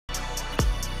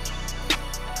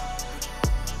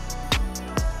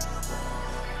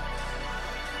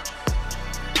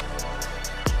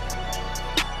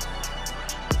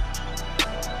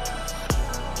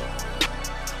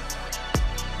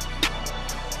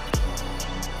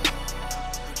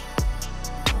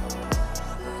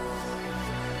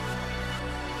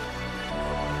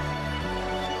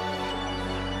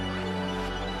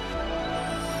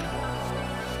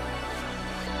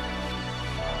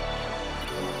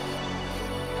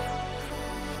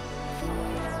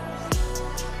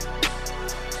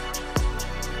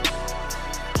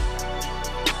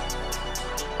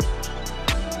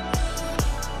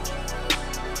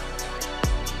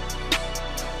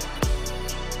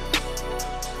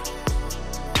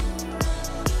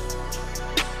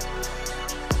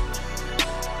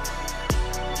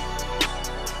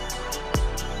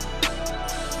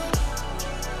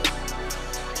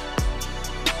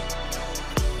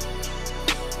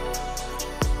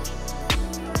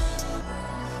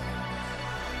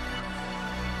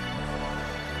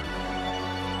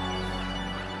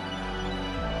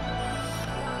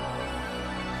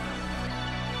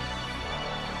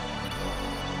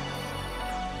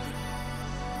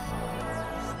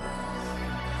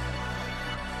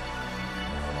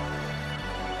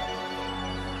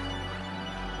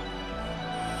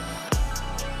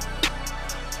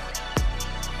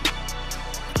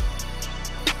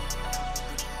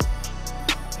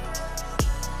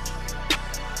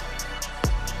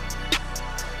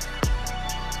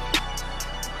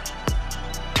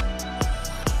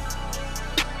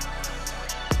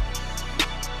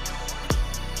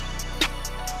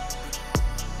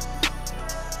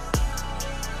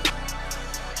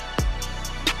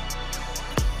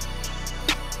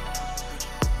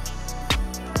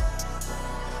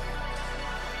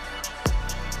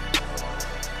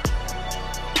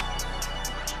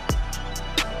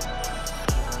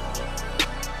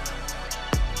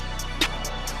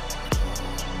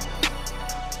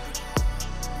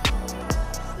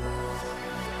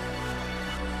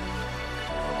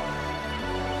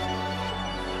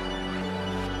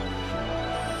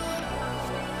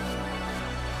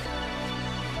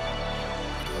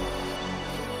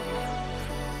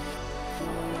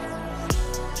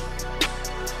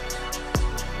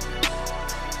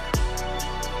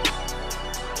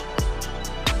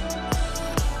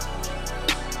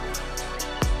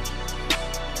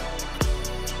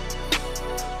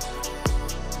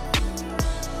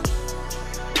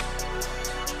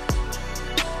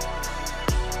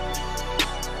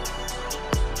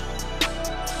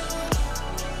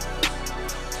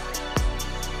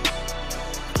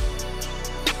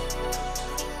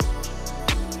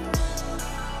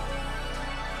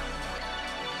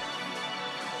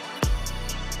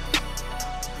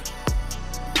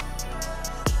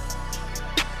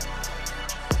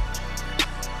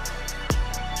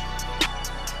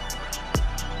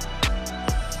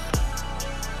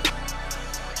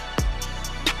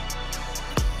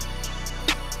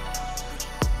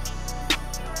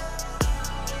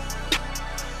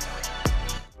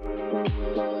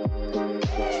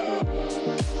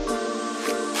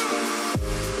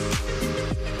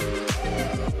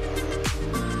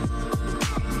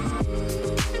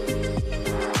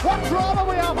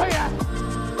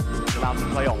now to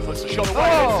play on. Puts the shot away.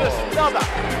 Oh. It's just another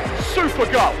super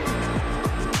goal.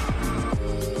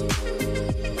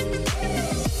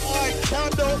 I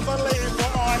cannot believe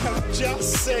what I have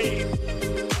just seen.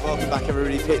 Welcome back,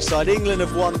 everybody. Pitchside. England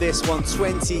have won this one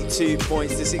 22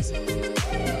 points to 6.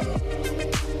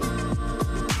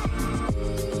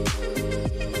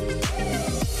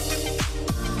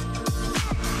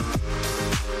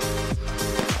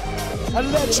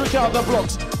 Electric out the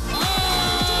blocks.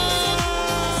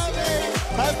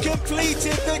 Have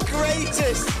completed the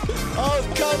greatest of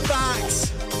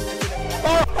comebacks.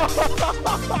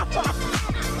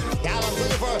 Callum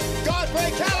over.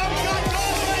 Godfrey, Callum,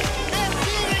 Godfrey. It's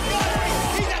Stephen Godfrey.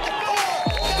 He's at the goal.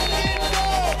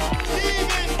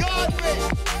 Stephen Godfrey.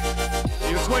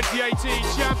 Your 2018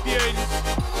 champions,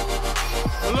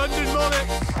 the London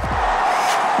Monarchs.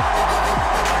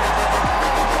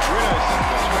 Winners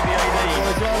of 2018.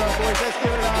 Boys, well done, boys. Let's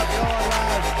give it up. Go on,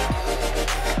 lads.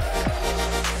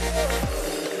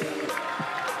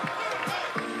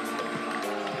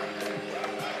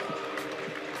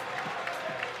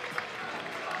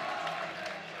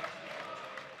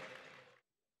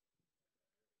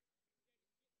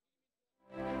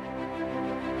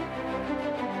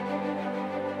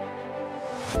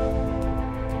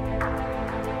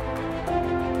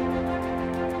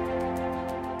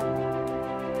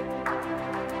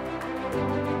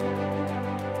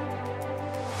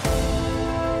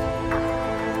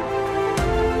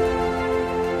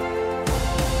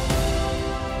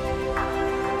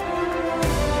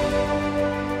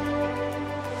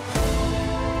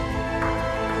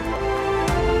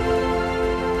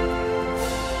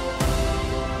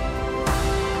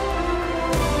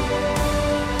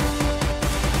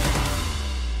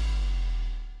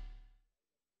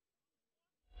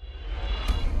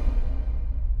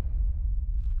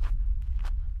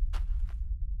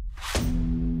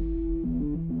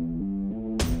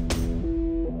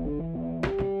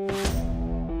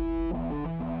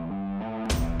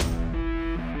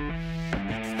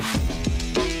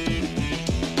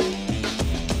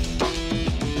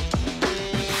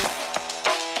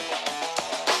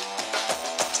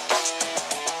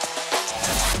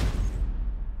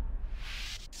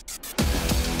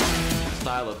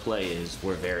 Style of play is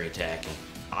we're very attacking.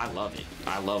 I love it.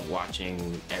 I love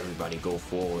watching everybody go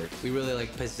forward. We really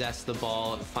possess the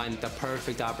ball, find the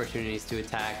perfect opportunities to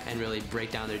attack, and really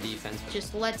break down their defense.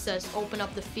 Just lets us open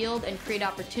up the field and create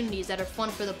opportunities that are fun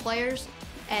for the players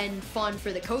and fun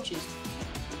for the coaches.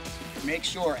 Make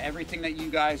sure everything that you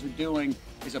guys are doing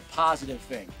is a positive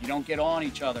thing. You don't get on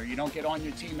each other. You don't get on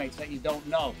your teammates that you don't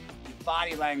know. Your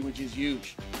body language is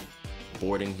huge.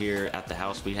 Boarding here at the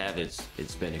house we have,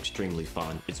 it's been extremely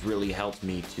fun. It's really helped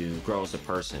me to grow as a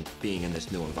person, being in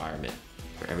this new environment.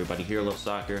 Everybody here loves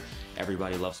soccer,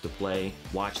 everybody loves to play,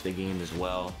 watch the game as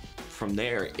well. From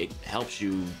there, it helps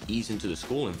you ease into the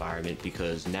school environment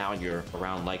because now you're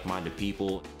around like-minded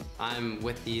people. I'm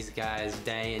with these guys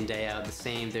day in, day out, the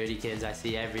same 30 kids I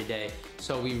see every day.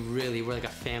 So we're like a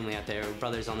family out there. We're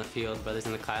brothers on the field, brothers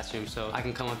in the classroom. So I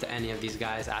can come up to any of these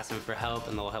guys, ask them for help,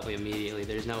 and they'll help me immediately.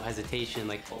 There's no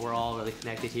hesitation. We're all really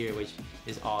connected here, which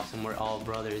is awesome. We're all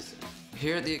brothers.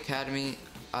 Here at the academy,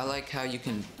 I like how you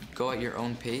can go at your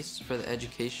own pace for the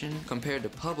education. Compared to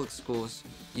public schools,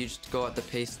 you just go at the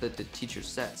pace that the teacher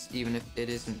sets, even if it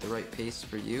isn't the right pace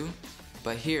for you.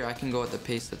 But here, I can go at the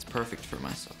pace that's perfect for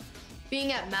myself.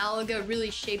 Being at Malaga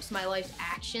really shapes my life's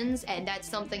actions, and that's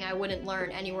something I wouldn't learn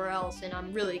anywhere else, and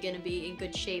I'm really going to be in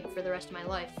good shape for the rest of my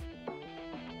life.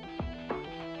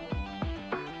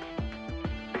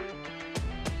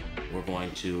 We're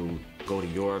going to go to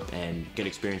Europe and get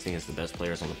experiencing as the best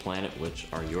players on the planet, which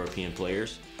are European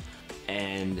players.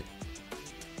 And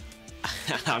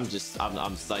I'm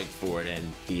psyched for it,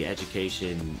 and the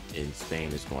education in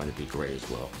Spain is going to be great as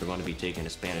well. We're going to be taking a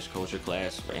Spanish culture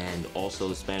class and also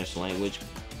the Spanish language.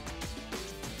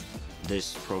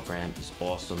 This program is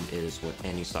awesome. It is what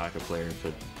any soccer player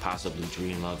could possibly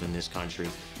dream of in this country,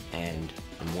 and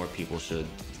more people should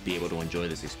be able to enjoy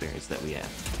this experience that we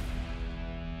have.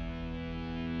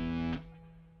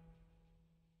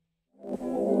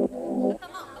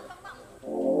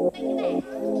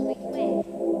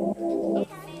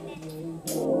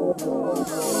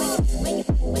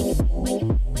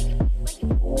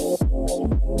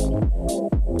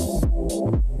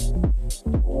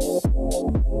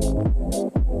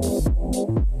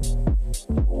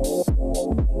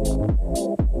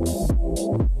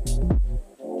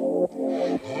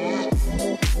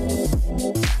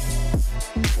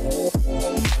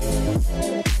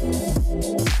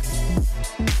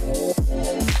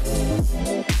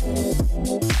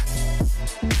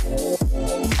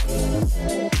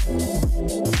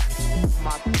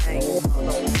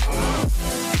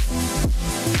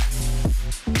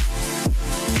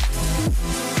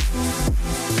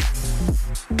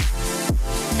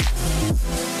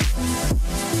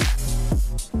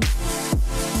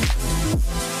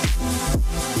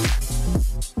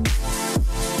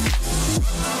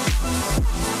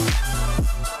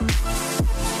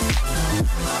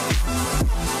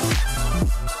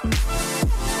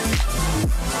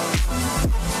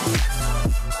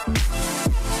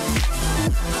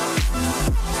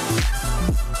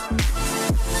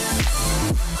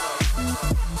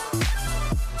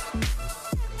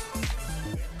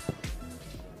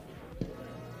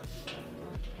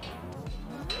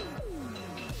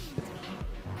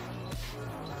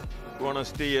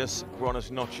 buenos dias, buenas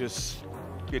noches,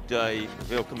 good day,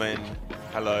 willkommen,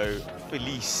 hello,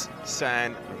 Feliz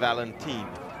San Valentin.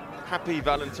 Happy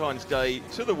Valentine's Day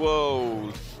to the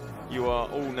world. You are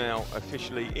all now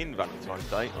officially in Valentine's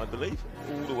Day, I believe,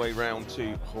 all the way round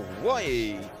to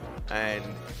Hawaii. And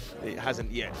it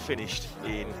hasn't yet finished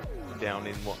down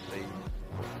in what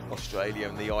the Australia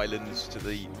and the islands to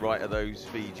the right of those,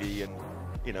 Fiji, and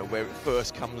you know where it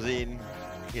first comes in,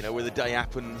 you know where the day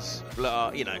happens, blah,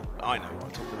 you know, I know what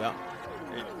I'm talking about.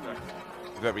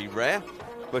 Very rare,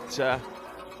 but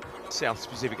South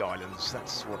Pacific Islands,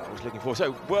 that's what I was looking for.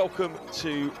 So welcome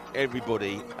to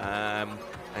everybody,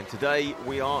 and today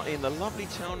we are in the lovely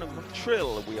town of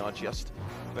Motril. We are just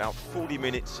about 40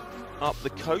 minutes up the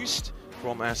coast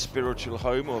from our spiritual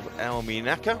home of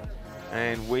Almuñecar,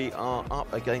 and we are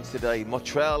up against today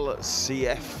Motril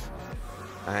CF,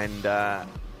 and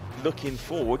looking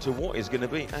forward to what is going to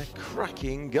be a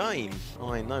cracking game.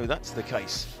 I know that's the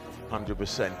case,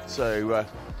 100%. So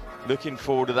looking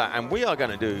forward to that, and we are going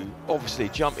to do, obviously,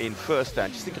 jump in first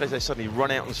down, just in case they suddenly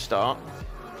run out and start.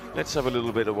 Let's have a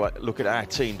little bit of a look at our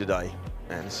team today.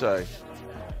 And so,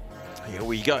 here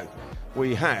we go.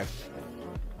 We have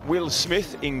Will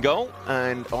Smith in goal,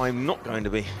 and I'm not going to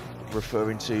be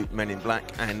referring to Men in Black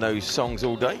and those songs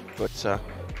all day, but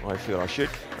I feel I should.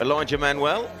 Elijah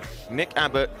Manuel, Nick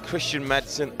Abbott, Christian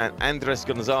Madsen, and Andres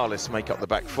Gonzalez make up the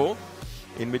back four.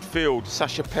 In midfield,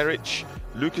 Sasha Peric,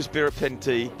 Lucas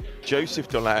Birapenti, Joseph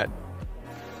Dolat,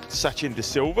 Sachin De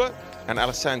Silva, and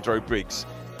Alessandro Briggs.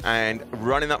 And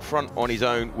running up front on his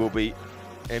own will be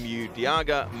Emu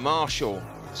Diaga Marshall.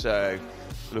 So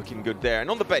looking good there. And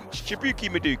on the bench, Chibuki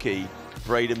Maduki,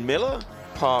 Braden Miller,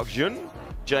 Park Jun,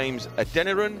 James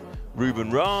Adeniran,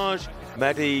 Ruben Raj,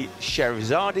 Mehdi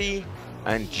Sherazadi,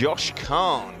 and Josh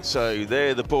Khan. So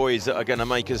they're the boys that are going to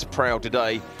make us proud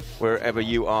today, wherever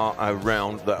you are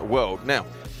around the world. Now,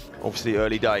 obviously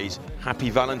early days,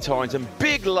 happy Valentine's and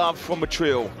big love from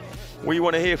Motril. We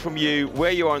want to hear from you,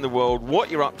 where you are in the world, what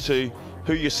you're up to,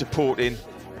 who you're supporting,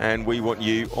 and we want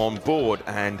you on board.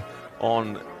 And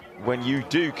when you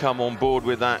do come on board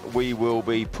with that, we will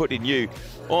be putting you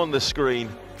on the screen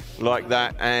like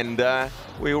that. And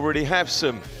we already have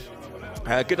some.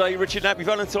 Good day, Richard. Happy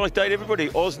Valentine's Day to everybody.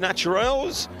 Oz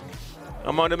Naturals.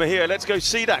 Amanda Mahir. Let's go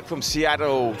see that from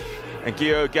Seattle. And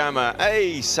Gio Gamma.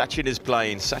 Hey, Sachin is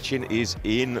playing. Sachin is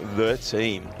in the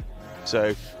team.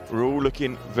 So we're all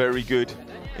looking very good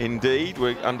indeed.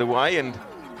 We're underway, and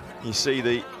you see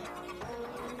the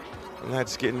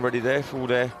lads getting ready there for all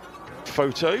their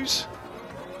photos.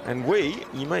 And we,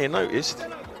 you may have noticed,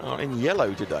 are in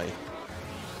yellow today,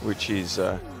 which is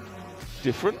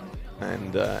different.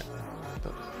 And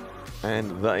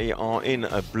they are in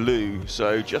a blue.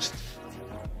 So just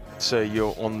so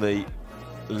you're on the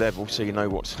level, so you know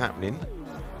what's happening.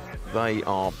 They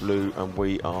are blue and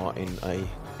we are in a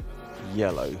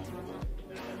yellow.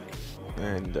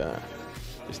 And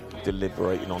just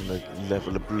deliberating on the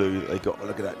level of blue that they got.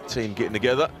 Look at that team getting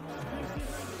together.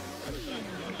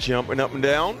 Jumping up and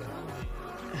down.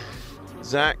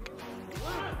 Zach.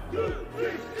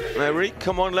 Mary,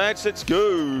 come on lads, let's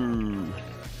go.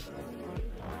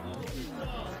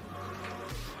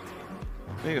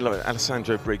 I really love it.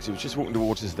 Alessandro Briggs, who was just walking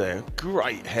towards us there.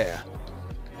 Great hair.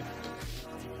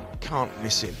 Can't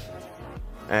miss him.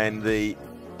 And the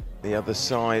other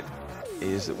side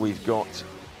is that we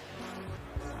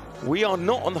are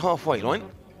not on the halfway line.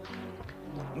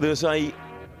 There's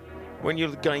when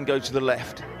your game goes to the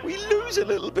left, we lose a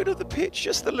little bit of the pitch,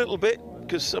 just a little bit,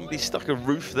 because somebody stuck a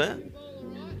roof there.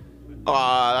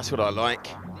 Ah, that's what I like.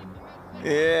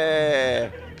 Yeah.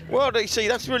 Well, you see,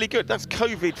 that's really good. That's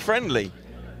COVID friendly.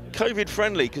 COVID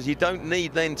friendly, because you don't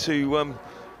need then to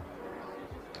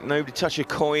nobody touch a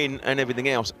coin and everything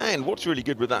else. And what's really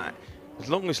good with that, as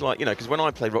long as, like, you know, because when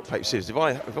I play rock paper scissors,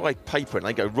 if I paper and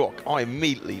they go rock, I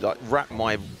immediately like wrap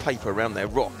my paper around their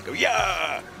rock and go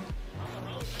yeah.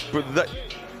 But that,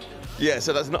 yeah,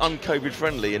 so that's not un-COVID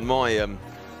friendly in my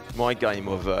my game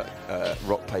of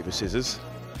rock paper scissors.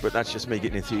 But that's just me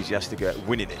getting enthusiastic about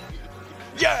winning it.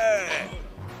 Yeah.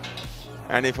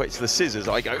 And if it's the scissors,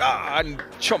 I go, and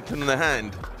chomping on the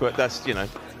hand. But that's, you know,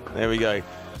 there we go.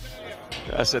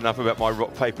 That's enough about my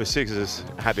rock, paper, scissors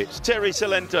habits. Terry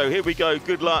Salento, here we go.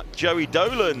 Good luck, Joey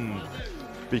Dolan.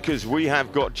 Because we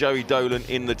have got Joey Dolan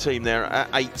in the team there at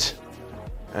 8.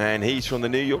 And he's from the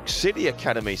New York City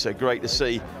Academy. So great to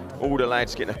see all the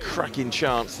lads getting a cracking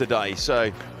chance today.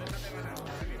 So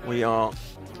we are...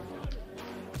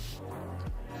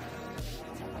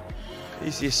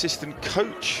 He's the assistant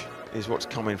coach, is what's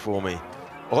coming for me.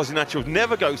 Aussie Naturals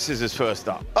never go scissors first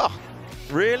up. Oh,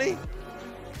 really?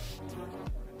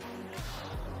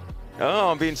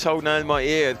 Oh, I'm being told now in my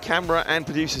ear, camera and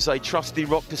producer say trusty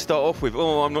rock to start off with.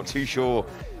 Oh, I'm not too sure.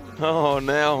 Oh,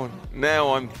 now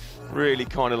I'm really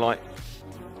kind of like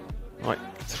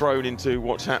thrown into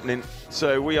what's happening.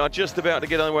 So we are just about to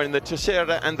get underway in the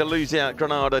TERCERA ANDALUZA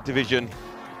Granada division.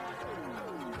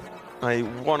 A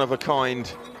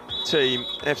one-of-a-kind team,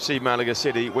 FC Malaga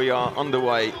City. We are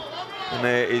underway, and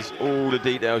there is all the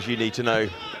details you need to know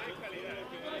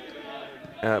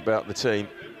about the team.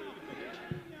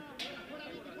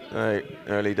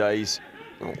 Early days.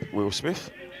 Oh, Will Smith,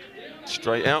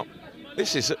 straight out.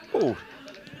 This is a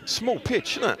small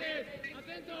pitch, isn't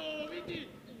it?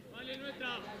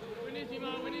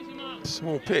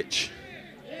 Small pitch.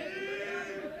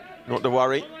 Not to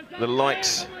worry. The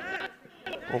likes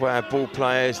of our ball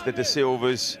players, the De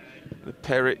Silvas, the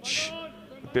Peric,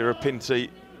 the Birapinti,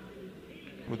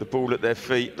 with the ball at their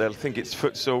feet, they'll think it's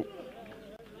futsal.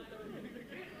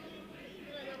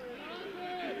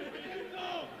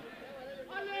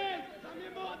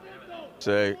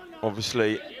 So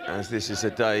obviously, as this is a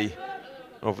day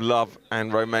of love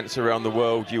and romance around the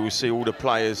world, you will see all the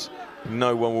players.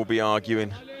 No one will be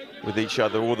arguing with each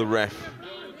other or the ref.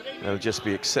 They'll just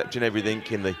be accepting everything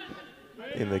in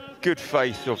the good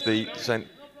faith of the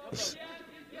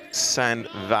San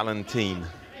Valentin.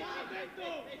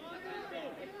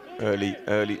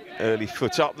 Early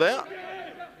foot up there.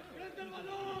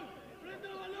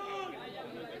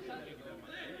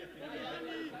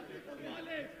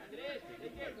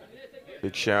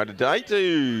 Big shout today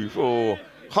for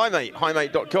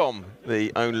highmate.com,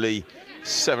 the only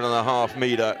 7.5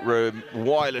 metre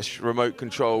wireless remote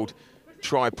controlled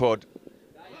tripod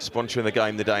sponsoring the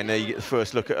game today. And there you get the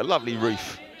first look at a lovely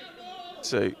roof.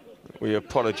 So we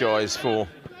apologise for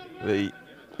the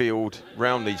build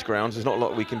round these grounds. There's not a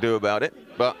lot we can do about it,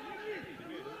 but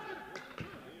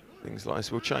things like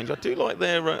this will change. I do like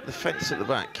the fence at the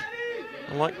back.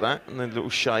 I like that, and then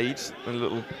little shades and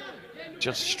little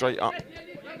just straight up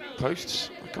posts.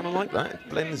 I kind of like that. It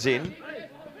blends in.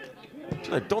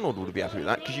 You know, Donald would be happy with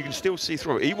that because you can still see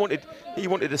through it. He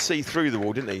wanted to see through the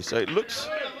wall, didn't he? So it looks,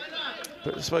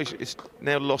 but I suppose it's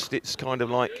now lost its kind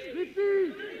of like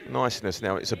niceness.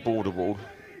 Now it's a border wall.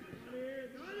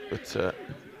 But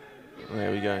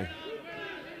there we go.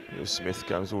 Will Smith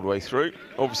goes all the way through.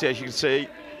 Obviously, as you can see,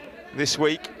 this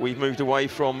week we've moved away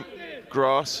from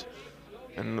grass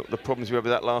and the problems we had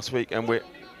with that last week, and we're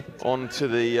on to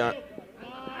the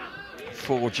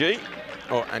 4G,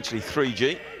 or actually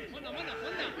 3G.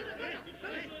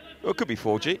 Well, it could be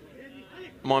 4G.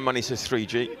 My money says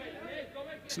 3G.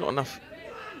 It's not enough.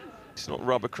 It's not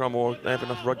rubber crumb, or they have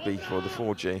enough rugby for the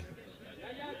 4G.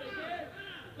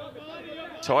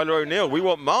 Tyler O'Neill, we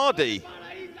want Mardi.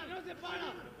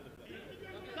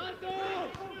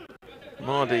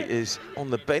 Mardi is on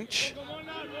the bench.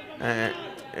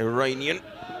 Iranian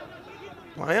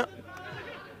player.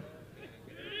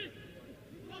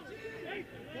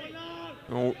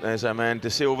 Oh, there's our man De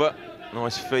Silva.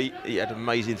 Nice feet. He had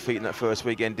amazing feet in that first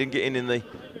weekend. Didn't get in the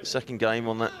second game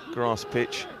on that grass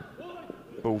pitch.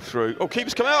 Ball through. Oh,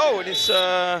 keeper's come out. Oh, and it's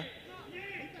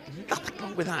nothing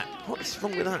wrong with that. What is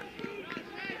wrong with that?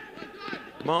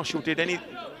 Marshall did any...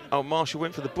 Oh, Marshall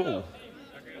went for the ball.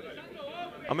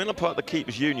 I'm in a part of the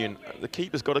keeper's union. The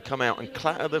keeper's got to come out and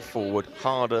clatter the forward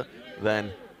harder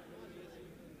than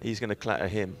he's going to clatter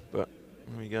him. But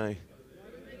here we go.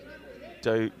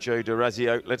 Joe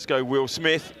D'Orazio. Let's go, Will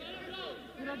Smith.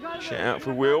 Shout out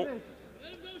for Will.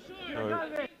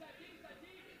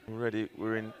 Already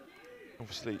we're in,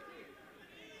 obviously,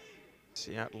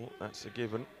 Seattle. That's a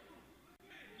given.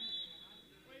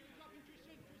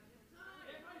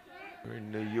 We're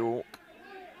in New York.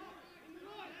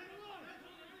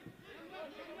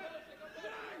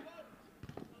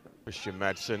 Christian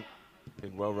Madsen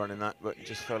did well running that, but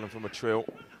just fell in from a trill.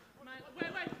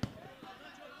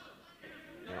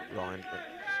 Line, but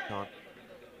can't.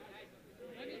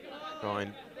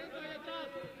 Fine.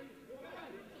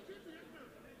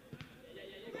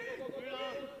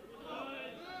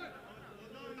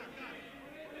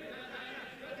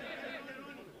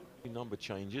 Number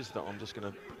changes that I'm just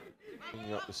going to bring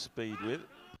you up to speed with.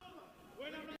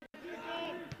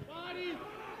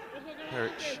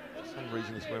 Peric, for some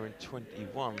reason, is wearing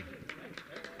 21.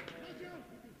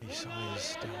 His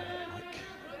size down, like,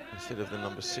 instead of the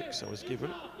number 6 I was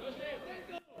given.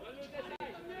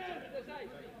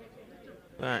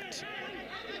 That.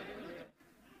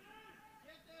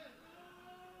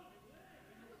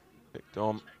 Picked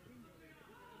on.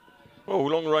 Oh,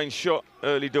 long range shot,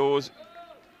 early doors.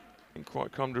 Didn't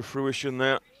quite come to fruition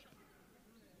there.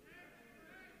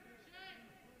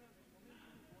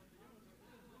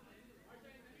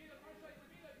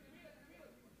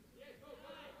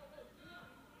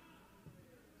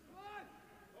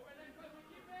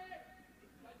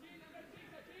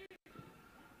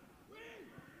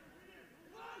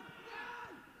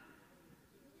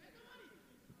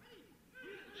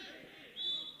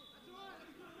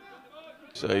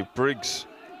 So Briggs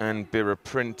and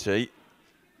Biraprinti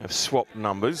have swapped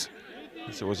numbers.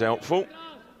 This was helpful.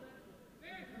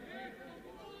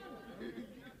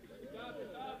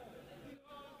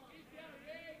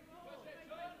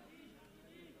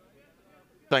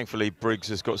 Thankfully, Briggs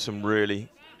has got some really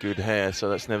good hair, so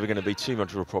that's never going to be too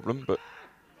much of a problem. But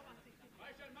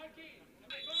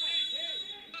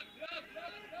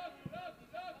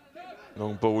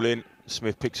long ball in,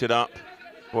 Smith picks it up.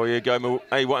 Well, you go.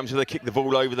 Hey, what happens if they kick the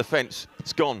ball over the fence?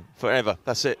 It's gone forever.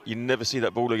 That's it. You never see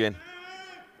that ball again.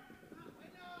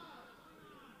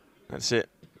 That's it.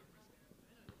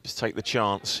 Just take the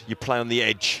chance. You play on the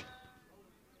edge.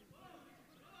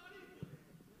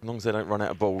 As long as they don't run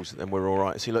out of balls, then we're all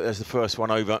right. See, look, there's the first one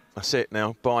over. That's it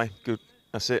now. Bye. Good.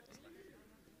 That's it.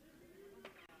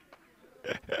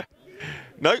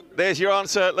 No, there's your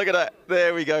answer. Look at that.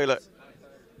 There we go, look.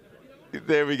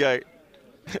 There we go.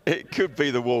 It could be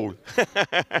the wall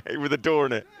with a door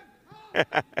in it.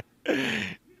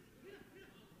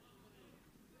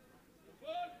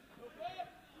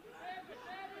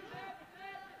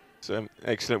 Some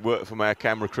excellent work from our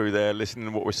camera crew there, listening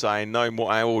to what we're saying, knowing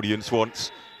what our audience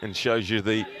wants, and shows you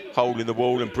the hole in the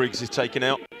wall, and Briggs is taken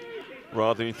out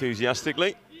rather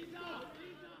enthusiastically.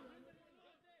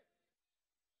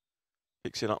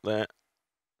 Picks it up there.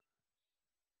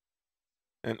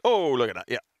 And, oh, look at that,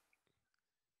 yeah.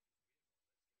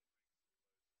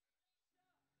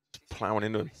 Ploughing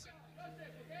into him.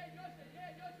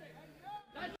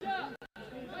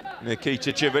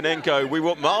 Nikita Chivanenko, we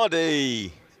want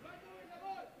Mardy.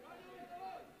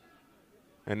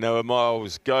 And Noah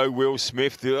Miles, go Will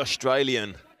Smith, the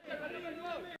Australian.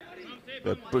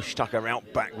 The bush tucker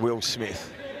outback Will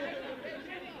Smith.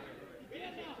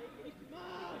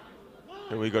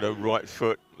 And we got a right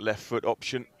foot, left foot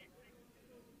option.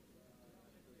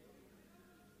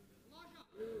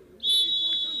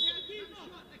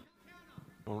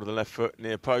 Onto the left foot,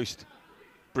 near post.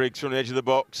 Briggs from the edge of the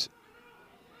box.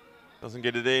 Doesn't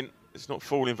get it in. It's not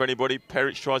falling for anybody.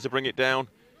 Peric tries to bring it down.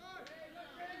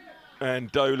 And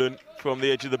Dolan from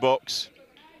the edge of the box.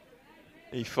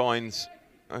 He finds,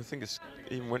 I think it's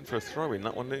even went for a throw in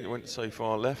that one. It went so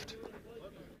far left.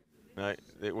 No,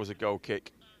 it was a goal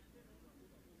kick.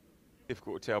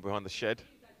 Difficult to tell behind the shed.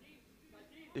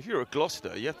 If you're at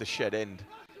Gloucester, you have the shed end.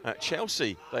 At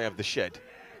Chelsea, they have the shed.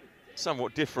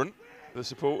 Somewhat different, the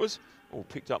supporters. All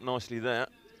picked up nicely there.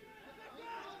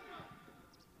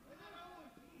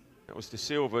 That was De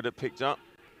Silva that picked up.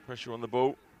 Pressure on the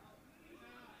ball.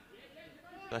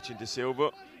 Thatching De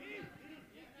Silva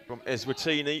from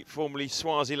Eswatini, formerly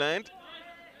Swaziland.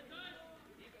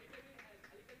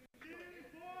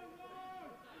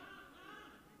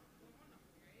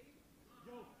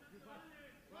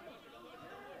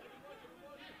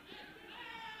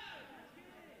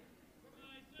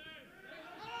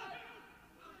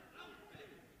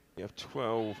 You have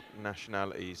 12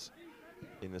 nationalities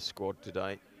in the squad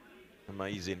today.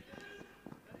 Amazing.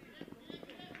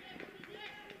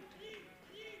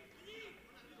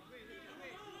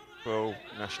 Well,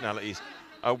 nationalities.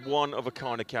 A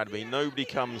one-of-a-kind academy. Nobody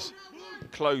comes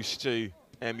close to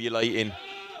emulating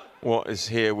what is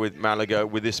here with Malaga,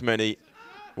 with this many.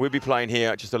 We'll be playing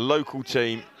here, just a local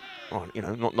team. Well, you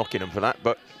know, not knocking them for that,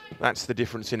 but that's the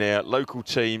difference in here. Local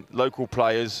team, local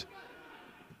players.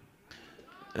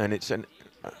 And it's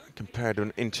compared to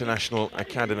an international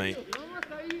academy.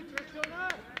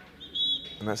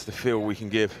 And that's the feel we can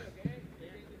give.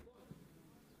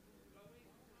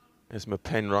 As my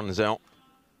pen runs out.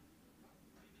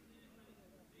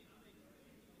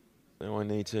 So I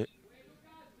need to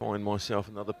find myself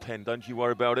another pen. Don't you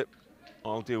worry about it.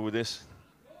 I'll deal with this.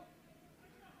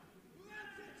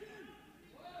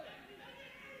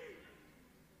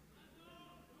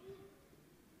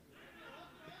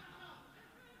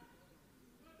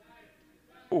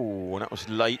 Oh, and that was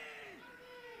late.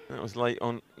 That was late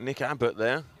on Nick Abbott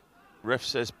there. Ref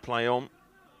says play on.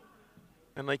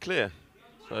 And they clear.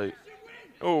 So,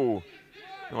 oh,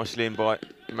 nicely in by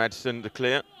Madsen to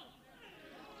clear.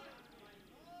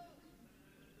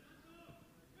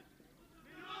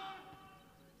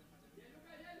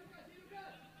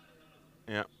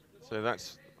 Yeah, so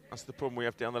that's the problem we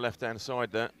have down the left-hand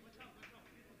side there.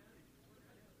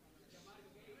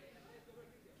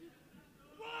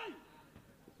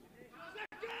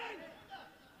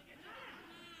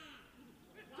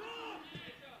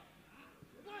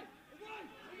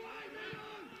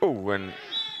 Oh, and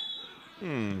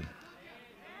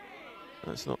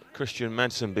that's not Christian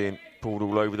Madsen being pulled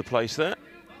all over the place there.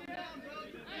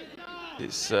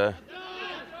 It's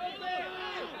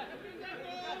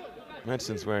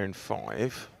Madsen's wearing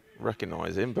 5,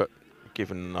 recognise him, but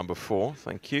given number 4.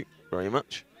 Thank you very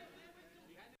much.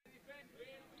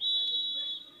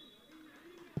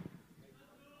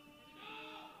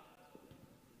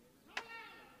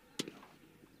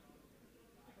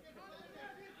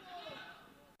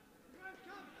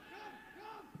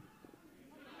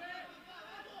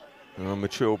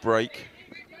 Motril break.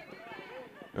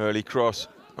 Early cross.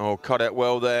 Oh, cut out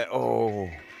well there. Oh.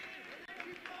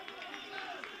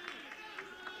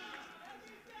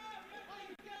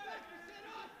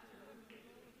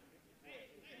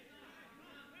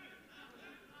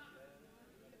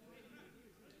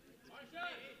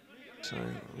 So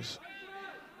it was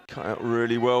cut out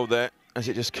really well there as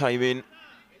it just came in.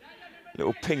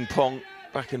 Little ping pong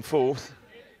back and forth.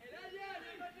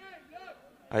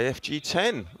 AFG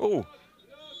 10. Oh,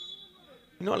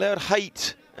 you're not allowed to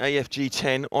hate AFG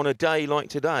 10 on a day like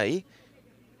today.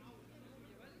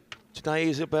 Today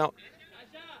is about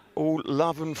all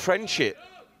love and friendship.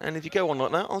 And if you go on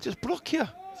like that, I'll just block you.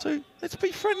 So let's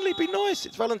be friendly, be nice.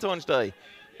 It's Valentine's Day.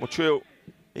 Motril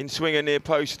in swinger near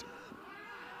post.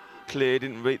 Clear,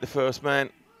 didn't beat the first man.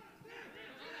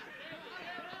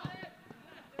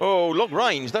 Oh, long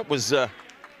range. That was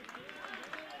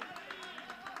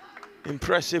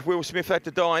impressive. Will Smith had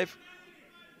to dive.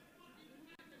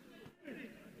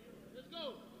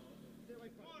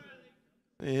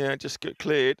 Yeah, just got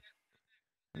cleared.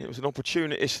 It was an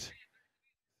opportunist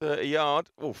 30-yard,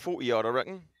 or 40-yard, I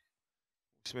reckon.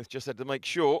 Smith just had to make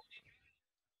sure.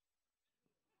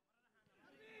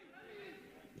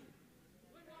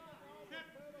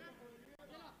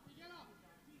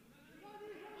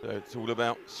 So it's all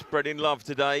about spreading love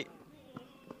today,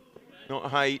 not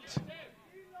hate.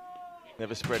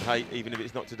 Never spread hate, even if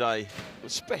it's not today,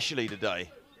 especially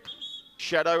today.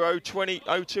 Shadow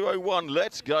 0201,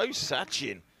 let's go,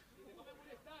 Sachin.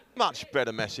 Much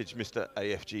better message, Mr.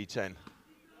 AFG 10.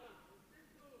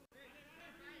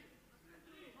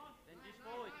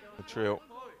 Motril.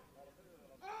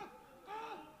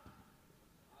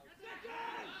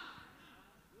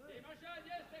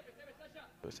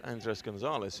 But Andres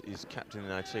Gonzalez is captain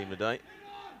in our team today.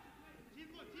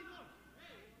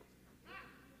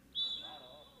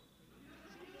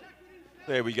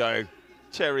 There we go.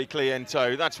 Terry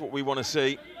Cliento, that's what we want to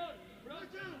see.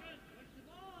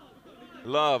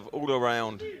 Love all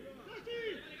around.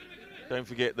 Don't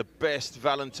forget the best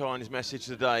Valentine's message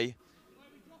today.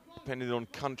 Depending on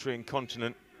country and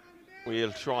continent,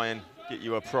 we'll try and get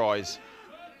you a prize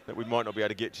that we might not be able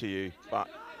to get to you, but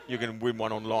you're going to win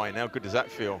one online. How good does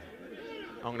that feel?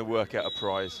 I'm going to work out a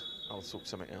prize. I'll sort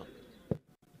something out.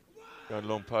 Going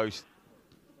long post.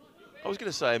 I was going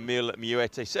to say a meal at Moya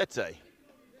City,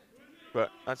 but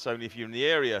that's only if you're in the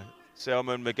area.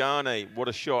 Selman Magane, what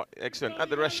a shot. Excellent. At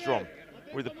the restaurant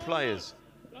with the players.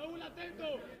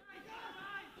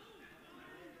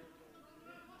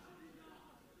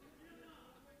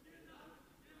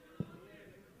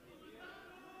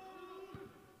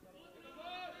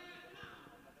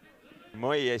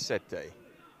 Moya City.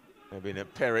 They've been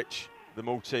at Perich, the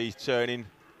Maltese turning.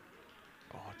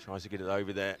 Oh, tries to get it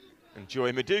over there.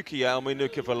 Enjoy Maduki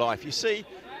Almuñecar for life. You see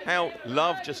how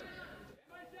love just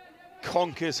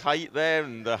conquers hate there,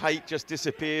 and the hate just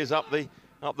disappears up the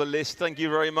list. Thank you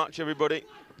very much, everybody.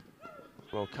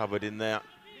 Well covered in there.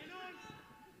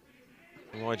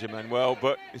 Elijah Manuel,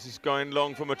 but this is going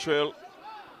long for Motril.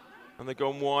 And they've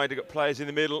gone wide. They've got players in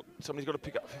the middle. Somebody's got to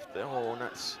pick up 50. Oh, and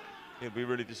that's... He'll be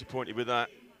really disappointed with that.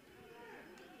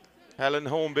 Helen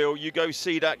Hornbill, you go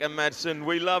Sedak and Madsen.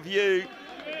 We love you.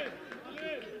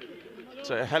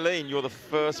 So, Helene, you're the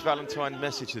first Valentine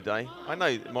message today. I know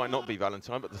it might not be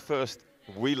Valentine, but the first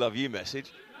we love you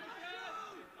message.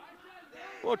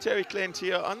 Well, Terry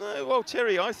Cliente, I know. Well,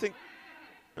 Terry, I think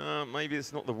maybe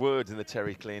it's not the words in the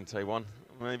Terry Cliente one.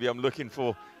 Maybe I'm looking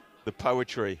for the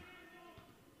poetry.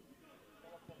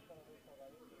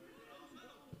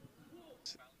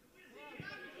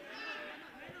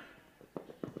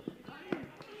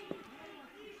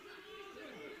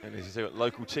 And this is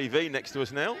local TV next to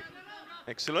us now.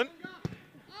 Excellent.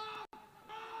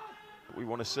 What we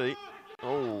want to see.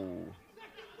 Oh,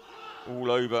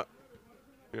 all over.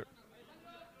 Here.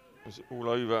 Was it all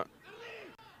over?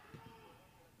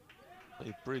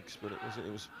 Hey, Briggs, but it wasn't.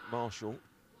 It was Marshall.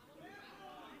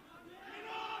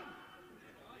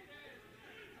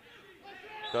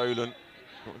 Dolan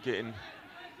not getting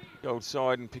gold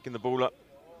side and picking the ball up.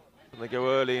 And they go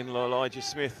early, and Elijah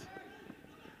Smith.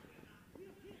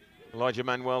 Elijah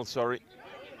Manuel, sorry.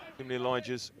 Too many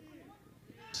Elijahs.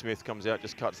 Smith comes out,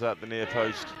 just cuts out the near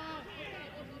post.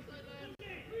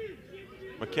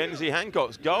 Mackenzie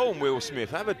Hancock's goal, and Will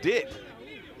Smith. Have a dip.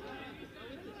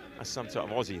 That's some type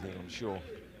of Aussie thing, I'm sure.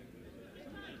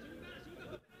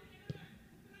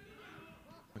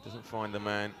 Doesn't find the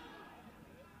man.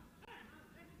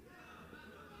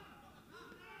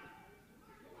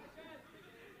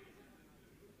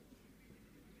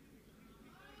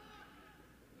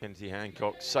 Kenzie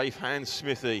Hancock, safe hands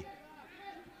Smithy.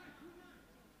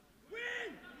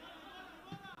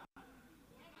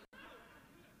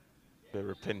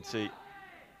 Rapinti.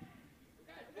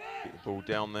 Get the ball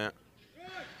down there.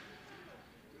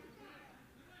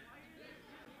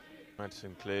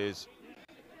 Madsen clears.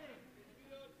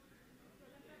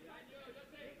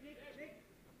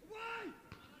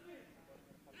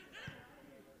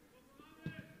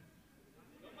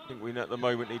 I think we at the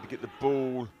moment need to get the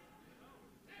ball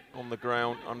on the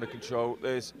ground, under control.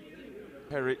 There's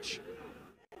Perich.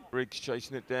 Briggs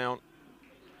chasing it down.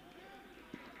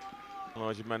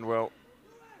 Elijah Manuel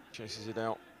chases it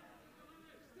out.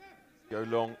 Go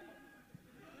long.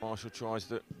 Marshall tries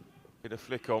to get a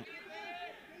flick on.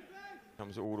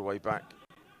 Comes all the way back.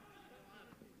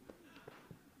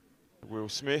 Will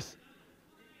Smith.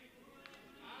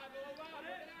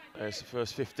 There's the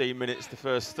first 15 minutes, the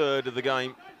first third of the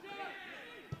game.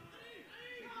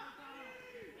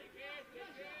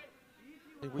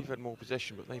 We've had more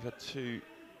possession, but they've had 2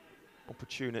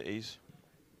 opportunities.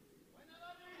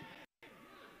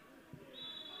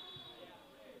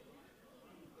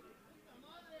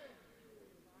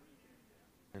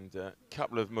 And a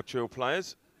couple of Motril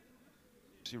players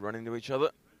actually run into each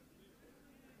other.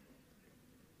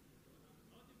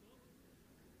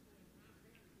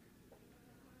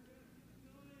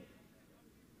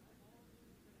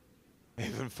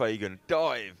 Evan Fagan,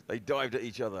 dive. They dived at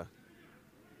each other.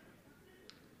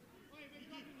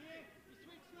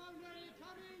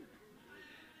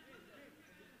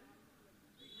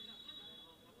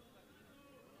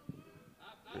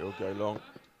 It'll go long.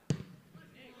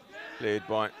 Cleared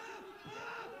by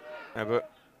Abbott.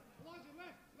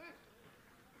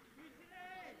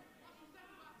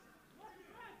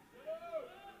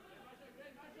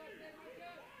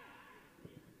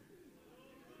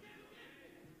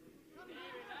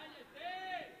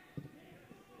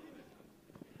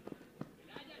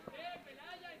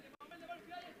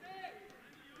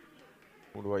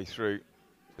 All the way through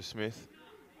to Smith.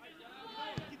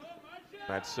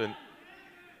 Madsen.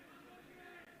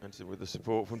 Madsen with the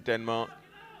support from Denmark.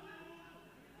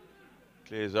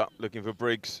 Clears up, looking for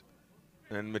Briggs.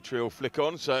 And Motril flick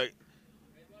on, so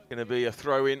going to be a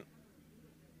throw-in.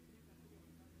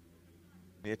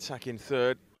 The attacking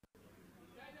third.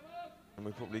 And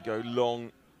we probably go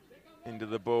long into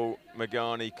the ball.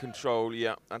 Magani, control,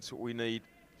 yeah, that's what we need.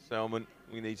 Salmon,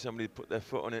 we need somebody to put their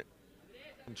foot on it,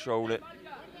 control it.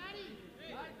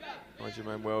 Nigel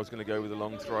Manuel's going to go with a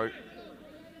long throw.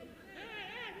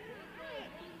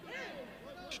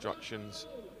 Instructions.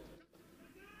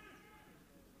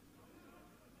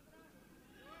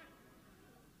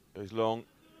 Goes long.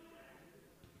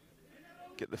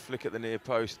 Get the flick at the near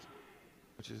post,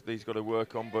 which is these got to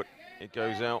work on, but it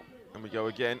goes out, and we go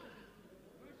again.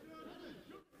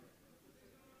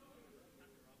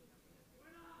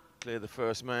 Clear the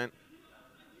first man.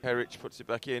 Perich puts it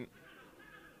back in.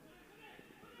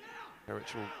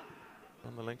 Perich will,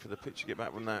 on the length of the pitch, to get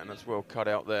back from that, and that's well cut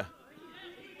out there.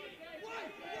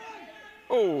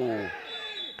 Oh,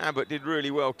 Abbott did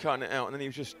really well cutting it out, and then he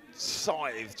was just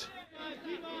scythed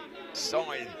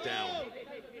down.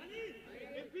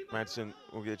 Madsen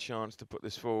will get a chance to put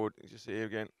this forward. You just see here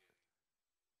again.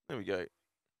 There we go.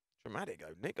 Dramatic,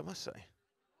 though, Nick, I must say.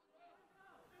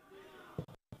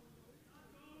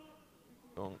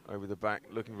 Long over the back,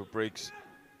 looking for Briggs.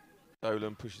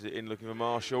 Dolan pushes it in, looking for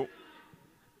Marshall.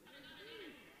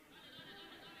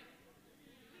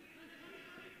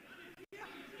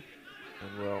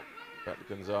 And well, back to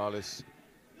Gonzalez.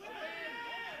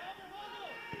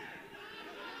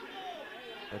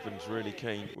 Evan's really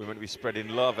keen. We're meant to be spreading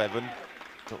love, Evan,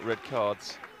 not red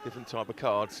cards. Different type of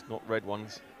cards, not red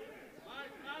ones.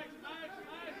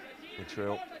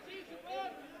 Motril.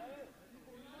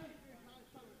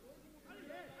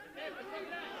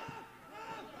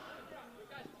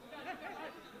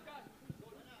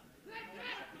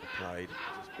 Played,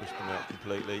 just pushed them out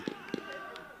completely.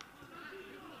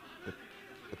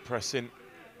 The pressing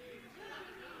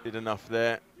did enough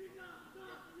there.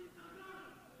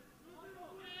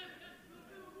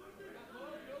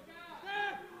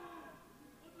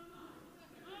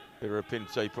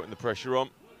 Pinto putting the pressure on.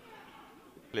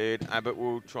 Cleared. Abbott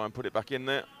will try and put it back in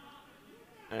there.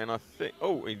 And I think,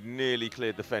 oh, he nearly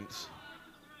cleared the fence.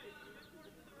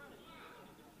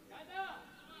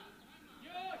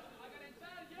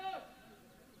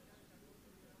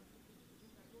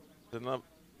 There's another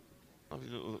lovely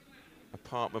little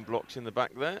apartment blocks in the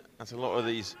back there. That's a lot of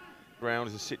these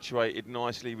Grounds are situated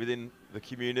nicely within the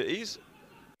communities.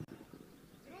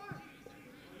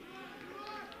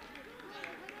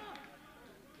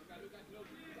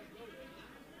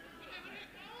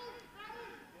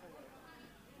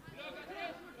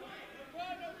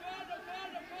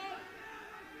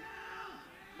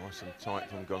 Nice and tight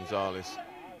from Gonzalez.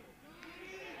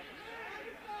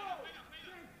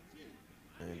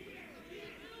 And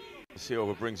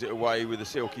Silva brings it away with the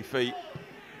silky feet.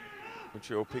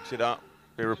 Motril picks it up.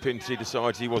 Birapinti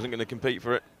decides he wasn't going to compete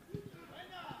for it.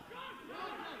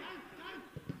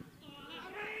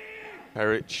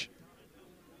 Peric.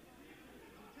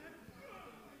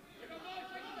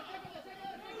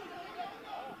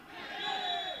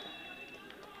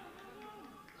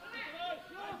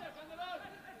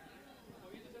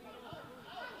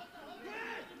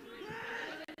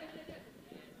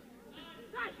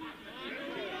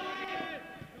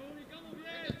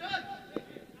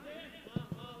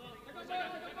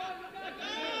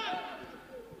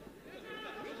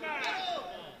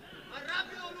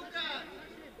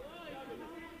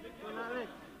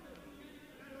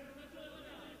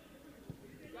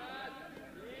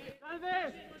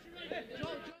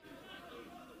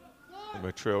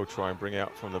 Motril try and bring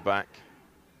out from the back.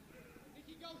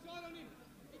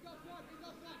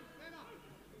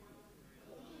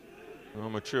 Well,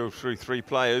 Motril through 3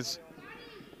 players.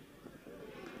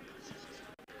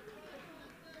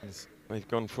 They've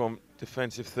gone from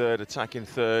defensive third, attacking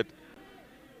third.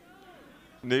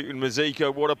 Newton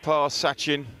Mazika, what a pass,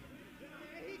 Sachin.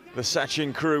 The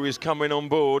Sachin crew is coming on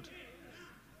board.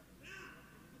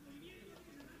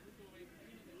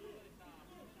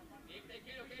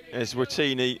 As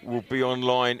Watini will be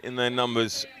online in their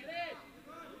numbers.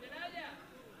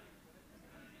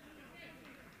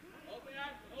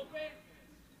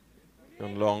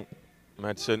 Gone long,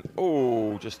 Madsen.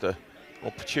 Oh, just an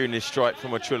opportunist strike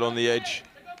from Motril on the edge.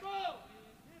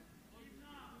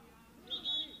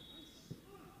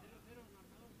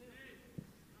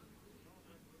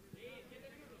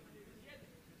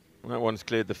 That one's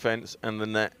cleared the fence and the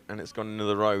net, and it's gone into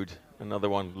the road. Another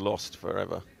one lost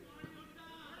forever.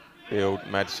 Field,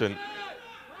 Madsen,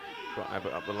 got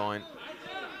Abbott up the line,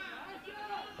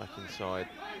 back inside.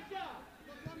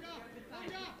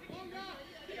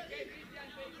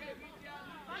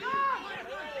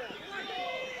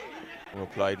 Well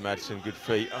played, Madsen, good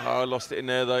feet. Oh, lost it in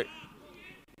there though.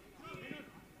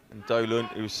 And Dolan,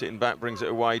 who was sitting back, brings it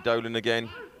away. Dolan again.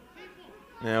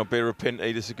 Now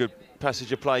Birapinti, this is a good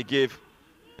passage of play give,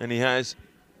 and he has.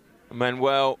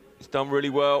 Manuel, he's done really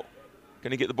well. Going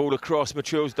to get the ball across.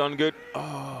 Motril's done good.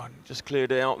 Oh, just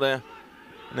cleared it out there.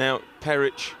 Now,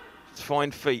 Peric,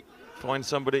 find feet, find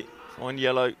somebody, find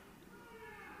yellow.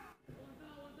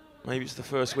 Maybe it's the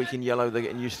first week in yellow, they're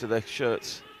getting used to their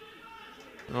shirts.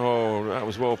 Oh, that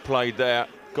was well played there.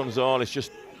 Gonzalez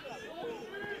just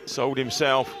sold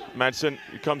himself. Madsen,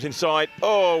 who comes inside.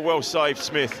 Oh, well saved,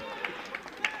 Smith.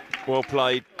 Well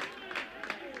played.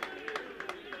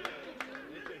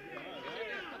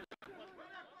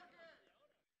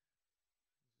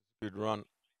 Good run.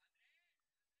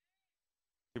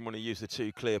 Didn't want to use the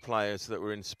 2 clear players that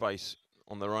were in space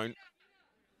on their own,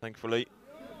 thankfully.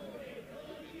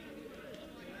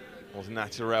 Was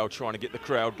Naturel trying to get the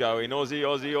crowd going. Aussie,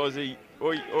 Aussie, Aussie.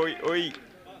 Oi, oi, oi.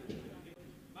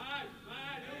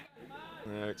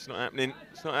 No, it's not happening.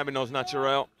 It's not happening, Oz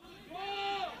Naturel.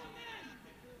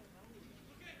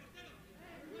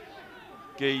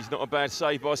 Guy's not a bad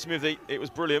save by Smithy. It was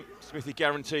brilliant. Smithy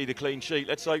guaranteed a clean sheet.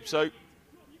 Let's hope so.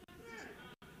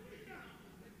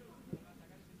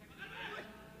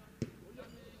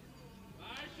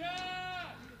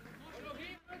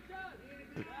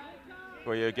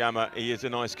 Gamma, he is a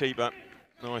nice keeper,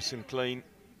 nice and clean.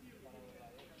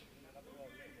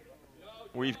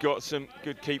 We've got some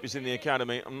good keepers in the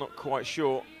academy. I'm not quite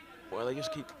sure. Well, they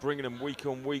just keep bringing them week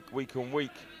on week, week on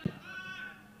week.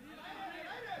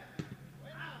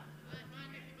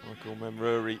 Michael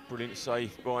Memruri, brilliant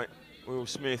save by Will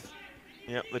Smith.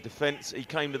 Yep, the defence, he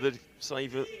came to the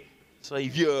saviour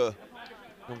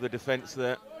of the defence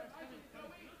there.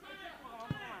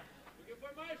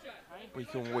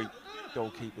 Week on week,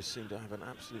 goalkeepers seem to have an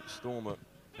absolute stormer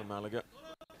for Malaga.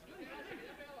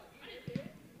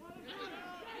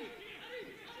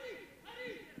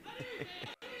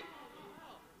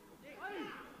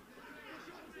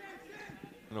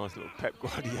 Nice little Pep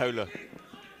Guardiola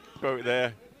quote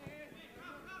there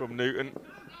from Newton.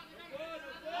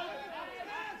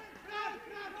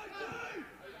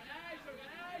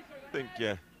 I think,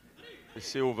 yeah, the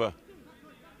Silva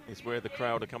is where the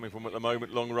crowd are coming from at the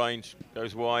moment. Long range,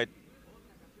 goes wide.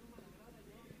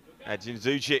 Adjin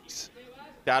Zucic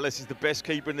Dallas is the best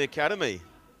keeper in the academy.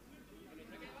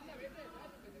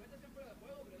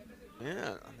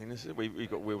 Yeah, I mean, this is, we've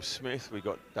got Will Smith, we've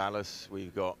got Dallas,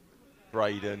 we've got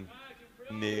Braden,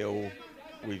 Neil,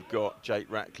 we've got Jake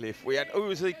Ratcliffe. We had, who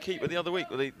was the keeper the other week?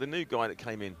 The new guy that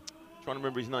came in. I'm trying to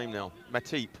remember his name now.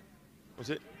 Matip, was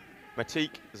it?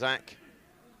 Matik, Zach.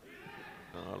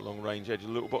 Long range edge of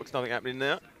the little box, nothing happening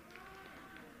there.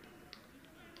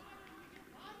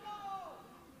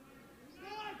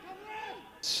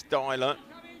 Styler,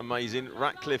 amazing.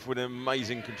 Ratcliffe with an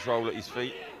amazing control at his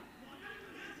feet.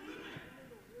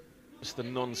 Just a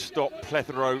non-stop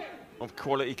plethora of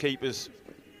quality keepers.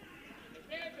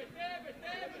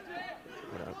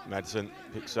 Madsen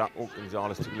picks up. Oh,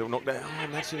 Gonzalez took a little knock there. Oh,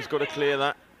 Madsen's got to clear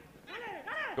that.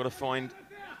 Got to find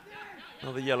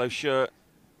another yellow shirt.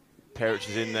 Perich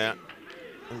is in there.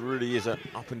 It really is an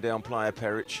up and down player,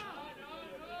 Perich.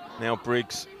 Now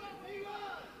Briggs.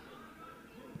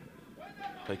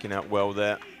 Taking out well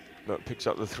there. Look, picks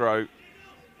up the throw.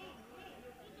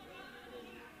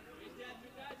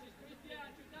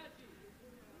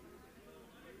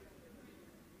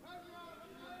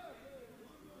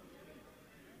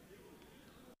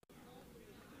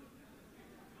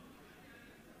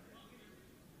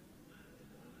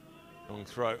 Long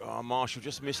throw. Oh, Marshall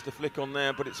just missed the flick on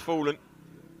there, but it's fallen.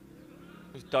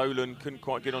 Dolan couldn't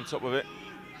quite get on top of it.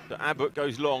 So Abbott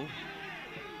goes long,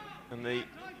 and the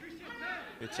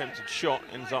attempted shot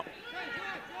ends up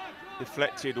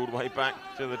deflected all the way back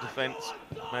to the defence.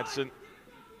 Madsen.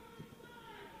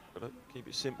 Got to keep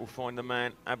it simple, find the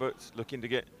man. Abbott's looking to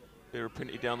get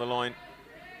Birapinti down the line.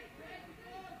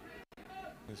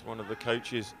 There's one of the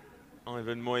coaches,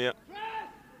 Ivan Moya,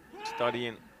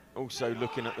 studying, also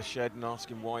looking at the shed and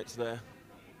asking why it's there.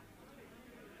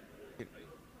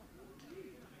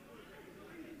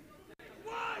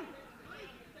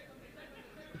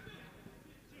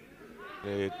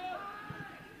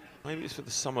 Maybe it's for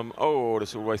the summer. Oh,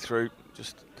 that's all the way through.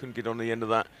 Just couldn't get on the end of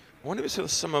that. I wonder if it's for the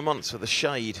summer months, for the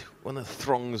shade, when the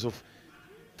throngs of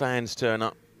fans turn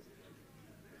up.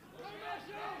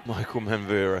 Michael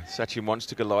Manvura. Sachin once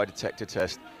took a lie detector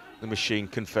test. The machine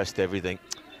confessed everything.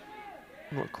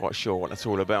 I'm not quite sure what that's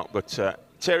all about, but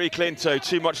Terry Clinto,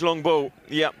 too much long ball.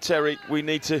 Yep, Terry, we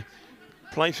need to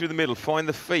play through the middle, find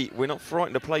the feet. We're not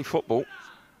frightened to play football.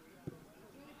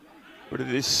 But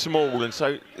it is small, and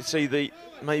so see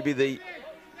maybe the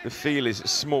feel is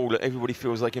small that everybody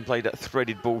feels they can play that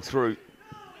threaded ball through.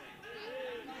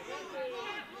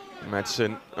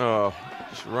 Madsen, oh,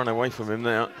 just run away from him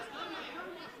now.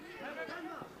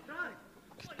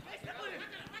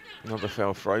 Another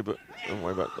foul throw, but don't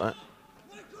worry about that.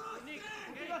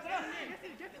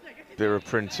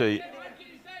 Birapinti. You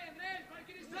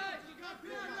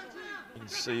can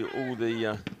see all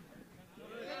the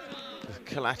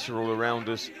collateral around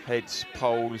us, heads,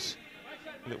 poles,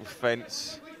 little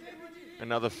fence,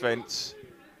 another fence.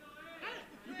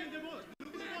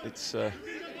 It's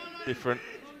different.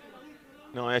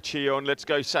 Naya Chion, let's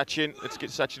go Sachin. Let's get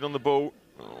Sachin on the ball.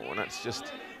 Oh, and that's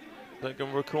just, don't go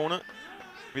for a corner.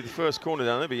 Be the first corner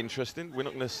down, that'd be interesting. We're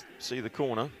not going to see the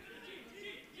corner.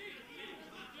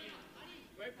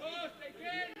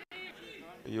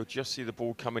 You'll just see the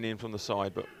ball coming in from the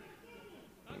side, but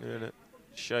I'm going to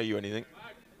show you anything.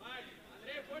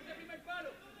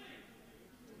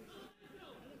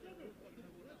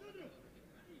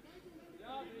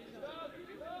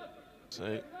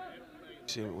 So,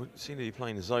 seem to be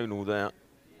playing the zonal there.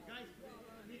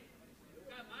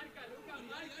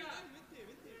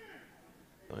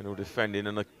 Zonal defending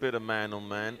and a bit of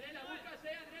man-on-man.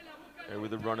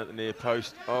 With a run at the near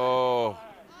post. Oh,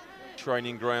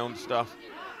 training ground stuff.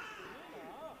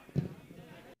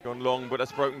 Gone long, but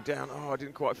that's broken down. Oh, I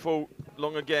didn't quite fall.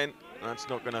 Long again. That's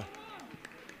not gonna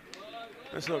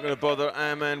bother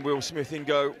our man Will Smith in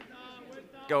go.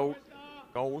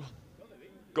 Goal,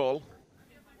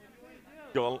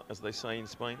 as they say in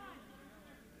Spain.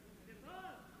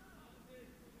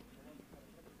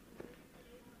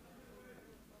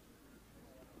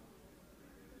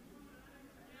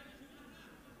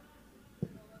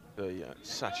 The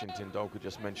Sachin Tendulkar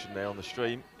just mentioned there on the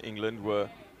stream. England were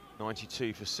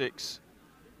 92 for 6.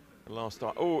 The last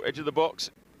time, oh, edge of the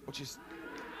box, which is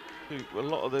a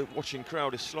lot of the watching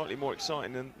crowd is slightly more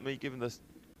exciting than me giving the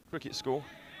cricket score.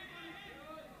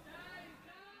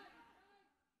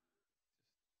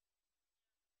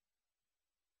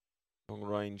 Long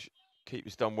range,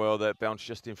 keeper's done well there, bounce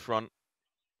just in front.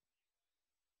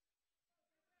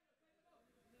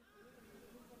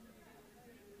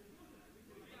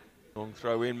 Long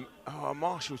throw in. Oh,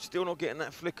 Marshall still not getting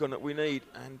that flick on that we need,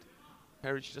 and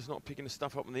Perich just not picking the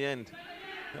stuff up in the end.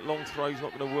 That long throw's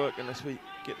not going to work unless we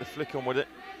get the flick on with it.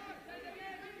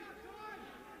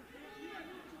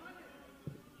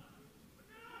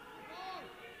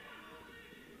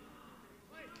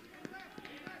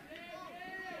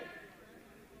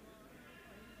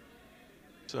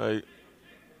 So,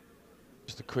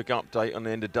 just a quick update on the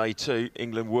end of day 2.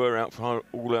 England were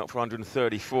all out for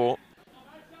 134.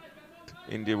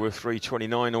 India were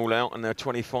 329 all out, and they're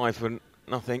 25 for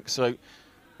nothing. So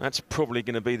that's probably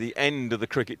going to be the end of the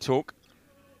cricket talk.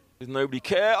 Does nobody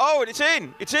care? Oh, and it's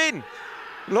in! It's in!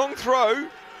 Long throw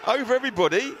over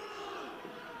everybody.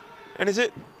 And is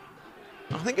it?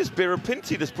 I think it's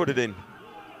Birapinti that's put it in.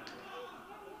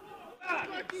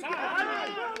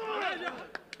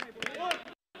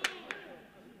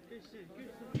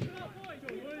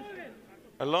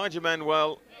 Elijah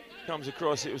Manuel comes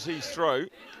across, it was his throw.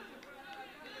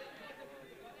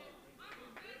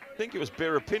 I think it was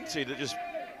Birapinti that just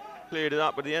cleared it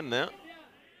up at the end there.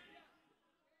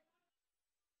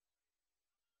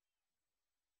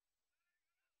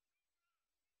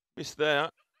 Missed there.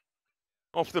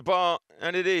 Off the bar,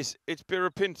 and it is. It's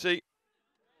Birapinti.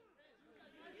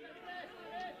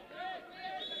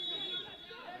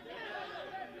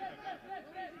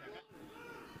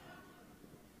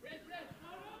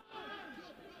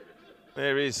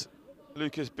 There is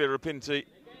Lucas Birapinti.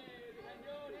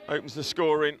 Opens the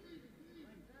scoring.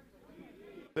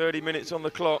 30 minutes on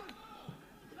the clock.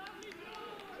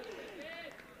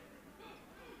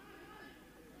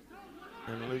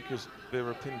 And Lucas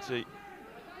Birapinti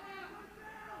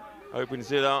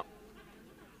opens it up.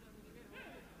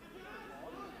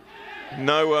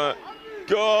 Noah,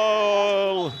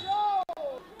 goal!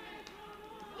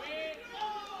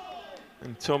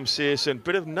 And Tom Searson,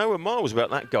 bit of Noah Miles about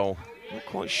that goal. Not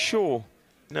quite sure.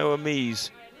 Noah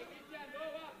Mees.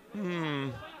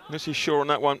 Not too sure on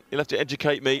that one. You'll have to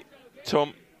educate me,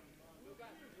 Tom.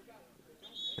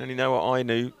 Only Noah I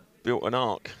knew built an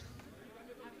ark.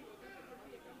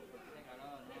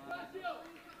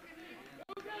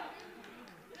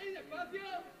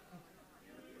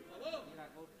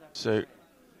 So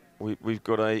we've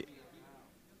got a.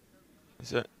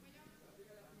 Is that?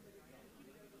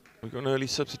 We've got an early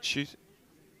substitute.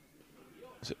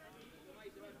 Is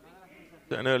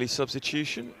that an early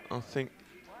substitution? I think.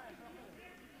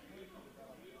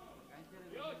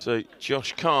 So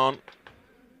Josh Khan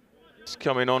is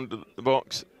coming onto the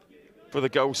box for the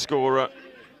goal scorer.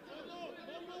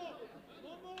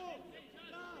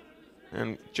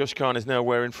 And Josh Khan is now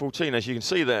wearing 14, as you can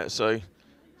see there. So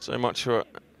much for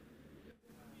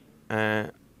a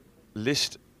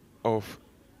list of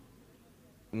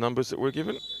numbers that we're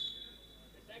given.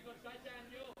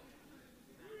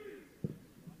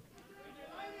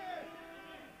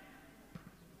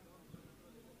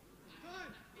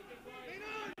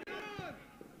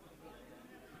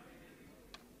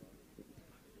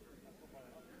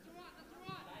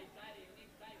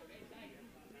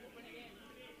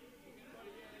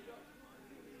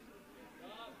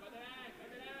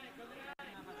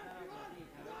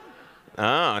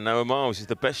 Noah Miles is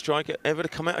the best striker ever to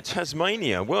come out of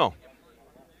Tasmania. Well,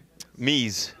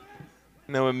 Mees.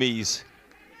 Noah Mees.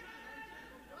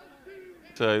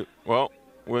 So, well,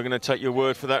 we're going to take your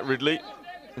word for that,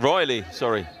 Riley,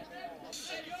 sorry.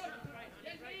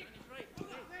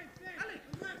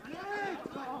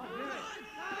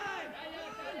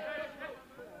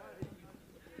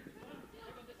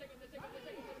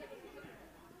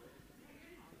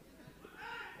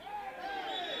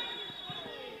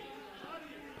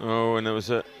 Oh, and there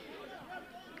was a...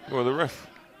 Well, the ref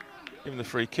gave him the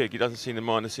free kick. He doesn't seem to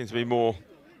mind. There seems to be more...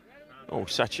 Oh,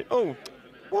 Satchel. Oh,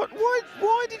 what?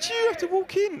 Why did you have to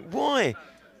walk in? Why?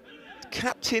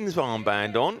 Captain's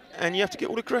armband on, and you have to get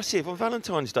all aggressive on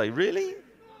Valentine's Day. Really?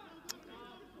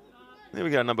 There we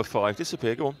go, number 5.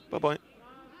 Disappear. Go on. Bye-bye.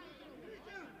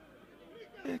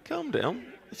 Yeah, calm down.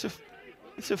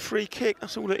 It's a free kick.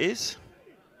 That's all it is.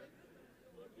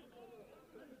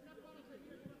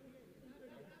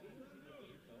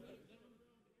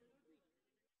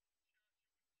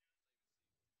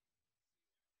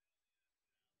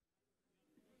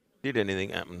 Did anything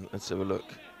happen? Let's have a look.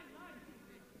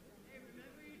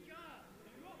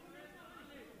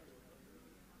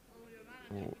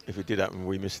 Oh, if it did happen,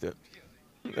 we missed it.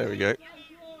 There we go.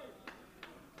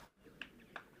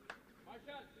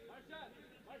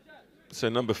 So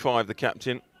number 5, the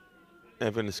captain,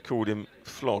 Evan has called him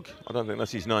Flog. I don't think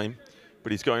that's his name,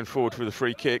 but he's going forward for the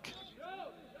free kick.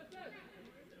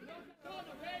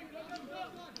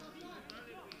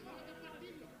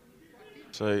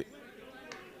 So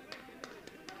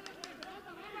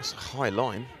that's a high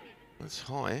line. That's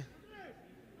high.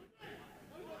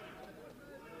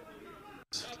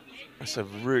 That's a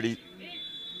really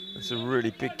It's a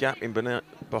really big gap in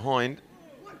behind.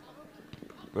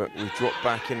 But we dropped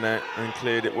back in there and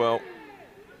cleared it well.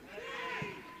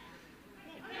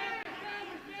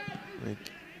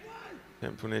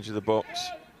 Kept on the edge of the box.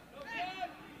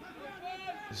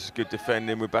 This is good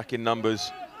defending. We're back in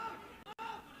numbers.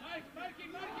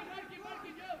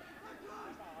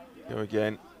 Go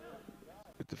again.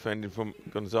 Good defending from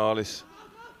Gonzalez.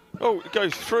 Oh, it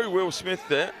goes through Will Smith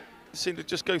there. It seemed to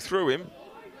just go through him.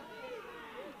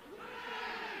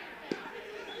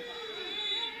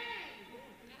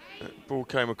 That ball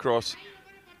came across.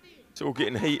 It's all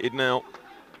getting heated now.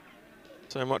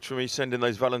 So much for me sending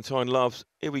those Valentine loves.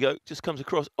 Here we go, just comes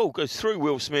across. Oh, goes through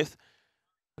Will Smith.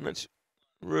 And that's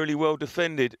really well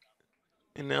defended.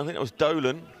 And now I think that was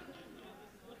Dolan.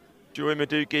 Joy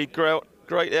Maduki,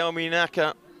 great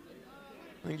Almuñecar.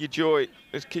 Thank you, Joy.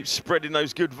 Let's keep spreading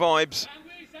those good vibes.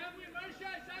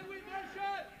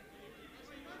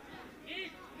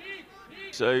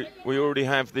 So we already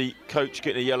have the coach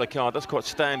getting a yellow card. That's quite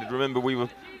standard. Remember, we were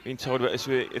being told about this.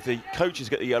 If the coaches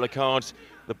get the yellow cards,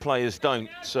 the players don't.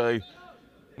 So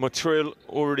Motril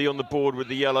already on the board with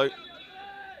the yellow.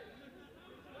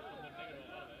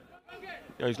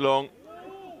 Goes long.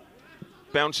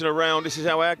 Bouncing around. This is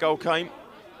how our goal came.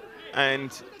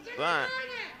 And that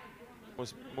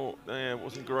was more,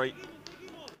 wasn't great.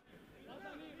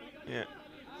 Yeah,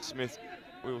 Smith,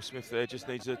 Will Smith there just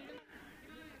needs to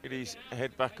get his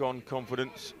head back on,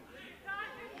 confidence.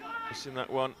 Missing that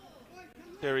one.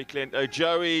 Terry Clint. Oh,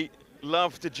 Joey,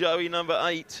 love to Joey, number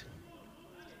 8.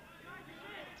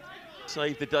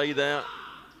 Saved the day there.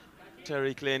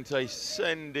 Terry Cliente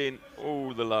sending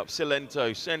all the love.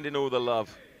 Cilento sending all the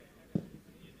love.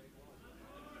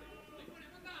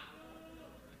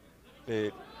 There.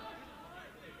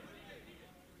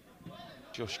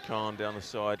 Josh Khan down the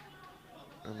side.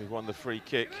 And we've won the free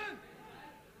kick.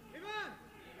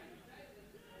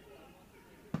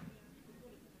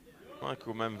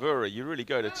 Michael Manvura, you really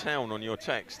go to town on your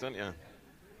text, don't you?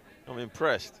 I'm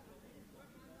impressed.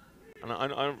 And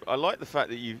I like the fact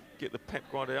that you get the Pep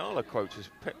Guardiola quotes as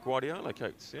Pep Guardiola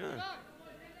quotes, yeah.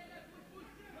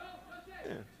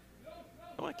 Yeah,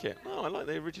 I like it. No, I like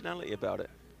the originality about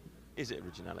it. Is it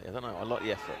originality? I don't know, I like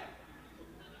the effort.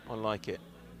 I like it.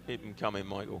 Keep them coming,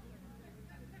 Michael.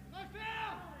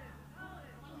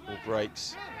 Ball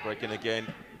breaks, breaking again.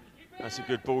 That's a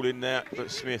good ball in there,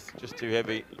 but Smith just too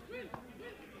heavy.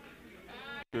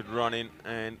 Good running,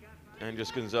 and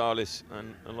just Gonzalez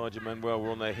and Elijah Manuel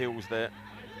were on their heels there,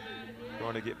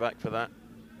 trying to get back for that.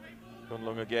 Gone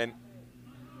long again.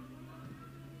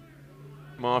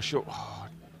 Marshall, oh,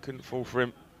 couldn't fall for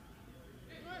him.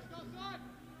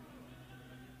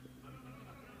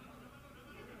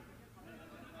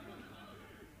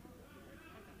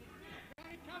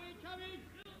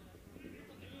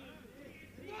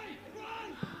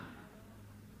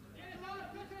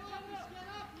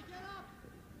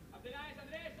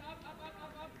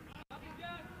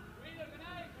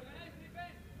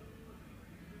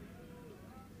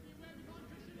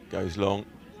 Goes long,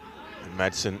 and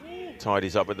Madsen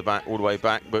tidies up at the back, all the way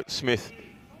back, but Smith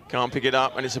can't pick it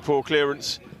up, and it's a poor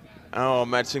clearance. Oh,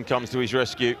 Madsen comes to his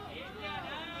rescue.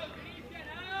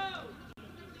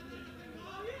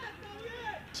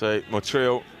 So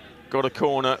Motril got a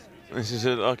corner. This is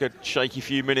like a shaky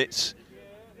few minutes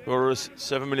for us.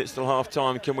 7 minutes till half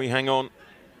time. Can we hang on?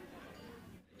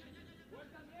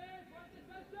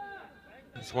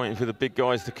 Just waiting for the big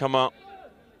guys to come up.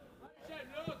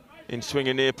 In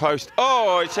swinging near post.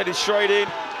 Oh, it's headed straight in.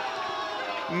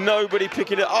 Nobody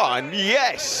picking it up. Oh, and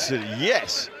yes,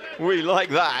 yes, we like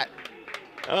that.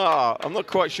 Oh, I'm not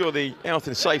quite sure the health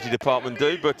and safety department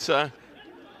do, but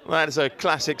that is a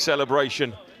classic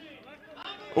celebration.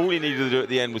 All he needed to do at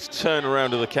the end was turn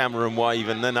around to the camera and wave,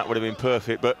 and then that would have been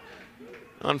perfect. But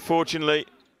unfortunately,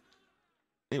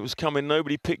 it was coming.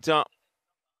 Nobody picked up.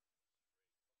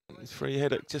 His free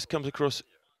header just comes across.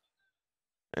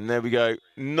 And there we go.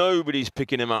 Nobody's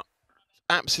picking him up.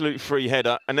 Absolute free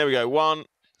header. And there we go. 1,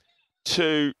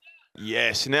 2.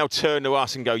 Yes. Now turn to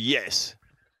us and go, yes.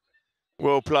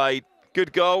 Well played.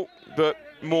 Good goal, but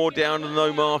more down than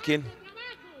no marking.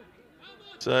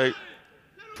 So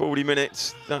 40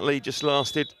 minutes. That lead just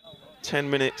lasted 10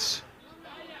 minutes.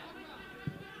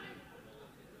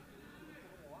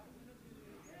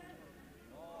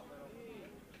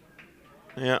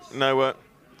 Yeah, Noah.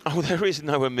 Oh, there is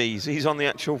Noah Mees. He's on the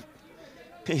actual.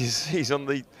 He's on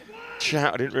the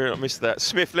chat. I didn't really miss that.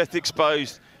 Smith left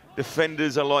exposed.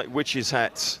 Defenders are like witches'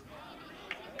 hats.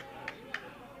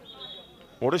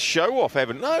 What a show off,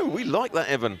 Evan. No, we like that,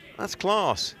 Evan. That's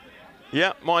class.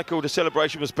 Yeah, Michael, the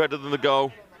celebration was better than the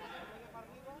goal.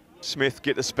 Smith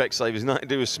get the Specsavers. Nothing to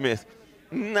do with Smith.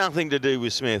 Nothing to do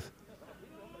with Smith.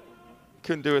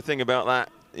 Couldn't do a thing about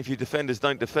that if your defenders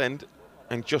don't defend.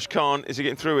 And Josh Khan, is he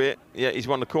getting through it? Yeah, he's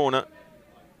won the corner.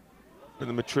 And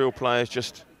the Motril players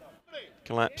just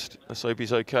collapsed. Let's hope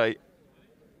he's okay.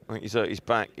 I think he's hurt his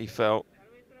back. He fell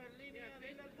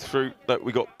through. Look,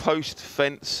 we got post,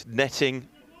 fence, netting,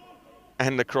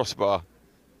 and the crossbar.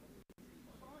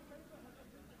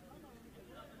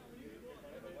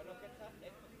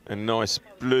 And nice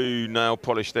blue nail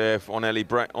polish there on Ellie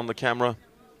Brett on the camera.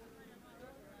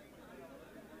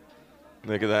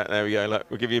 Look at that, there we go. Look,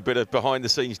 we'll give you a bit of behind the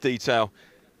scenes detail.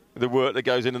 The work that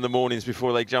goes in the mornings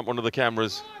before they jump onto the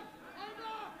cameras.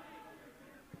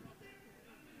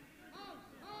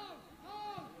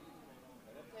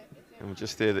 And we'll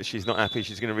just hear that she's not happy,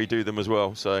 she's going to redo them as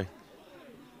well, so.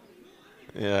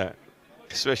 Yeah,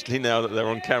 especially now that they're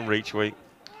on camera each week.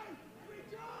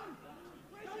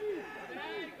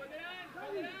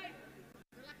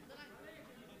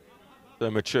 So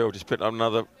Motril just picked up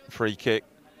another free kick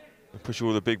and push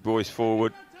all the big boys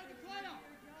forward.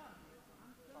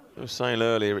 I was saying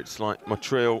earlier, it's like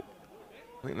Motril,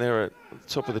 I think they're at the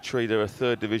top of the tree, they're a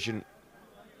third division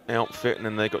outfit, and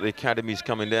then they've got the academies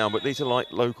coming down, but these are like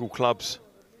local clubs,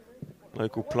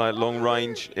 local player, long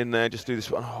range in there, just do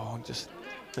this one. Oh, just,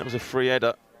 that was a free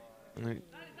header. And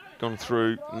gone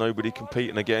through, nobody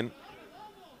competing again.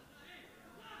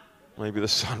 Maybe the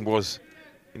sun was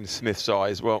in Smith's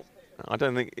eyes. Well, I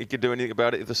don't think he could do anything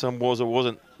about it if the sun was or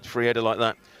wasn't. Free header like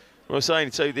that. I was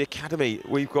saying, so the academy,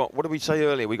 we've got, what did we say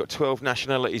earlier? We've got 12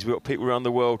 nationalities, we've got people around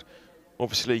the world,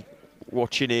 obviously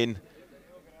watching in,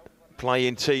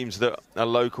 playing teams that are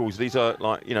locals. These are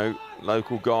like, you know,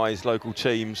 local guys, local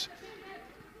teams.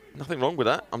 Nothing wrong with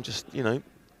that. I'm just, you know,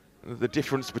 the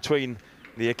difference between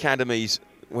the academies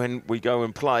when we go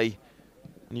and play,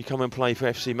 and you come and play for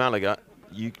FC Malaga,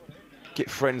 you get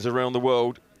friends around the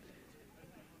world.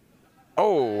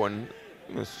 Oh, and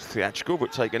it was theatrical,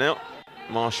 but taken out.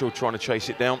 Marshall trying to chase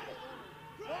it down.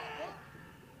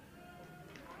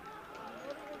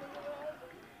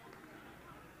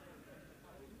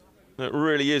 It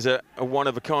really is a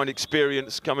one-of-a-kind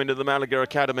experience coming to the Malaga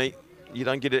Academy. You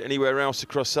don't get it anywhere else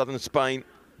across southern Spain.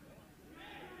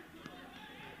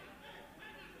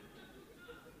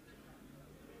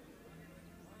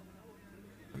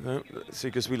 No, see,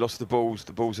 because we lost the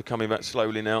balls are coming back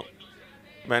slowly now.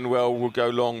 Manuel will go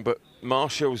long, but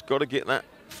Marshall's got to get that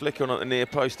flick on at the near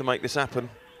post to make this happen.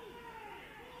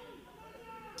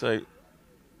 So,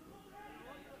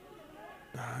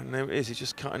 and there it is, he's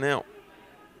just cutting out.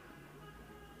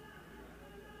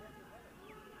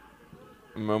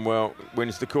 Manuel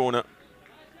wins the corner.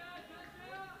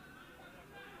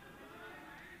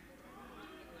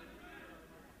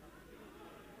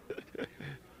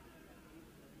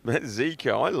 That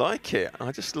Zico, I like it.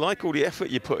 I just like all the effort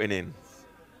you're putting in.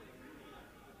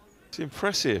 It's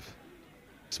impressive.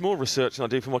 It's more research than I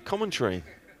do for my commentary.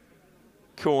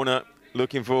 Corner,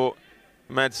 looking for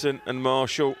Madsen and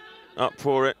Marshall. Up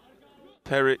for it.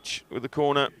 Peric with the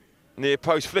corner. Near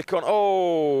post, flick on.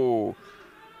 Oh!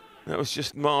 That was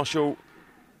just Marshall.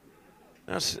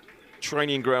 That's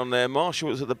training ground there. Marshall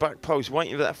was at the back post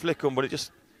waiting for that flick on, but it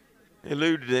just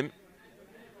eluded him.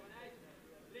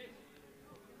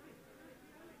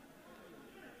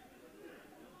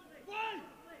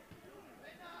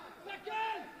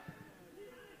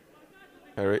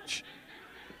 Peric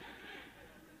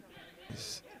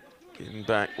is getting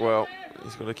back. Well,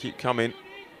 he's got to keep coming.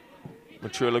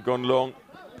 Motril have gone long.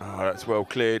 Oh, that's well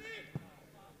cleared.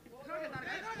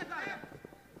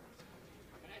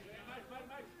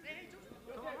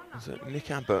 Is that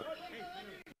Nick Abbott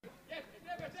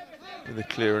with the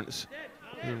clearance?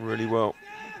 Doing really well.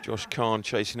 Josh Khan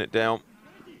chasing it down.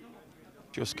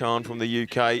 Josh Khan from the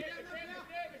UK.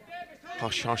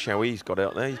 Hush, hush, how he's got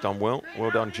out there. He's done well. Well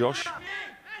done, Josh.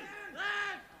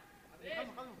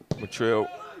 Motril.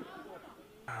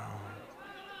 Oh.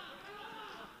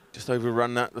 Just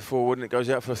overrun that, the forward, and it goes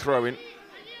out for a throw-in.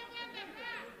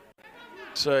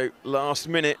 So, last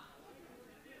minute.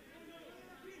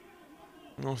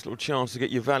 Nice little chance to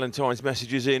get your Valentine's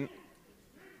messages in.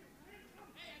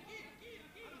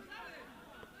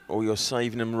 Or you're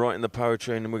saving them right in the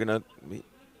poetry, and we're going to be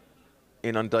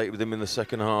inundated with them in the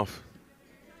second half.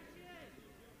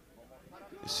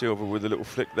 Silva with a little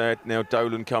flick there. Now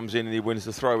Dolan comes in and he wins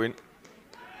the throw-in.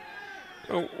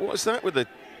 Oh, what's that with the...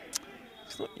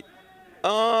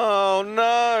 Oh,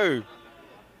 no!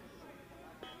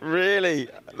 Really?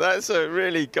 That's a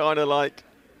really kind of like...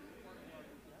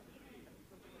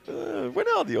 when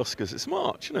are the Oscars? It's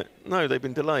March, isn't it? No, they've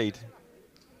been delayed.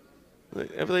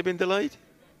 Have they been delayed?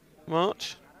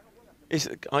 March?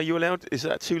 Are you allowed? Is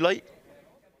that too late?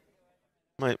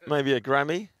 Maybe a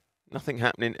Grammy? Nothing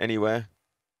happening anywhere.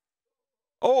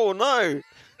 Oh, no!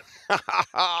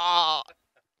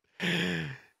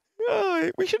 Oh,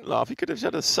 we shouldn't laugh. He could have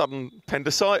had a sudden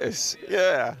appendicitis.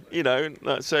 Yeah, you know,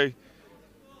 so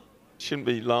shouldn't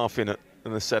be laughing at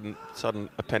the sudden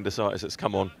appendicitis that's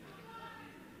come on.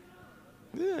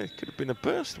 Yeah, it could have been a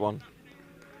burst one.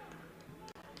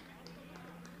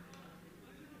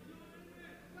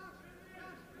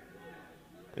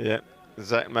 Yeah,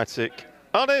 Zach Matic.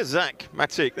 Oh, there's Zach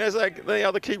Matic. There's the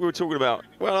other keeper we were talking about.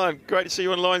 Well, great to see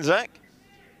you online, Zach.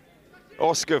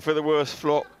 Oscar for the worst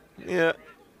flop. Yeah,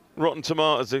 rotten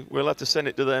tomatoes. We'll have to send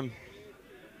it to them.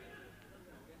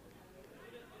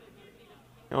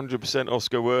 100%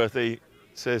 Oscar worthy,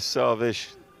 says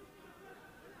Savish.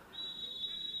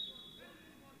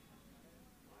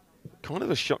 Kind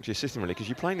of a shock to your system, really, because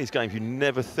you're playing these games, you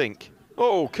never think.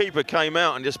 Oh, keeper came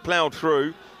out and just ploughed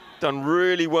through. Done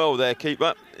really well there,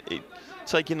 keeper.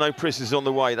 Taking no prisoners on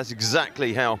the way. That's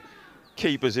exactly how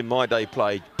keepers in my day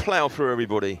played. Plough through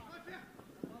everybody.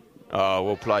 Oh,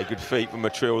 well played. Good feet from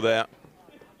Motril there.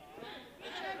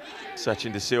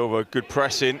 Sachin De Silva, good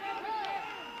pressing.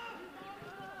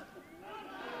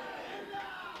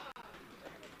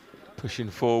 Pushing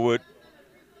forward.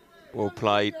 Well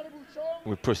played.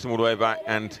 We pushed them all the way back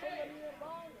and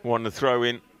won the throw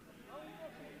in.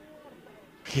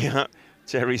 Yeah,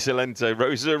 Terry Salento.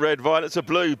 Roses are red, violets are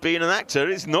blue. Being an actor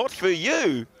is not for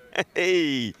you.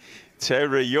 Hey,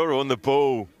 Terry, you're on the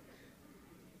ball.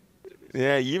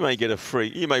 Yeah, you may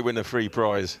win a free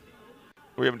prize.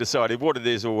 We haven't decided what it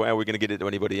is or how we're going to get it to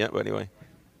anybody yet, but anyway.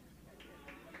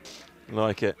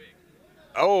 Like it.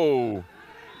 Oh,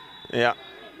 yeah.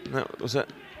 That was it.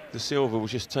 De Silva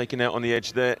was just taken out on the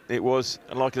edge there. It was.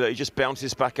 I like that. He just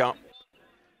bounces back up.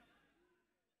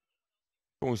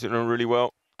 Ball's doing really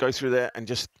well. Go through there and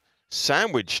just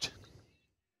sandwiched.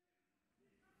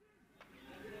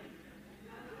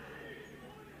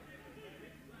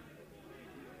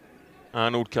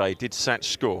 Arnold Kay. Did Satch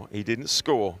score? He didn't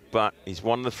score, but he's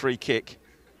won the free kick.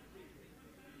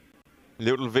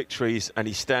 Little victories, and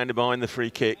he's standing behind the free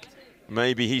kick.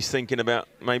 Maybe he's thinking about,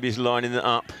 maybe he's lining it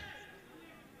up.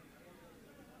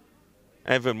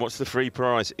 Evan, what's the free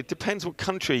prize? It depends what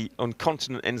country on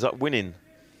continent ends up winning.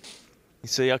 You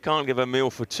see, I can't give a meal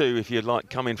for two if you're like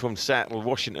coming from Seattle,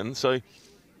 Washington, so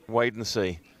wait and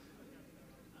see.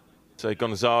 So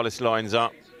Gonzalez lines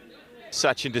up.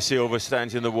 Sachin De Silva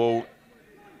stands in the wall.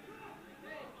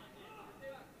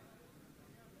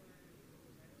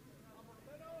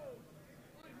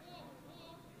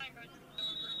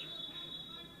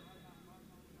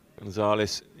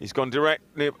 Gonzalez, he's gone direct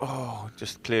near, oh,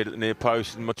 just cleared at the near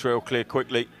post, and Motril cleared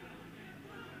quickly.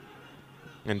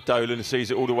 And Dolan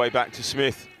sees it all the way back to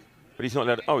Smith, but he's not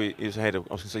allowed, oh, he's ahead of,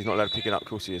 I was going to say he's not allowed to pick it up, of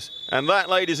course he is. And that,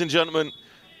 ladies and gentlemen,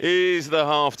 is the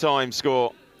half-time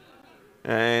score.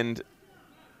 And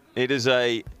it is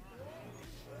a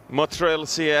Motril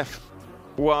CF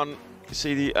 1, you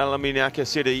see the Almuñecar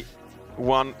City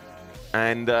 1,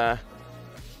 and,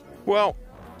 well,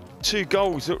 two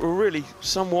goals that were really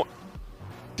somewhat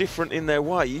different in their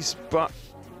ways, but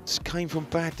came from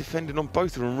bad defending on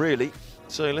both of them, really.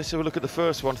 So let's have a look at the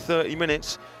first one. 30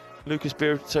 minutes. Lucas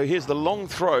Beer. So here's the long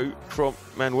throw from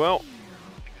Manuel.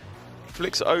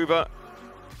 Flicks it over.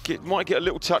 Might get a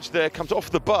little touch there. Comes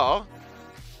off the bar.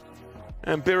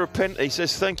 And Birapente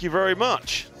says, thank you very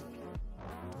much.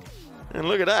 And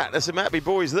look at that. There's some happy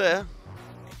boys there.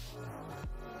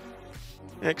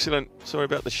 Excellent. Sorry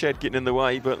about the shed getting in the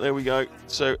way, but there we go.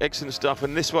 So excellent stuff.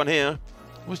 And this one here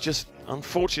was just,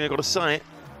 unfortunately, I've got to say it,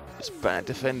 just bad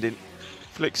defending.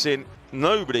 Flicks in.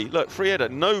 Nobody. Look, free header.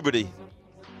 Nobody.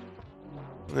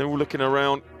 And they're all looking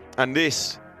around. And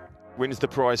this wins the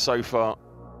prize so far.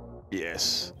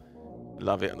 Yes.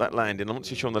 Love it. That landing. I'm not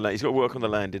too sure on the landing. He's got to work on the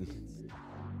landing.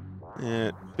 Yeah,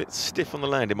 a bit stiff on the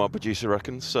landing, my producer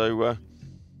reckons. So,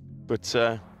 but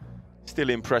still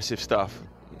impressive stuff.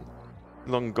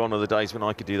 Long gone are the days when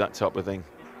I could do that type of thing.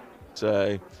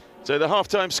 So the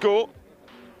half-time score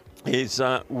is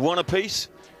 1 apiece.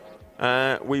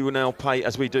 We will now pay,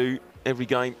 as we do every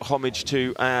game, homage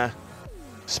to our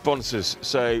sponsors.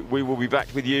 So we will be back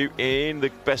with you in the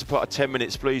best part of 10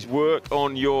 minutes. Please work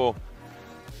on your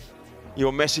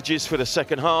messages for the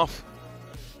second half.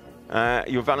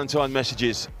 Your Valentine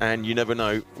messages, and you never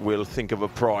know, we'll think of a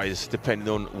prize depending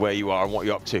on where you are and what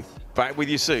you're up to. Back with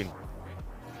you soon.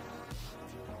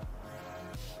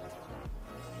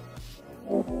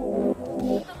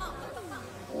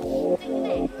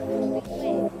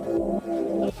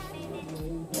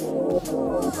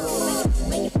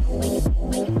 Make it.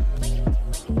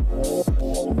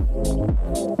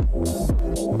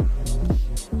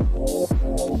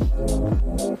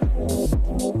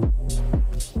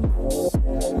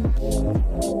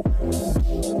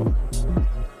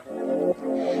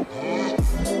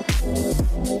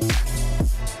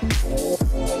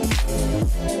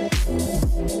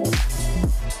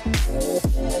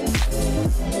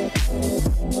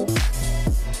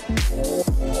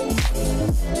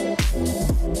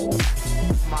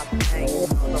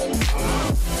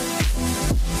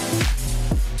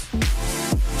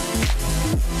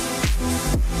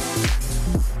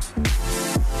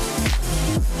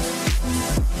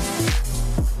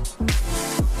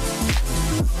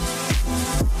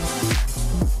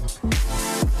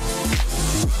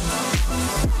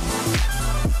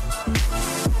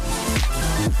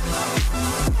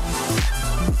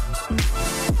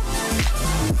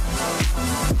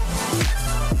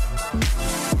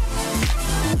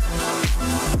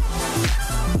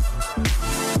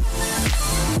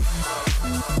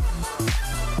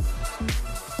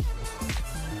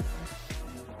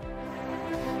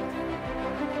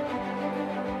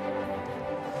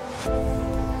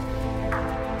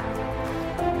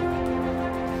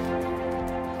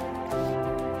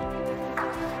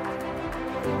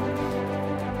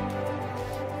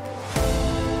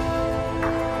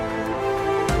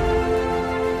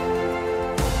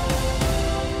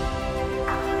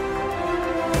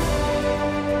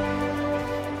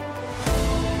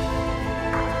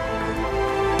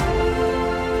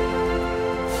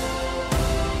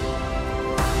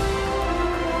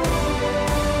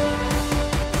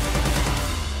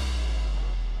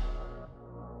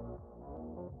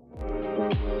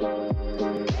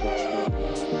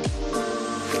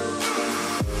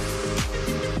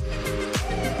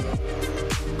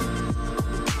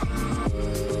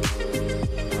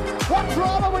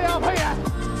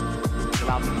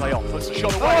 Callejon puts a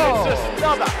shot away. It's just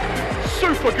another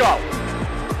super goal.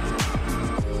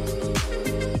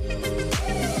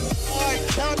 I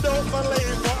cannot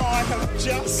believe what I have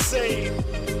just seen.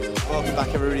 Welcome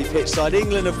back, everybody, pitch side.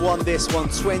 England have won this one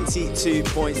 22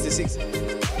 points to 6.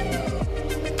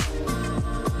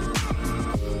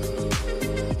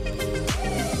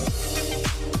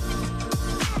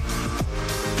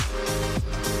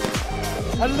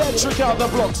 Electric out the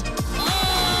blocks.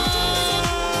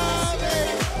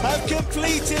 Have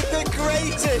completed the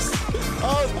greatest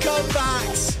of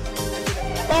comebacks.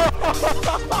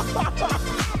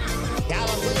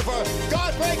 Callum looking for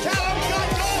Godfrey. Callum got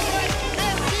Godfrey.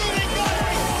 It's Stephen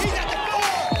Godfrey. He's at the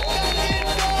goal. That's in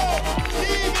goal.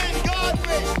 Stephen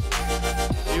Godfrey.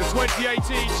 Your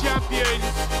 2018 champions,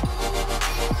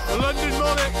 the London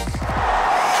Monarchs.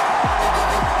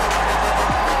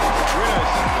 Winners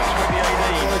of 2018.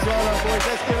 Boys, well done, boys.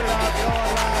 Let's give it up. Go on,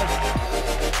 lads.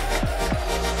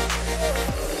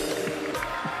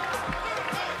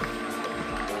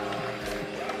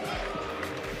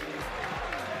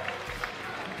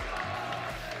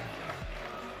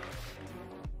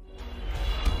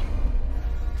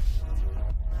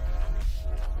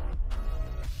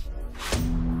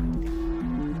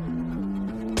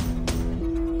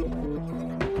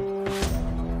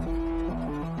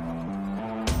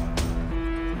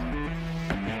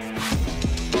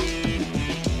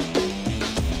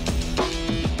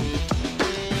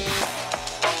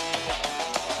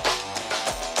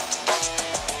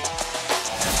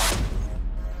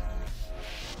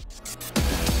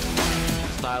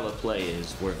 Style of play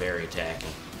is we're very attacking.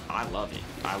 I love it.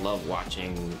 I love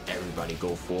watching everybody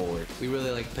go forward. We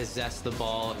really like possess the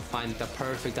ball, find the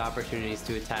perfect opportunities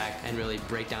to attack, and really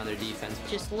break down their defense.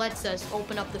 Just lets us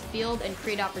open up the field and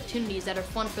create opportunities that are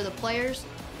fun for the players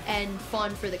and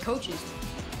fun for the coaches.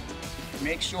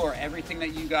 Make sure everything that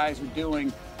you guys are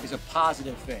doing is a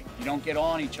positive thing. You don't get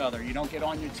on each other. You don't get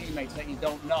on your teammates that you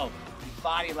don't know. Your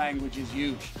body language is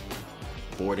huge.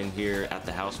 Boarding here at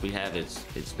the house we have,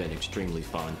 it's been extremely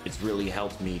fun. It's really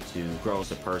helped me to grow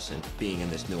as a person being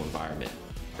in this new environment.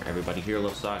 Everybody here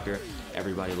loves soccer,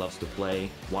 everybody loves to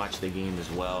play, watch the game as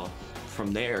well.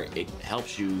 From there, it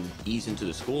helps you ease into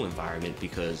the school environment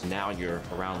because now you're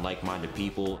around like-minded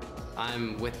people.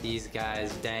 I'm with these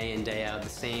guys day in, day out, the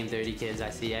same 30 kids I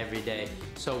see every day.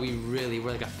 So we're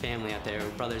like a family out there. We're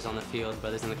brothers on the field,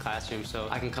 brothers in the classroom. So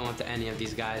I can come up to any of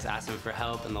these guys, ask them for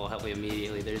help, and they'll help me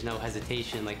immediately. There's no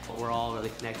hesitation. Like, we're all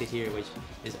really connected here, which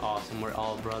is awesome. We're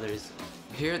all brothers.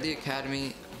 Here at the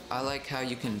academy, I like how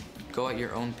you can go at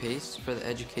your own pace for the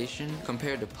education.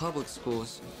 Compared to public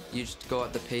schools, you just go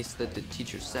at the pace that the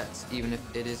teacher sets, even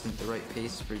if it isn't the right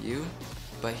pace for you.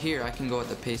 But here, I can go at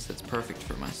the pace that's perfect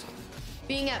for myself.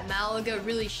 Being at Malaga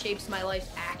really shapes my life's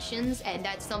actions, and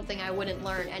that's something I wouldn't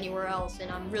learn anywhere else,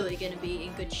 and I'm really going to be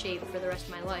in good shape for the rest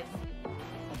of my life.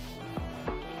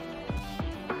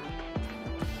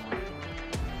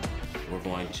 We're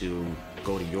going to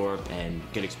go to Europe and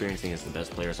get experiencing against the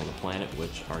best players on the planet,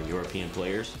 which are European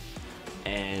players.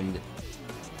 And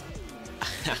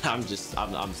I'm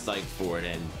psyched for it,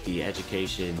 and the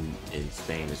education in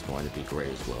Spain is going to be great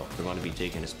as well. We're going to be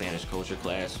taking a Spanish culture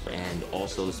class and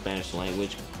also the Spanish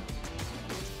language.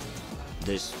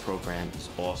 This program is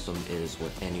awesome. It is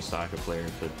what any soccer player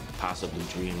could possibly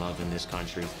dream of in this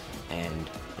country, and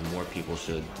more people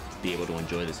should be able to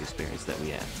enjoy this experience that we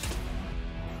have.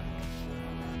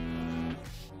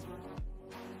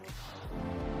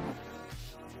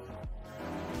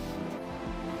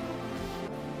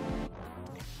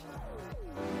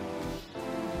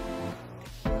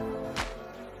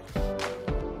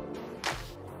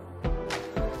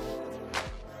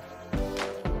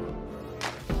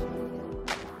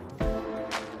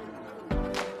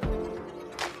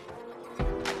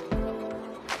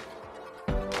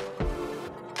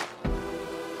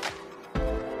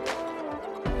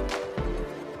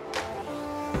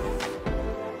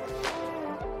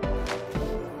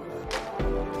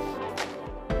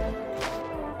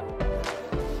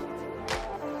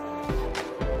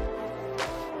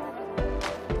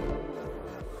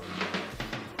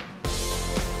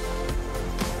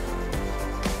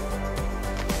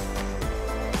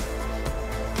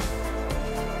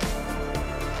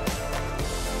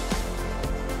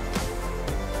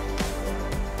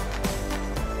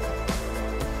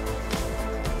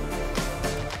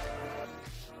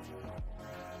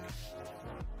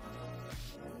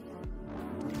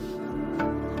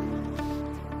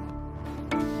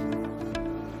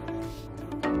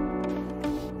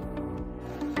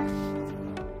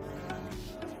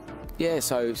 Yeah,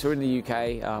 so we're in the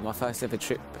UK, my first ever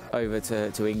trip over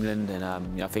to England, and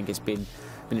I think it's been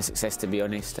been a success, to be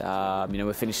honest. You know,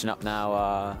 we're finishing up now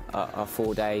our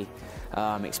 4-day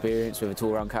experience with a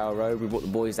tour around Carroll Road. We brought the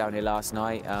boys down here last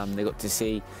night. They got to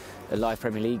see a live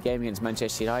Premier League game against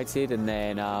Manchester United, and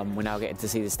then we're now getting to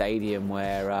see the stadium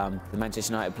where the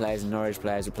Manchester United players and Norwich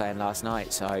players were playing last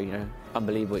night. So, you know,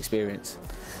 unbelievable experience.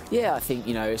 Yeah, I think,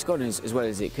 you know, it's gone as well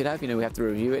as it could have. You know, we have to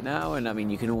review it now, and I mean,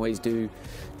 you can always do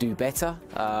better.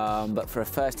 But for a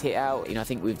first hit out, you know, I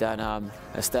think we've done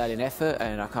a sterling effort,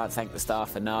 and I can't thank the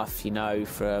staff enough. You know,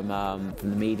 from the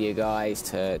media guys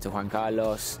to Juan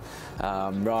Carlos,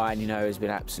 Ryan. You know, has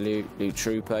been an absolute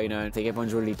trooper. You know, I think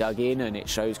everyone's really dug in, and it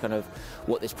shows kind of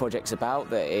what this project's about.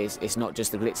 That it's not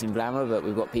just the glitz and glamour, but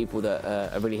we've got people that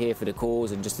are really here for the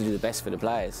cause and just to do the best for the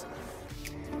players.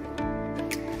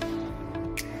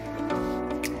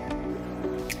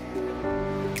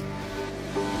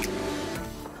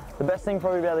 The best thing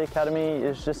probably about the academy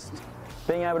is just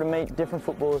being able to meet different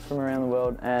footballers from around the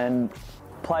world and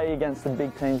play against the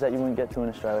big teams that you wouldn't get to in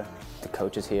Australia. The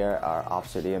coaches here are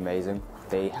absolutely amazing.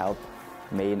 They help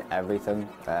me in everything,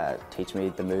 teach me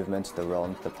the movements, the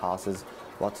runs, the passes,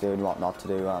 what to do and what not to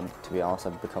do. To be honest,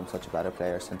 I've become such a better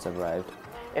player since I've arrived.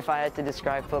 If I had to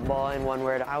describe football in one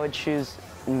word, I would choose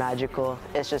magical.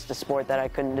 It's just a sport that I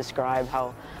couldn't describe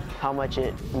how much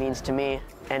it means to me,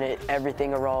 and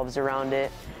everything revolves around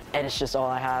it. And it's just all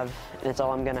I have, and it's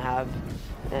all I'm gonna have,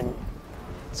 and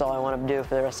it's all I want to do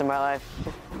for the rest of my life.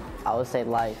 I would say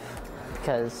life,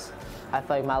 because I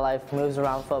feel like my life moves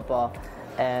around football,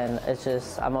 and it's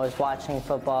just, I'm always watching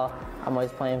football, I'm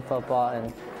always playing football,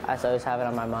 and I just always have it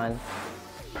on my mind.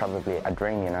 Probably a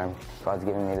dream, you know. God's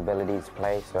given me the ability to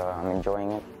play, so I'm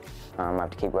enjoying it. I have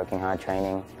to keep working hard,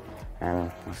 training,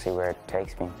 and we'll see where it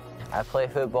takes me. I play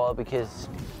football because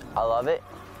I love it.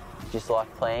 Just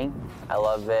like playing. I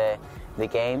love the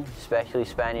game, especially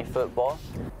Spanish football.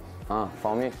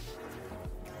 For me,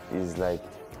 it's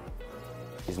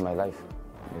my life.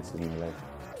 This is my life.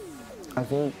 I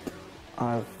think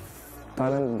I have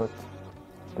talent, but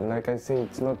like I say,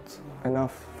 it's not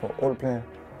enough for all players.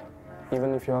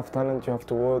 Even if you have talent, you have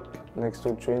to work next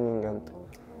to training and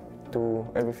do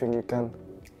everything you can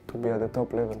to be at the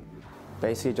top level.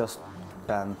 Basically, just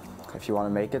if you want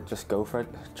to make it, just go for it.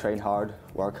 Train hard,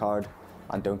 work hard,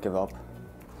 and don't give up.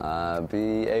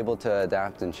 Be able to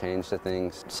adapt and change to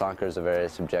things. Soccer is a very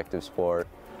subjective sport,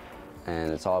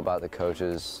 and it's all about the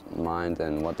coach's mind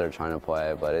and what they're trying to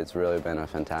play, but it's really been a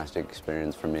fantastic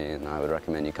experience for me, and I would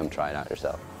recommend you come try it out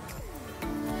yourself.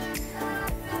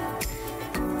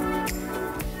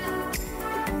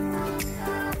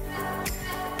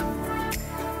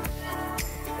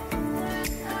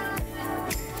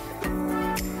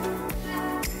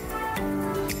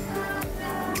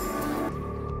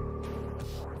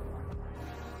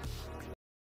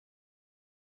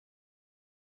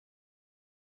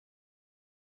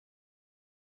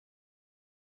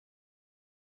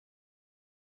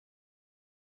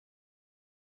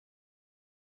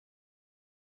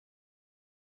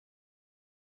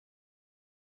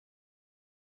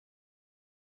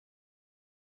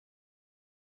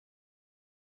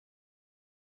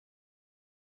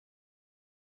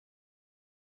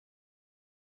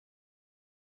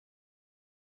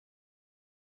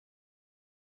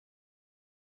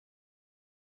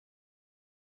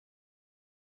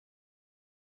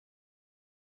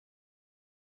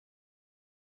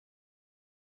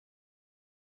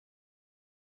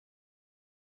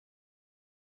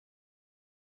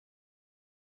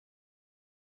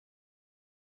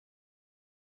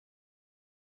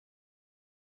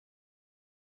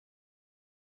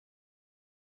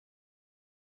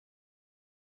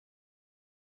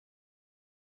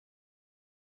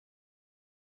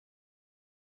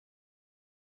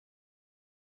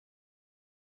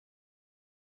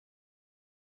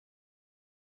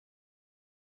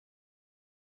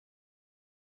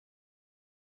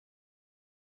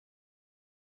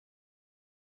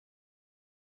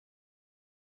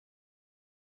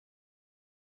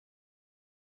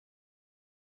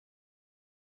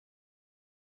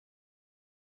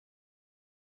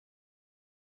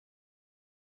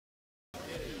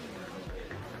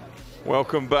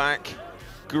 Welcome back.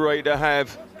 Great to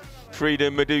have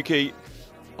Freedom Maduki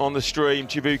on the stream.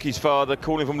 Chibuki's father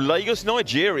calling from Lagos,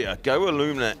 Nigeria. Go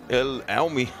Alumna,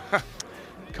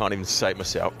 can't even say it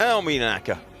myself.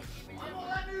 Almuñecar.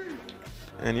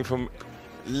 And you're from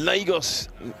Lagos,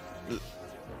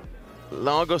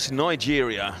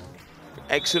 Nigeria.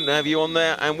 Excellent to have you on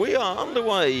there, and we are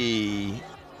underway.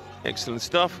 Excellent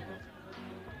stuff.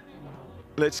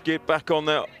 Let's get back on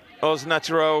there. Oz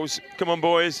Naturals, come on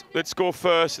boys, let's score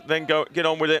first, then get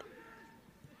on with it.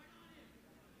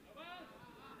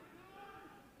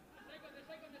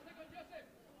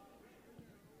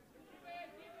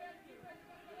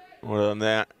 Well done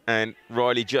there. And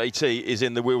Riley JT is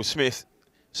in the Will Smith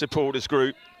supporters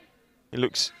group. He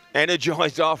looks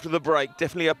energised after the break.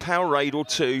 Definitely a Powerade or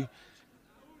two.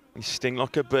 He sting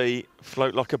like a bee,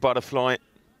 float like a butterfly.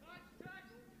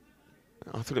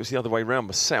 I thought it was the other way around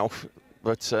myself,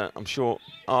 but I'm sure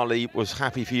Ali was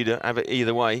happy for you to have it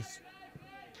either way.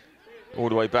 All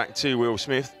the way back to Will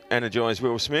Smith, energised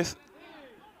Will Smith.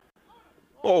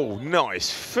 Oh, nice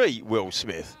feet, Will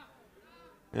Smith.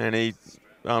 And he,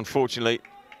 unfortunately,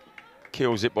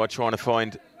 kills it by trying to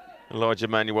find Elijah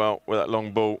Manuel with that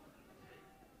long ball.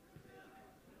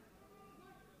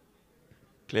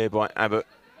 Cleared by Abbott.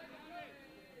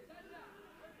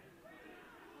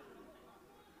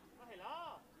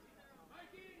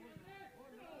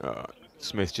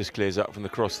 Smith just clears up from the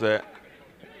cross there.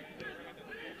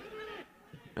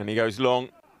 And he goes long.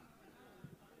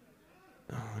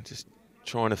 Just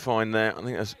trying to find there. I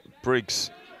think that's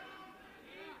Briggs.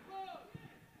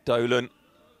 Dolan.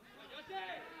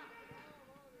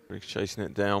 Briggs chasing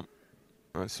it down.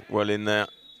 That's well in there.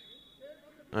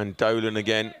 And Dolan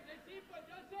again.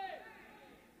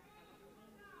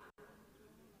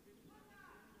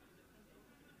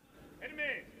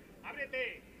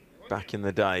 Back in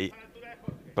the day,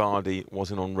 Bardi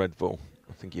wasn't on Red Bull,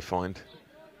 I think you find.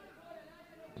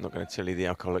 I'm not going to tell you the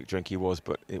alcoholic drink he was,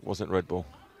 but it wasn't Red Bull.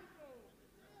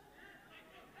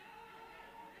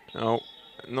 Oh,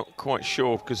 not quite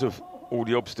sure because of all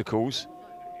the obstacles.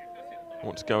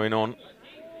 What's going on?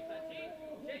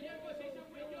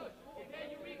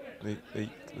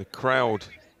 The crowd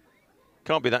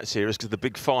can't be that serious because the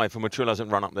big five for Motril hasn't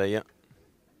run up there yet.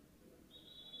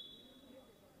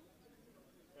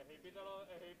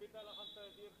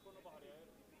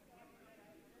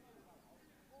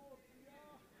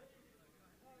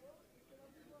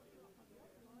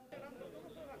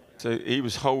 So he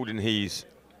was holding his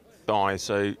thigh,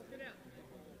 so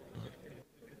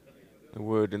the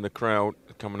word in the crowd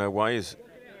coming our way is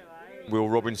Will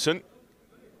Robinson.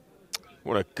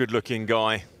 What a good-looking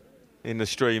guy in the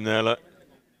stream there, look.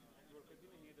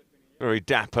 Very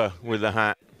dapper with the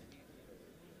hat.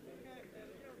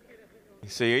 You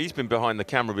see, he's been behind the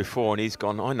camera before and he's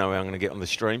gone, I know how I'm going to get on the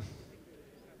stream.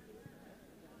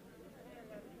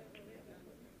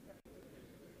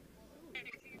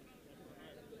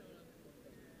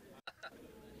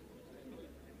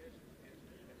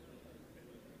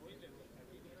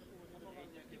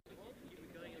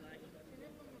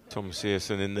 Tom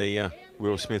Searson in the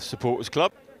Will Smith Supporters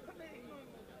Club.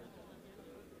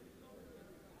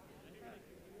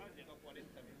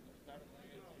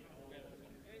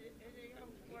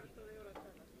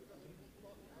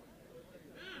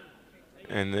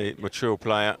 And the Motril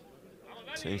player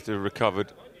seems to have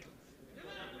recovered.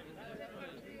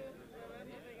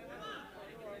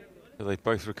 So they've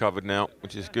both recovered now,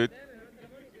 which is good.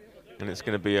 And it's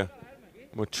going to be a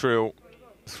Motril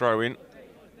throw-in.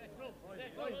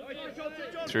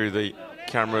 Through the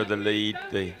camera, the lead,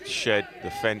 the shed, the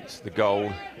fence, the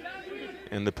goal,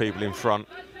 and the people in front.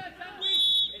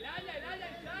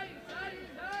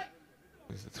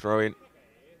 There's the throw-in.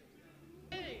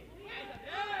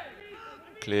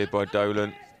 Cleared by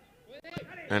Dolan.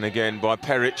 And again by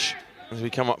Perich as we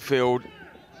come upfield.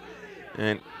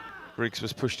 And Briggs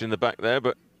was pushed in the back there,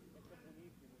 but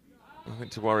nothing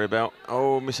to worry about.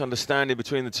 Oh, misunderstanding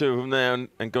between the two of them there,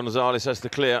 and Gonzalez has to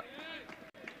clear.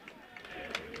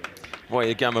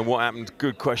 Moya Gammon, what happened?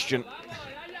 Good question.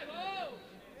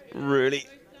 Really,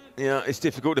 yeah, it's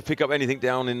difficult to pick up anything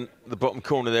down in the bottom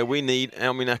corner there. We need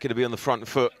Almuñecar to be on the front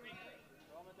foot.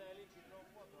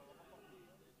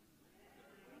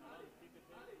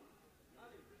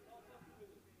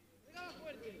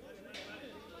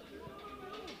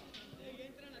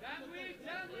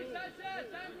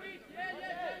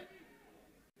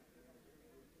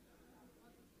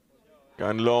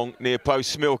 Going long, near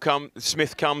post,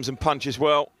 Smith comes and punches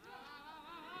well.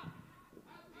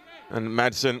 And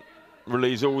Madsen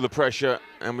relieves all the pressure,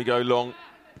 and we go long.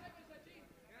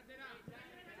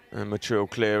 And Motril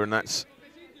clear, and that's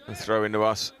a throw into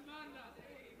us.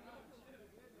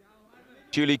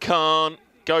 Julie Khan,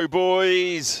 go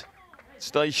boys!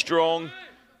 Stay strong.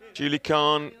 Julie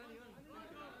Khan,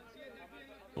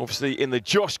 obviously in the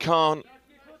Josh Khan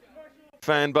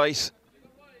fan base.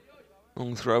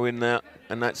 Long throw in there,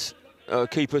 and that's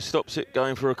keeper stops it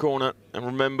going for a corner. And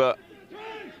remember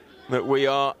that we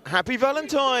are Happy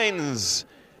Valentine's.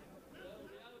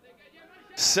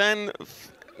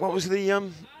 What was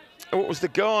the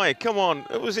guy? Come on,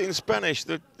 what was it in Spanish?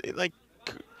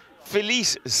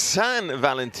 Feliz San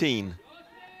Valentin.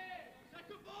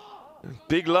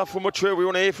 Big love for Motril. We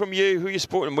want to hear from you, who you're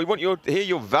supporting. We want to hear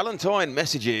your Valentine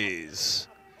messages.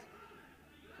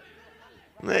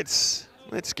 Let's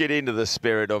get into the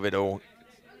spirit of it all.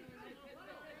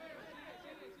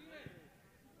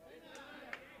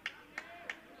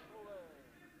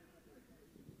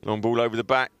 Long ball over the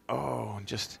back. Oh, and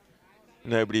just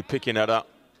nobody picking that up.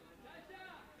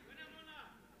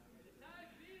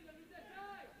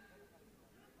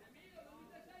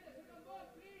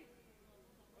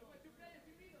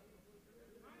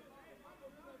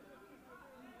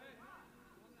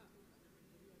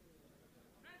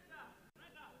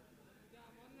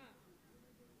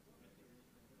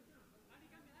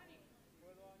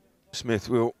 Smith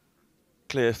will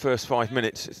clear first 5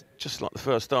 minutes. It's just like the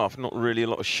first half, not really a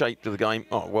lot of shape to the game.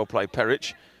 Oh, well played,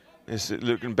 Peric. This is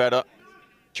looking better.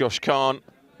 Josh Khan.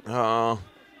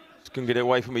 Just couldn't get it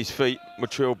away from his feet.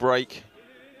 Motril break.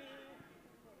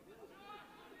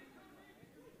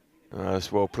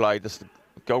 That's well played. That's the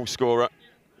goal scorer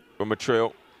from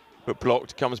Motril. But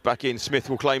blocked, comes back in. Smith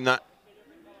will claim that.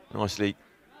 Nicely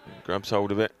grabs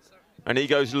hold of it. And he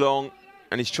goes long,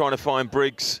 and he's trying to find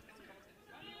Briggs.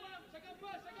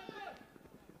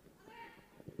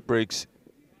 Briggs,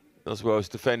 as well as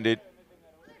defended,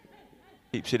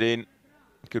 keeps it in.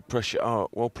 Good pressure. Oh,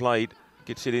 well played.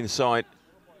 Gets it inside.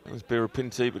 There's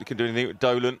Birapinti, but he can do anything with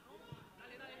Dolan.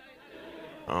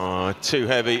 Oh, too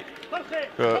heavy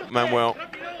for Manuel.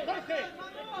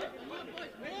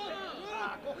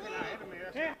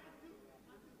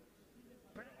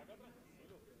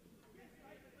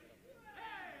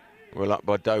 Well up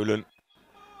by Dolan.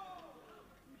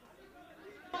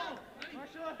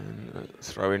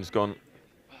 Throw-in's gone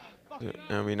to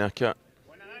Almuñecar.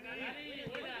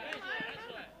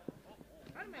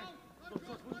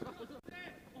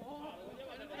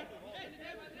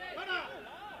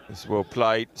 It's well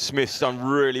played. Smith's done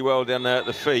really well down there at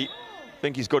the feet. I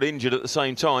think he's got injured at the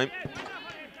same time.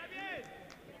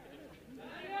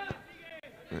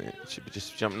 Should be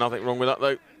just jump. Nothing wrong with that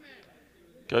though.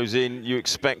 Goes in. You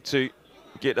expect to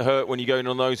get hurt when you go in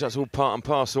on those. That's all part and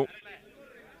parcel.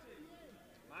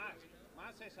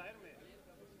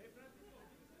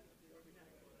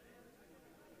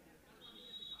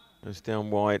 Goes down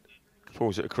wide,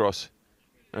 pulls it across,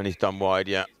 and he's done wide,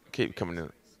 yeah. Keep coming in.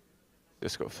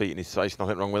 Just got feet in his face,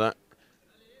 nothing wrong with that.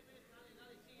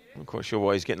 I'm quite sure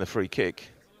why he's getting the free kick.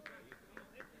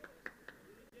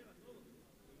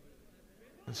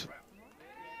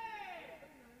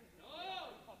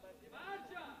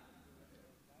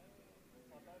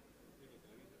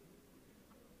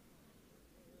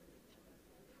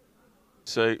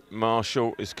 So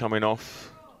Marshall is coming off.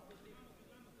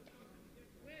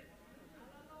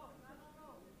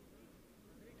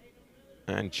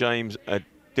 And James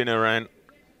Adinaran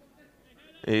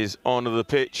is on the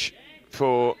pitch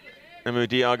for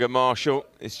Emudiaga Marshall.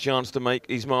 His chance to make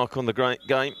his mark on the great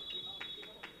game.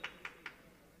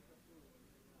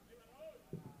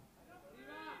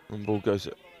 And ball goes.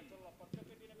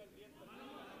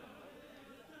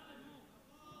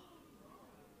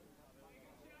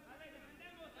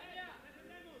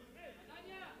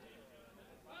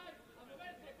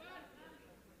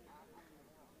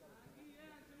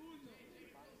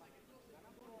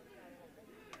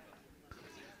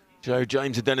 Joe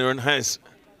James Adeniran has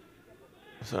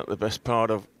the best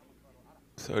part of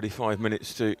 35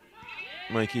 minutes to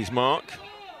make his mark.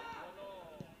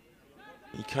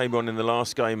 He came on in the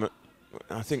last game,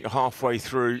 I think halfway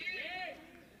through,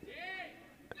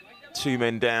 2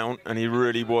 men down, and he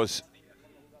really was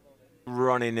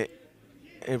running it.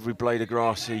 Every blade of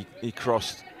grass he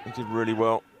crossed, he did really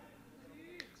well.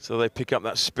 So they pick up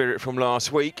that spirit from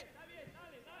last week.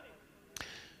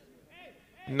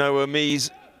 Noah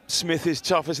Mees. Smith is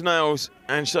tough as nails,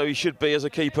 and so he should be as a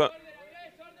keeper.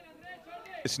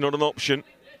 It's not an option.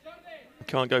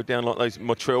 Can't go down like those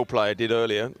Motril player did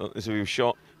earlier as he was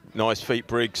shot. Nice feet,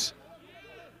 Briggs.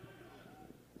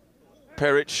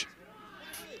 Peric.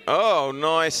 Oh,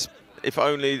 nice. If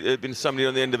only there had been somebody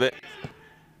on the end of it.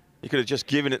 He could have just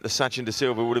given it to Sachin De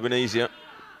Silva, would have been easier.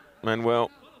 Manuel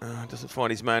doesn't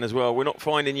find his man as well. We're not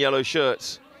finding yellow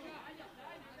shirts.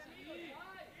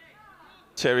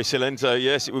 Terry Cilento,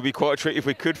 yes, it would be quite a treat if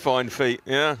we could find feet,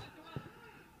 yeah.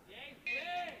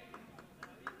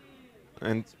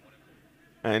 And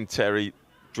Terry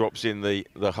drops in the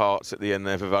hearts at the end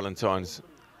there for Valentine's.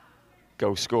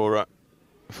 Goal scorer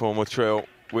for Motril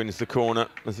wins the corner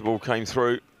as the ball came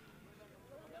through.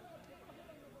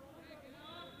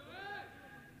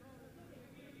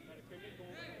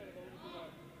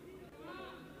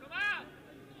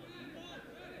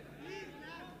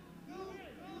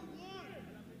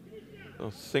 I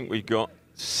think we've got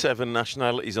 7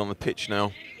 nationalities on the pitch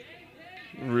now.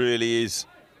 Really is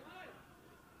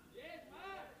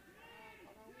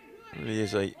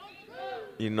a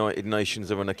United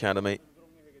Nations of an academy.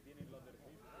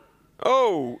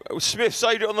 Oh, Smith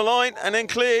saved it on the line and then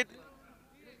cleared.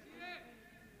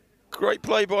 Great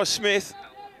play by Smith.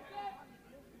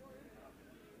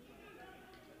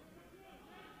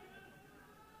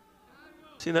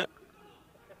 See that?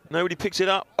 Nobody picks it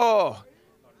up. Oh,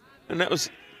 and that was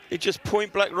it. Just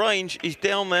point blank range. He's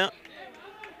down there,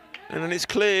 and then it's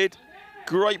cleared.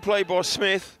 Great play by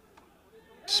Smith.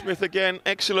 Smith again,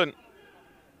 excellent.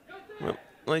 Well,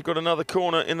 they've got another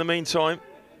corner in the meantime.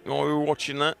 Oh, we were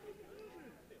watching that.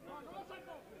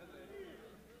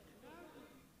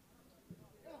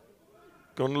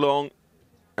 Gone long,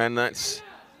 and that's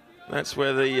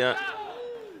where the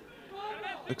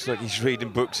looks like he's reading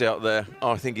books out there.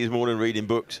 Oh, I think he's more than reading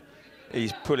books.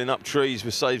 He's pulling up trees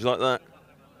with saves like that.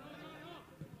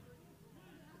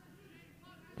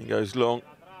 He goes long.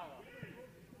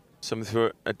 Something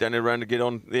for Adeniran to get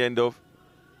on the end of.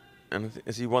 And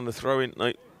has he won the throw-in?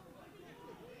 No.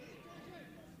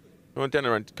 Come on,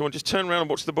 Adeniran. Come on, just turn around and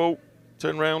watch the ball.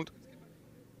 Turn round.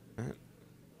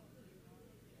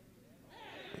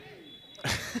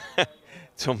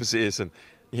 Thomas Earson.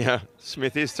 Yeah,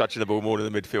 Smith is touching the ball more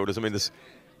than the midfielders. I mean,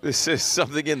 there's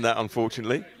something in that,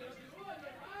 unfortunately.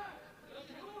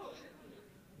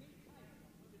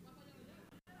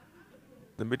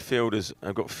 The midfielders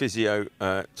have got physio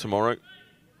tomorrow,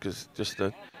 because just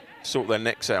to sort their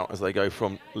necks out as they go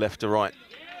from left to right,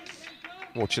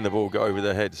 watching the ball go over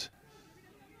their heads.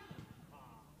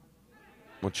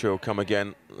 Motril come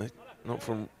again. Not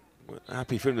from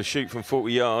happy for him to shoot from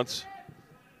 40 yards.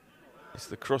 It's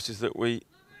the crosses that we,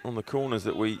 on the corners,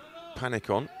 that we panic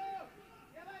on.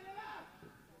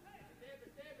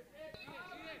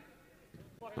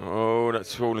 Oh,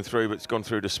 that's falling through, but it's gone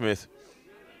through to Smith.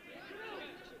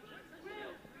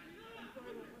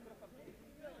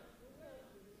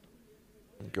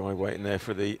 Guy waiting there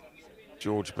for the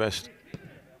George Best.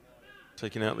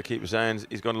 Taking out the keeper's hands.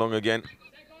 He's gone long again.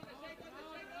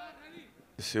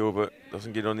 Silva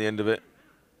doesn't get on the end of it.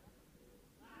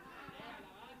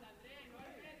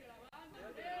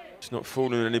 It's not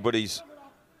falling in anybody's.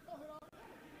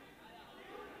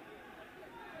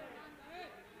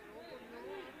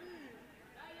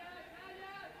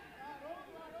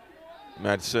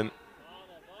 Madsen.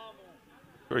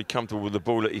 Very comfortable with the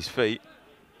ball at his feet.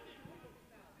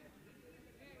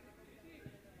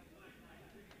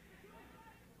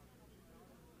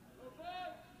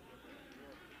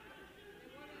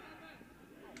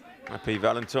 Happy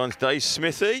Valentine's Day,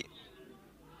 Smithy.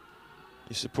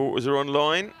 Your supporters are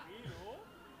online.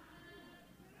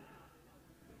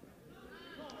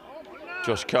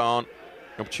 Josh Khan,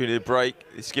 opportunity to break.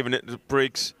 He's giving it to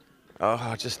Briggs.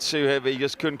 Oh, just too heavy,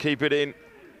 just couldn't keep it in.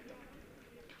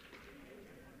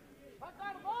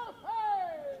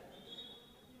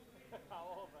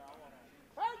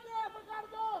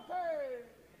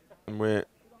 And we're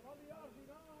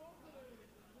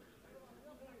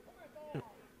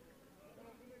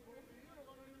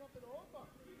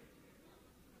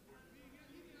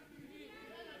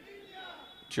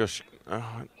Josh,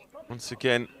 once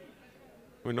again,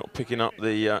 we're not picking up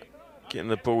the, getting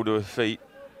the ball to her feet.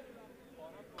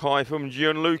 Hi from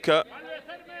Gianluca.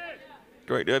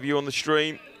 Great to have you on the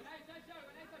stream.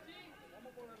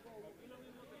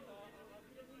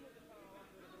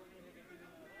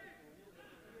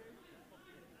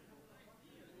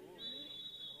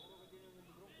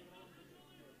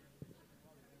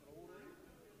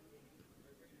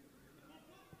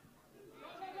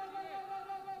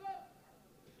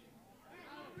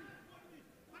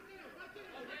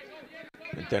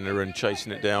 Adeniran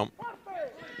chasing it down.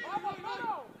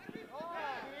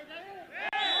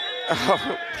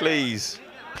 Oh, please,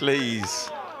 please,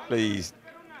 please.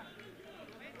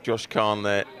 Josh Khan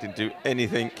there didn't do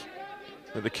anything,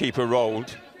 but the keeper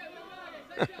rolled.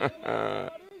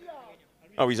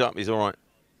 Oh, he's up, he's all right.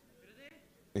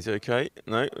 He's okay.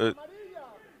 No,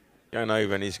 going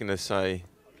over and he's going to say,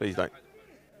 please don't.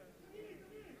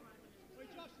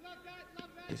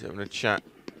 He's having a chat.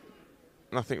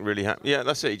 Nothing really happened. Yeah,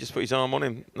 that's it. He just put his arm on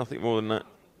him. Nothing more than that.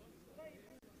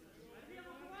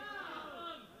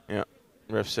 Yeah,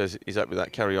 ref says he's happy with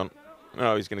that. Carry on.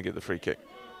 Oh, he's going to get the free kick.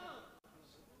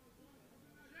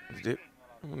 The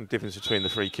difference between the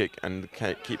free kick and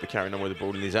the keeper carrying on with the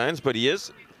ball in his hands, but he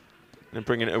is. And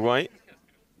bringing it away.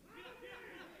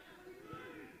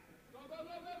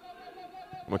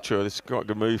 Motril, this is quite a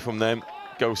good move from them.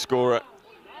 Goal scorer.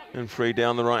 And free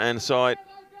down the right-hand side.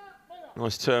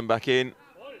 Nice turn back in.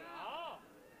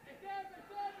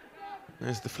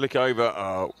 There's the flick over.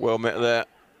 Oh, well met there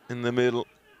in the middle.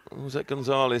 What was that,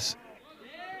 Gonzalez?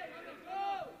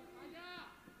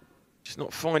 Just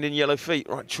not finding yellow feet.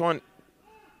 Right, try and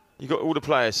You got all the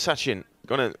players. Sachin,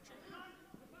 gonna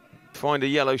find a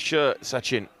yellow shirt.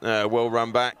 Sachin, well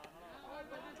run back.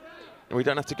 And we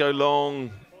don't have to go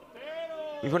long.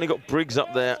 We've only got Briggs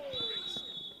up there.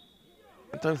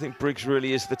 I don't think Briggs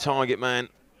really is the target man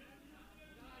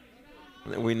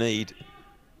that we need.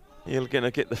 You're going to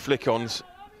get the flick-ons.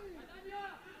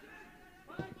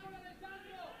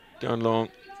 Going long,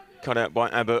 cut out by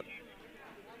Abbott.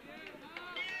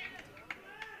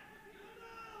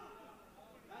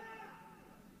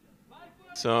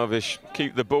 Sarvish,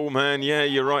 keep the ball, man. Yeah,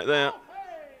 you're right there.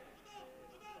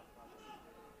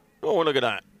 Oh, look at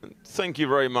that. Thank you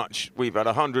very much. We've had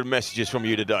 100 messages from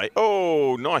you today.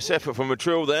 Oh, nice effort from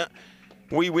Motril there.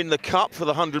 We win the cup for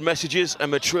the 100 messages,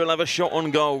 and Motril have a shot on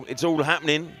goal. It's all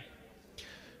happening.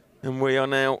 And we are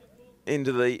now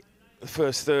into the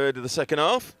first third of the second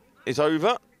half. It's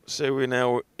over, so we're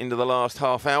now into the last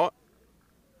half hour.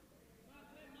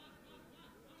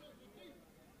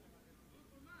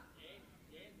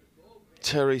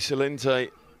 Terry Salente,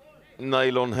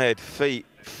 nail on head, feet,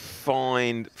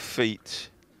 find feet.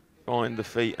 Find the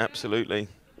feet, absolutely.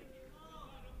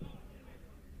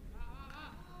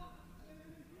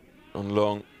 On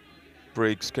long,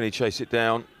 Briggs, can he chase it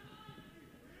down?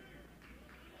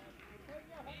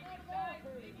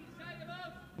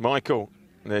 Michael,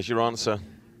 there's your answer.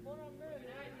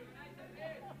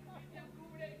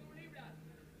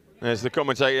 There's the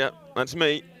commentator, that's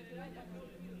me.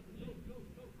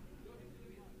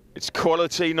 It's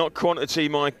quality, not quantity,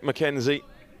 Mike Mackenzie.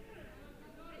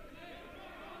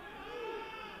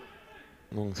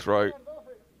 Long throw.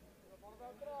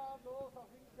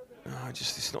 Oh,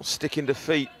 it's not sticking to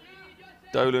feet.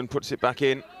 Dolan puts it back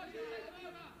in.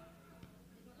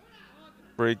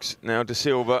 Briggs now De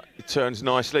Silva. It turns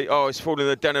nicely. Oh, it's falling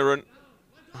the Deneran.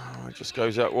 Oh, it just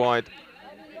goes out wide.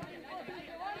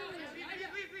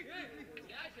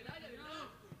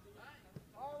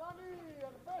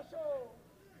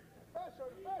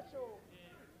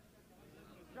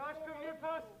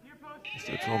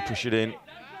 Still try and push it in.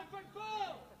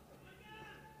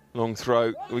 Long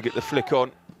throw. We get the flick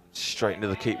on. Straight into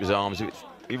the keeper's arms.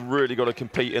 You've really got to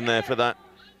compete in there for that.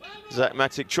 Zach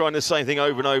Matic trying the same thing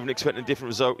over and over and expecting a different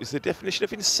result is the definition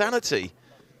of insanity.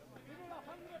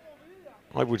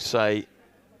 I would say,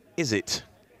 is it?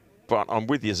 But I'm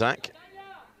with you, Zach.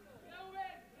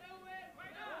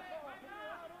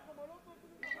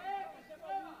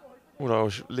 Well, I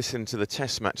was listening to the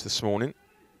test match this morning,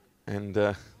 and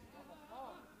they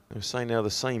were saying now the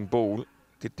same ball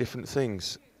did different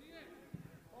things.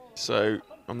 So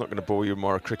I'm not going to bore you with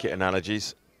more cricket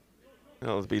analogies.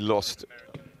 That'll be lost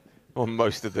on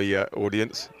most of the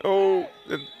audience. Oh,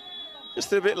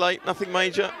 just a bit late, nothing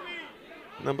major.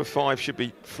 Number 5 should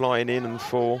be flying in, and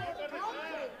 4.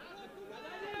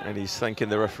 And he's thanking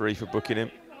the referee for booking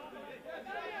him.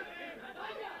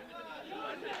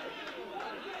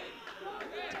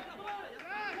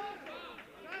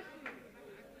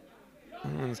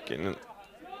 And he's getting a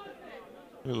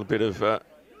little bit of...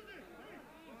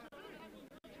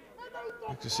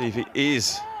 to see if he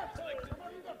is.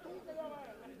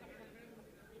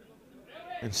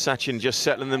 And Sachin just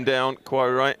settling them down, quite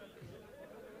right.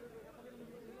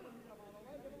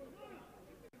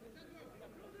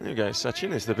 There you go,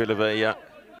 Sachin is the bit of a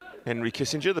Henry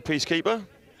Kissinger, the peacekeeper.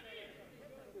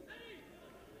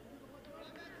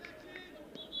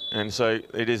 And so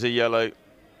it is a yellow.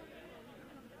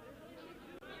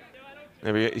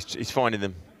 There we go, he's finding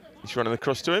them. He's running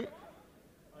across to him.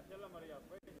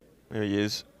 There he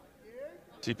is.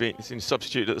 He's been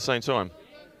substituted at the same time.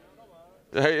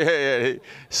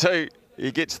 So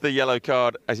he gets the yellow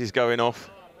card as he's going off.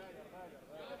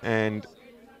 And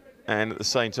at the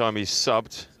same time he's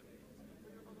subbed.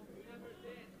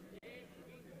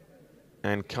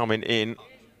 And coming in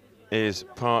is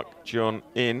Park John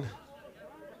In.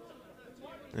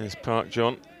 There's Park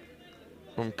John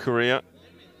from Korea.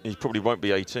 He probably won't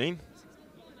be 18.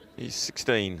 He's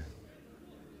 16.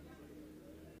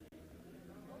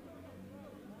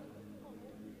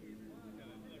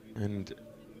 And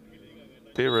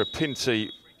Bira Pinty.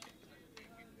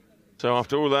 So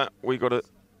after all that, we got a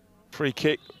free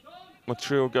kick.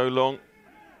 Motril go long.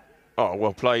 Oh,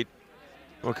 well played.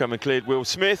 Well coming cleared, Will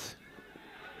Smith.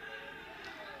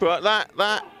 But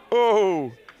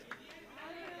oh!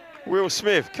 Will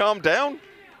Smith, calm down.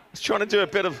 He's trying to do a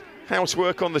bit of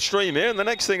housework on the stream here, and the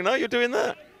next thing you know, you're doing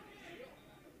that.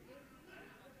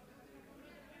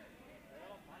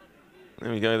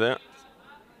 There we go there.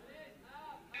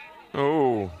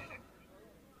 Oh,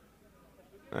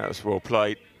 that was well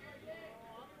played.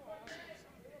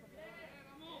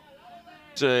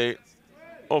 So,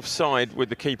 offside with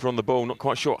the keeper on the ball. Not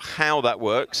quite sure how that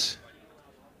works.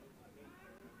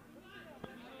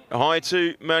 Hi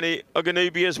to Mani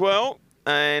Oganubi as well.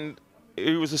 And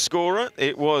who was the scorer?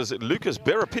 It was Lucas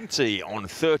Berapinti on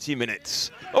 30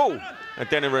 minutes. Oh,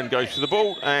 Adeniran goes for the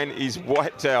ball and he's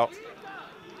wiped out.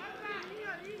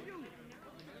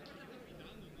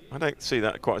 I don't see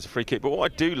that quite as a free kick, but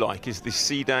what I do like is the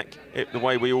CDAC, the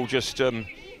way we all just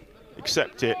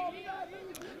accept it.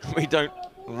 We don't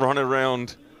run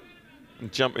around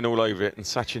and jumping all over it, and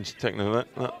Sachin's taking that.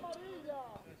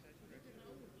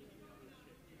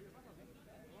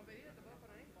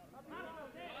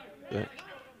 Yeah.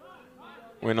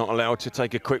 We're not allowed to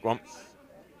take a quick one.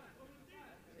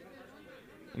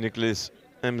 Nicholas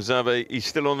Mzabe, he's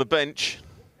still on the bench.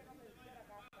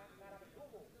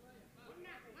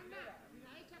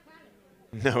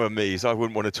 No, Amise, I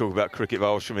wouldn't want to talk about cricket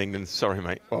bowls from England. Sorry,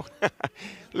 mate. Well,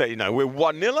 let you know, we're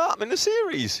 1-0 up in the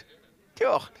series.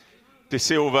 God. De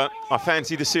Silva, I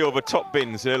fancy De Silva top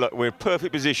bins. Look, we're in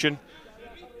perfect position.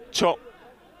 Top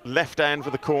left hand for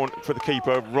the corner for the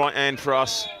keeper, right hand for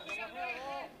us.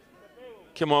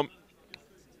 Come on.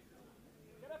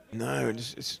 No,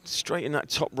 it's straight in that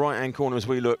top right hand corner as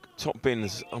we look. Top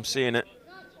bins, I'm seeing it.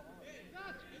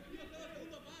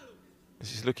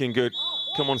 This is looking good.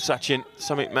 Come on, Sachin,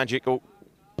 something magical.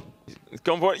 He's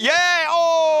gone for it. Yeah!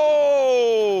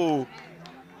 Oh!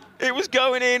 It was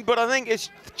going in, but I think it's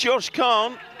Josh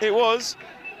Khan. It was.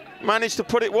 Managed to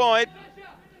put it wide.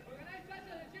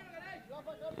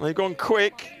 They've gone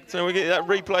quick, so we get that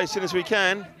replay as soon as we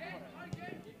can.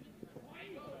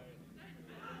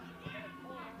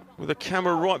 With the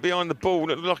camera right behind the ball,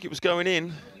 it looked like it was going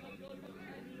in.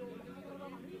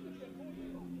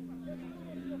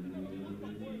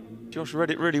 Josh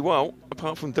read it really well,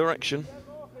 apart from direction.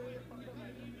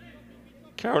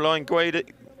 Caroline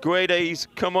Guedes,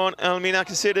 come on,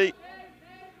 Almuñecar City.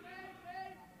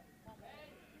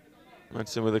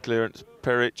 Madsen with a clearance,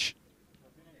 Peric.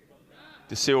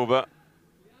 De Silva.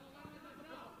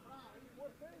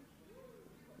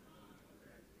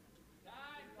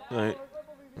 Right,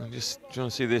 I'm just trying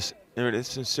to see this. There it is,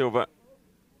 De Silva.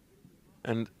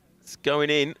 And it's going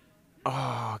in.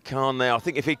 Oh, Khan there. I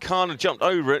think if he can't have jumped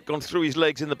over it, gone through his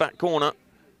legs in the back corner.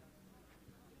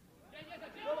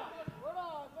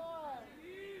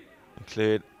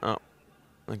 Cleared up.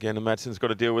 Again, and Madsen's got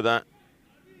to deal with that.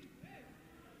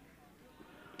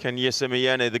 Ken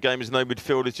Yesemiyene, the game is no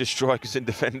midfielders, just strikers and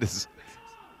defenders.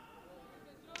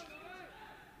 I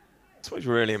suppose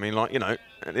really, I mean, like, you know,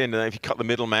 at the end of the day, if you cut the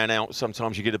middleman out,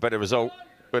 sometimes you get a better result,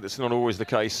 but it's not always the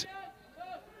case.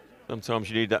 Sometimes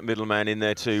you need that middleman in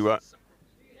there to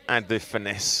add the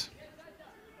finesse.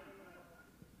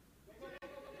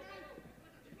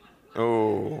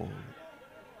 Oh.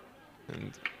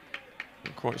 And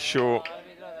I'm quite sure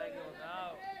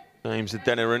James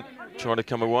Adeniran trying to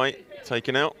come away,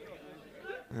 taken out.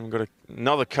 And we've got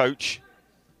another coach.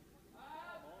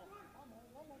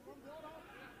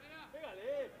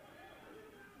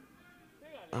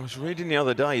 I was reading the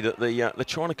other day that they're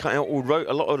trying to cut out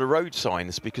a lot of the road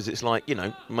signs because it's like, you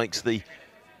know, makes the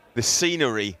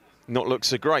scenery not look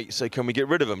so great. So can we get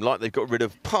rid of them? Like they've got rid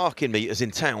of parking meters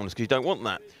in towns because you don't want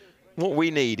that. What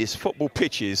we need is football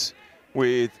pitches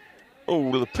with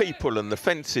all the people and the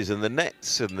fences and the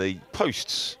nets and the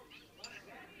posts.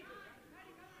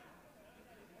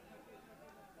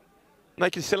 They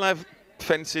can still have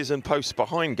fences and posts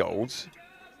behind goals,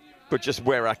 but just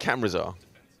where our cameras are.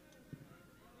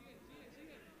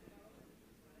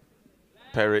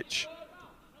 Peric.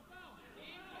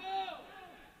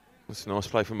 That's a nice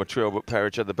play from Motril, but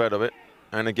Peric had the better of it.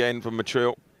 And again from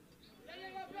Motril.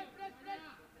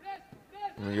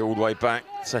 All the way back.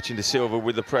 Sachin De Silva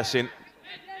with the press in.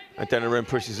 Adeniran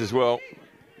pushes as well.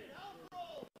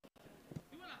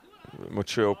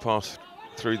 Motril passed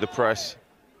through the press.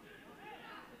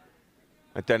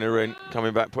 Adeniran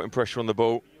coming back, putting pressure on the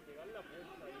ball.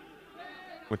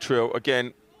 Motril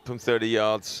again from 30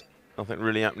 yards. Nothing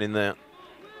really happening there.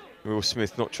 Will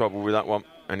Smith not trouble with that one,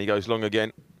 and he goes long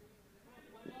again.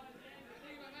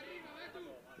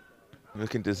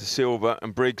 Looking to De Silva,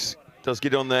 and Briggs does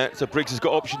get on there. So Briggs has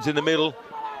got options in the middle.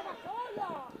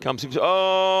 Comes into,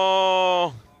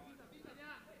 oh!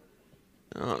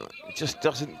 Just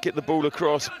doesn't get the ball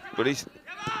across, but he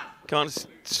can't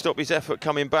stop his effort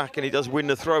coming back, and he does win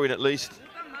the throw-in at least.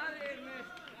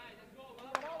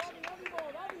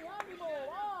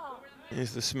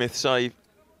 Here's the Smith save.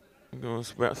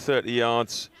 It's about 30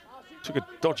 yards. Took a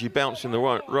dodgy bounce in the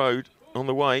road on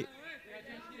the way.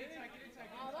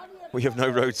 We have no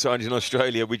road signs in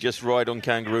Australia. We just ride on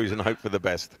kangaroos and hope for the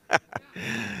best.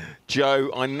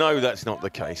 Joe, I know that's not the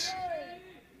case,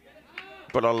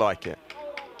 but I like it.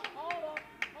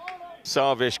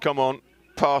 Sarvish, come on,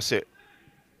 pass it.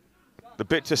 The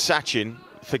bit to Sachin,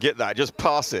 forget that, just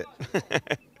pass it.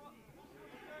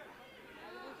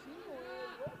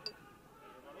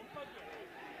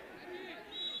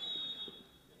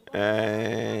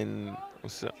 And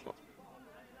what's that?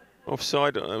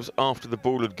 Offside, that was after the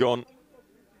ball had gone.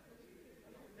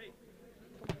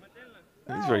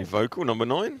 He's very vocal, number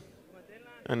 9.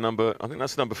 And I think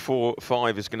that's number 4,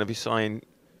 5 is going to be saying,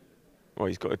 well,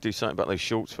 he's got to do something about those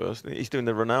shorts first. He's doing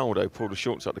the Ronaldo, pull the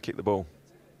shorts up to kick the ball.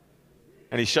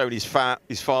 And he's showing his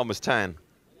farmer's tan.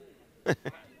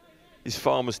 His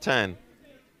farmer's tan.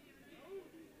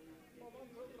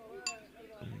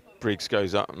 Briggs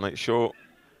goes up and makes sure.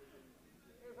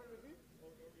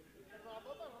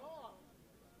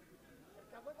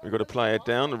 We've got a player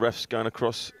down. The ref's going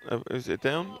across. Is it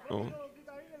down? Or?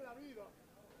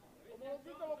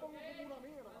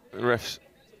 The ref's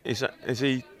is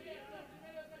he?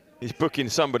 He's booking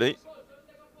somebody.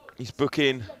 He's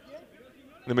booking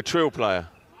the Motril player.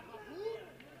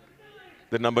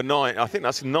 The number 9. I think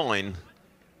that's 9.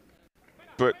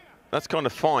 But that's kind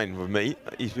of fine with me.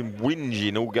 He's been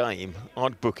whinging all game.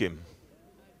 I'd book him.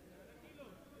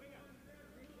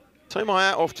 Take my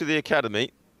hat off to the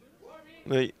academy.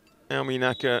 The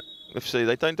Almuñecar FC,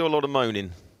 they don't do a lot of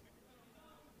moaning.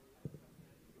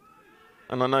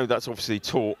 And I know that's obviously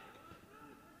taught.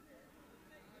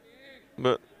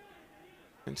 But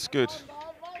it's good.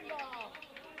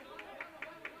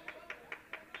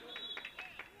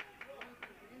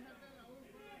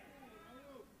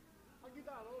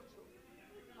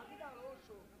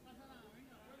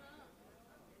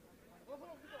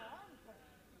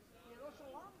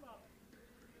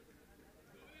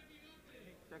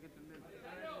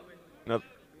 Another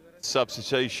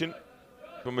substitution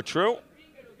for Motril.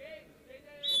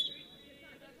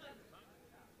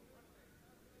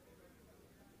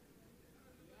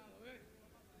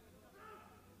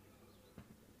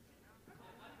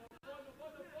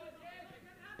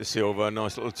 De Silva,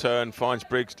 nice little turn, finds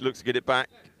Briggs, looks to get it back.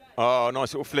 Oh,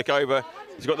 nice little flick over.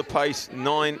 He's got the pace,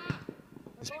 9.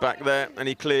 It's back there, and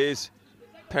he clears.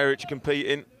 Peric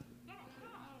competing.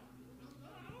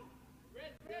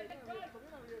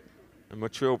 And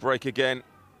Motril break again.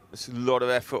 There's a lot of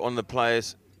effort on the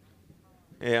players.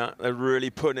 Yeah, they're really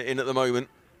putting it in at the moment.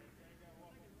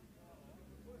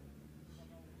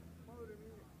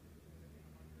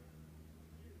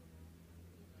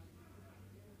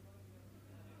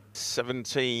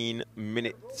 "17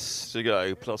 minutes to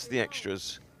go, plus the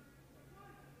extras.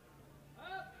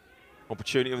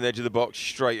 Opportunity on the edge of the box,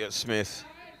 straight at Smith.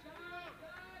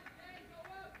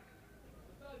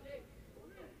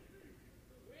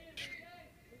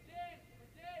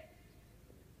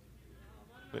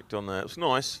 Clicked on there, it was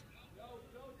nice.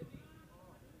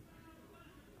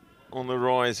 On the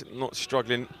rise, not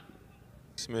struggling,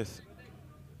 Smith.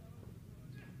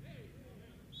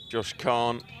 Josh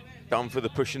Khan, done for the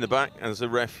push in the back, as the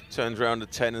ref turns around to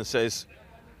 10 and says,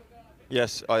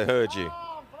 "Yes, I heard you.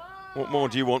 What more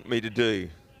do you want me to do?"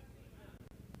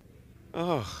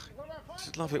 Oh, I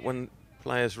just love it when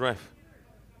players ref.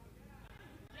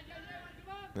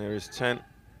 There is 10.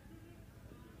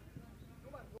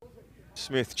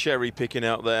 Smith cherry picking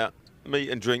out there. Meat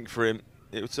and drink for him.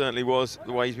 It certainly was,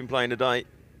 the way he's been playing today.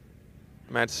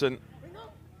 Madsen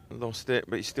lost it,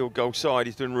 but he's still goal side.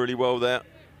 He's doing really well there.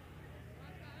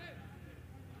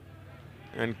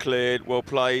 And cleared, well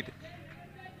played.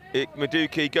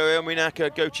 Maduki, go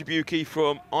Almuñecar, go Chibuki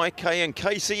from IK and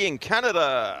KC in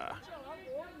Canada.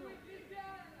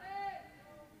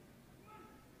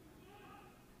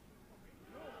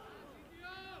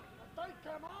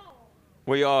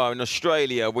 We are in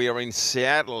Australia, we are in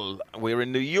Seattle, we're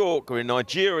in New York, we're in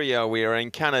Nigeria, we are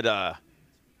in Canada.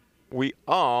 We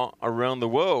are around the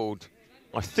world.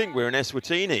 I think we're in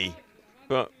Eswatini,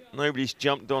 but nobody's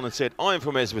jumped on and said, "I'm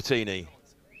from Eswatini."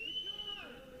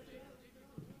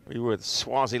 We were at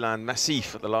Swaziland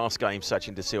Massif at the last game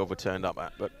Sachin De Silva turned up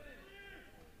at, but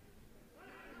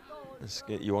let's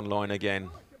get you online again.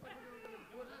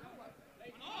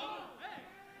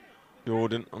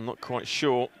 Jordan, I'm not quite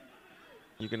sure.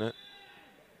 You're going to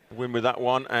win with that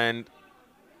one, and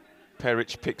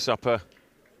Peric picks up a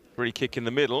free kick in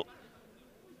the middle.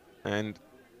 And,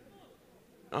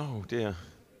 oh dear.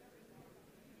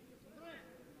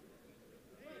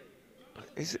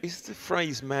 Is the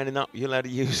phrase "manning up" you're allowed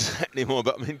to use that anymore?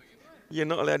 But I mean, you're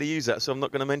not allowed to use that, so I'm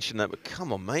not going to mention that. But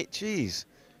come on, mate, jeez.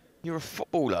 You're a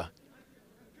footballer.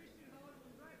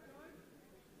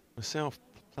 Myself,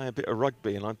 play a bit of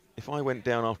rugby, and if I went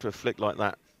down after a flick like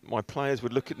that, my players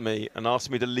would look at me and ask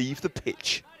me to leave the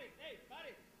pitch.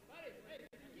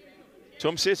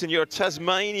 Tom Sitton, you're a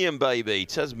Tasmanian, baby.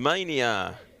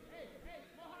 Tasmania.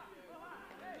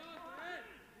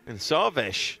 And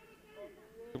Sarvesh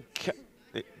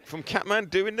from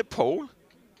Kathmandu in Nepal.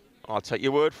 I'll take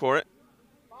your word for it.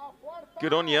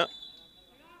 Good on you.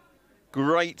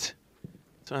 Great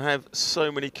to have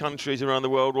so many countries around the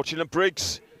world watching the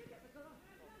Briggs.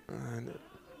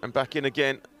 And back in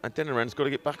again. And Deniran's got to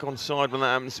get back on side when that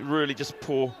happens. Really just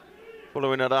poor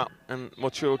following that up. And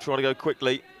Motril trying to go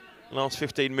quickly. Last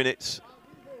 15 minutes.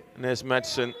 And there's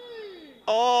Madsen.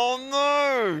 Oh,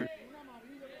 no!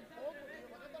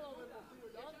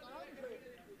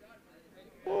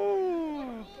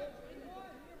 Oh.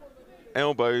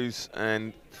 Elbows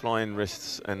and flying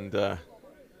wrists. And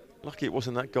lucky it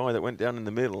wasn't that guy that went down in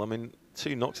the middle. I mean,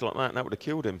 2 knocks like that, and that would have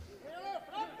killed him.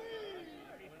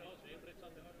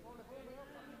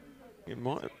 It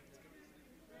might have.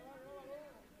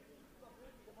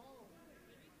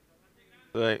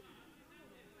 The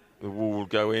wall will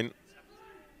go in.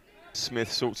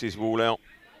 Smith sorts his wall out.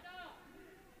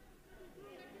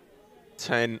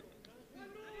 10.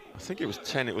 I think it was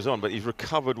 10 it was on, but he's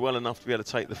recovered well enough to be able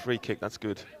to take the free kick. That's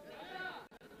good.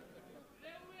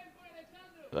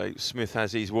 So Smith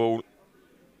has his wall.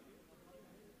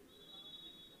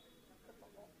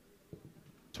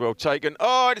 12 taken.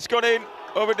 Oh, and it's gone in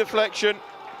over deflection.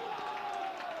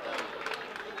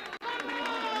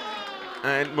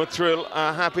 And Motril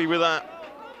are happy with that,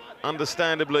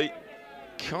 understandably,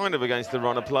 kind of against the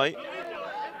run of play.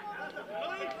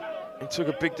 He took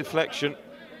a big deflection.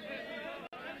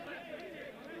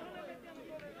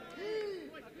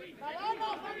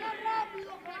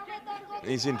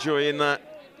 He's enjoying that.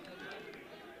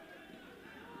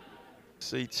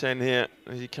 C10 here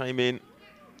as he came in.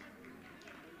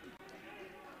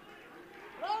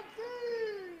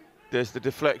 There's the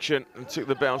deflection and took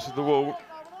the bounce of the wall.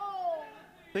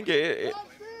 I think there's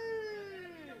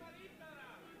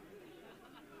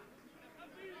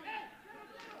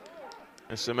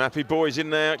some happy boys in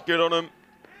there. Good on them.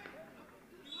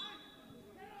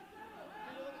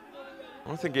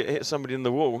 I think it hit somebody in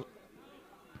the wall.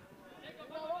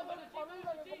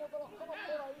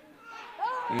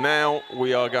 Now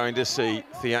we are going to see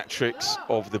theatrics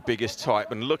of the biggest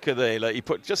type. And look at there, like you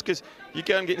put, just because you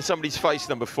go and get in somebody's face,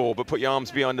 number 4, but put your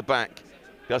arms behind the back,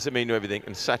 doesn't mean everything.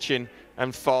 And Sachin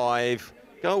and 5.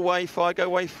 Go away, 5, go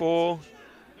away, 4.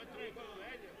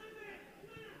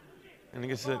 And he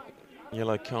gets a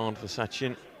yellow card for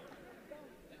Sachin.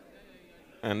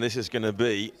 And this is going to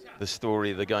be the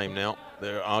story of the game now.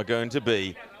 There are going to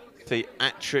be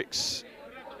theatrics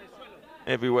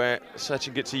everywhere.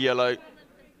 Sachin gets a yellow.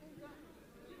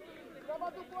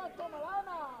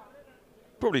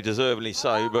 Probably deservedly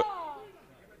so, but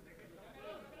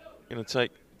going to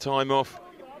take time off.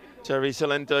 Terry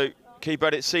Salento, keep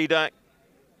at it, Cedak.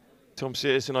 Tom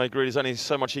Searson, I agree, there's only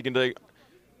so much he can do.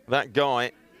 That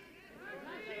guy.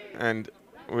 And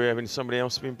we're having somebody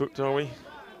else being booked, are we?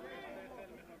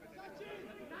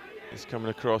 He's coming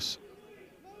across.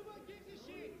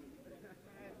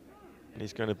 And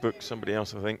he's going to book somebody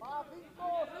else, I think. I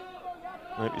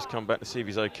hope he's come back to see if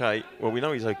he's okay. Well, we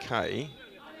know he's okay.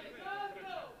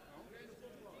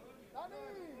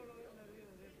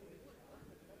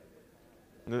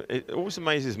 It always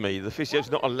amazes me, the physio's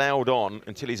not allowed on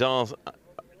until he's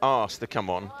asked to come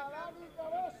on.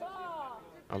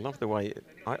 I love the way,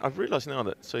 I've realised now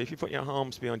that, so if you put your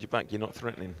arms behind your back, you're not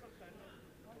threatening.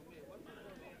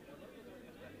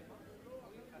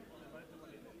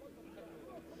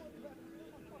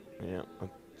 Yeah,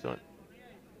 sorry.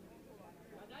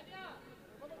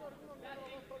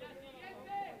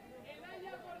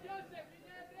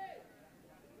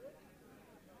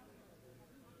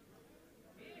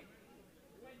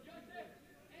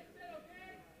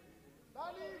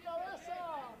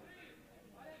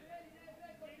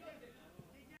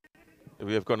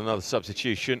 We have got another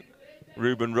substitution.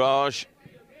 Ruben Raj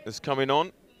is coming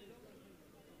on.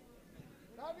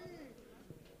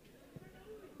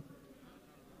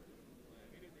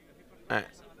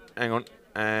 Hang on.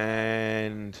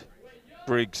 And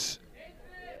Briggs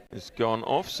has gone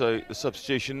off. So the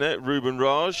substitution there, Ruben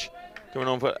Raj coming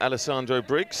on for Alessandro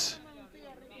Briggs.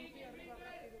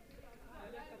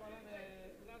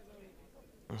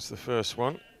 That's the first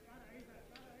one.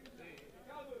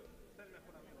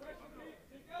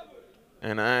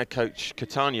 And our coach,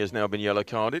 Catanha, has now been yellow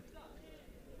carded.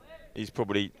 He's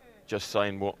probably just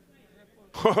saying what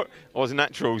was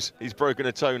naturals. He's broken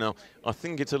a toe now. I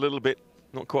think it's a little bit,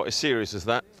 not quite as serious as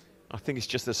that. I think it's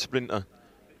just a splinter.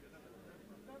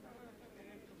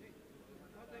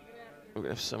 We're going to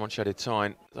have so much added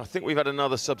time. I think we've had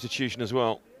another substitution as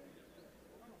well.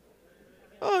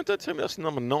 Oh, don't tell me that's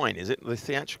number 9, is it? The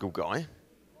theatrical guy.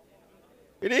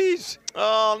 It is.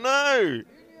 Oh, no.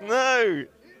 No.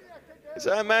 Is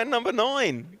that man number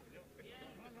 9?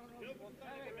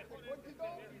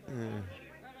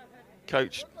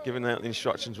 Coach giving out the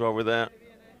instructions while we're there.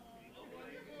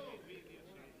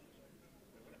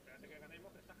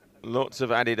 Lots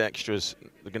of added extras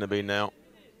are going to be now.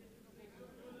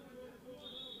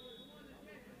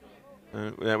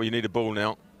 Yeah, we need a ball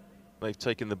now. They've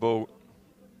taken the ball.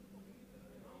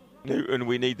 Newton,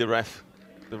 we need the ref.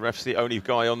 The ref's the only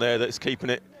guy on there that's keeping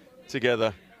it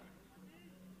together.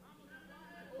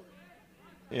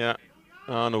 Yeah,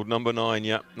 Arnold, number 9,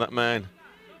 yeah, that man.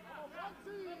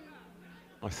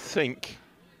 I think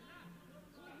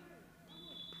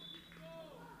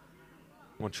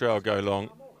Montreal go long.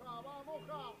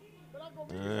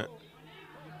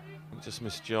 Just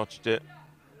misjudged it.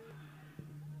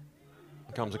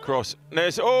 Comes across.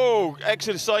 There's, oh,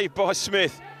 excellent save by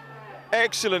Smith.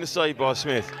 Excellent save by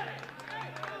Smith.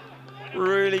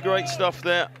 Really great stuff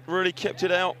there. Really kept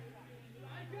it out.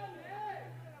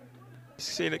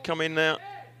 Seen it come in now.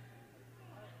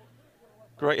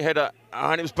 Great header.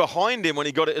 And it was behind him when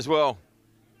he got it as well.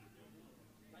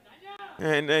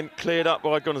 And then cleared up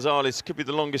by Gonzalez. Could be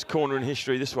the longest corner in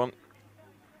history, this one.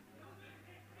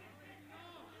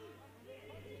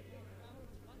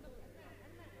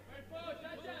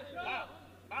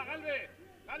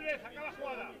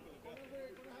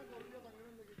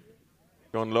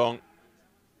 Gone long.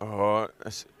 Oh,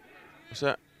 what's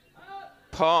that?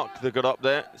 Park that got up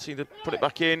there. Seemed to put it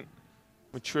back in.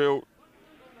 Motril.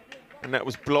 And that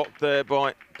was blocked there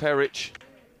by Peric.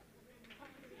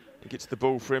 He gets the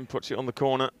ball for him, puts it on the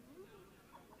corner.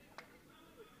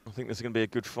 I think there's going to be a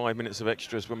good 5 minutes of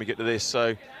extras when we get to this.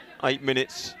 So 8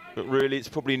 minutes, but really it's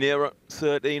probably nearer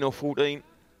 13 or 14.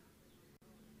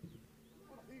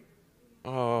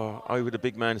 Oh, over the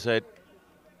big man's head.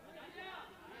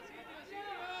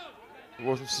 It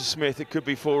wasn't to Smith, it could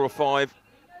be 4 or 5.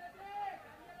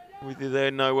 With you there,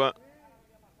 Noah.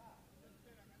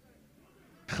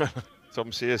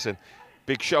 Tom Searson.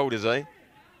 Big shoulders, eh?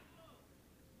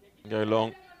 Go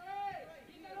long.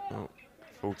 Oh,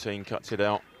 14 cuts it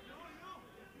out.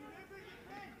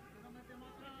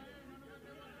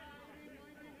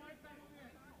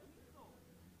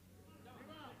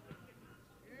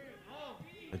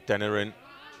 Denerin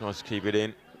tries to keep it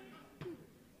in.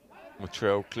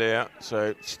 Motril clear,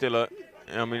 so still a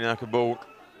Almuñecar ball.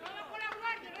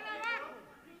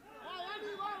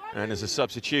 And there's a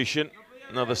substitution,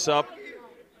 another sub.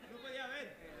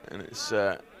 And it's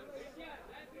so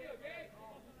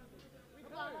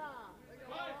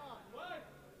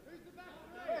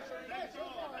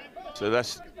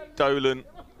that's Dolan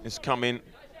is coming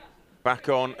back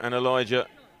on, and Elijah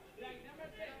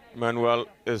Manuel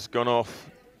has gone off.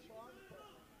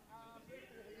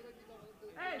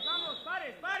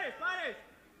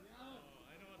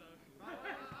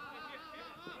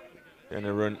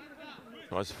 Denerin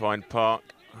tries to find Park.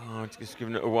 Oh, just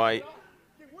giving it away.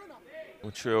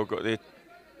 Motril got the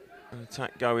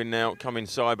attack going now, come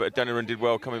inside, but Denerin did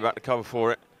well coming back to cover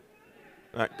for it.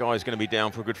 That guy's going to be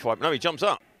down for a good 5. No, he jumps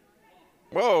up.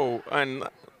 Whoa, and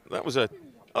that was a...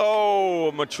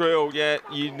 Oh, Motril, yeah,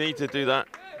 you need to do that.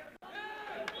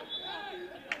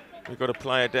 We've got a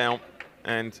player down,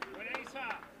 and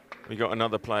we got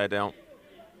another player down.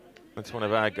 That's one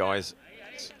of our guys.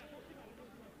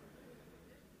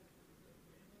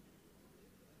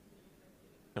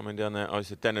 Coming down there, oh,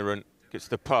 it's a Denerin, gets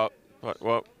the puck, but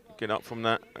well, get up from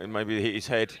that and maybe hit his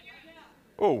head.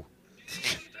 Oh,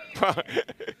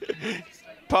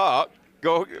 Park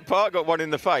got one in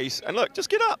the face, and look, just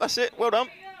get up, that's it, well done.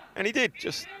 And he did,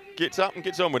 just gets up and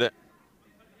gets on with it.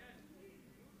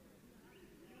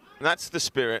 And that's the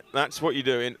spirit, that's what you're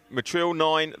doing. Motril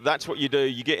 9, that's what you do,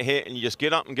 you get hit and you just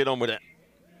get up and get on with it.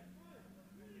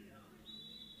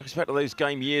 I expect to those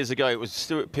game years ago, it was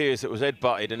Stuart Pearce that was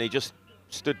head-butted, and he just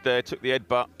stood there, took the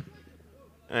headbutt,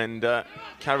 and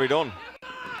carried on.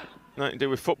 Nothing to do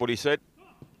with football, he said.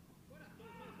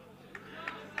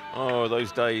 Oh,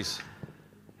 those days.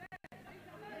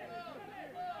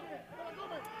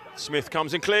 Smith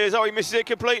comes and clears. Oh, he misses it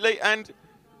completely, and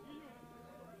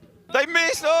they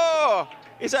missed. Oh,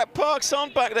 is that Park's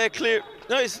son back there clear?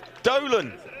 No, it's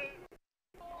Dolan.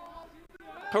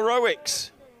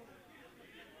 Heroics.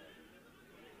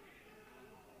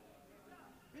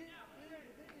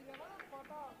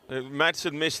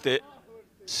 Madsen missed it.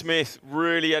 Smith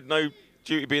really had no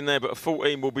duty being there, but a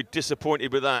 14 will be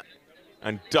disappointed with that.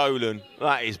 And Dolan,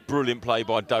 that is brilliant play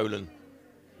by Dolan.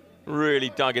 Really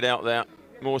dug it out there.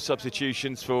 More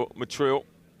substitutions for Motril.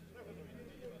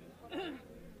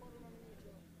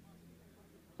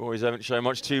 Boys haven't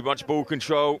shown too much ball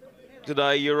control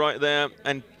today. You're right there.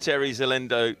 And Terry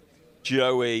Zelendo,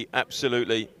 Joey,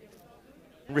 absolutely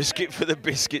Risk it for the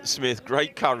biscuit, Smith.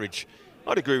 Great courage.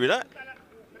 I'd agree with that.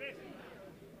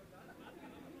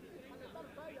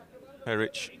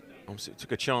 Herich obviously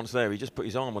took a chance there. He just put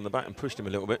his arm on the back and pushed him a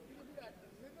little bit.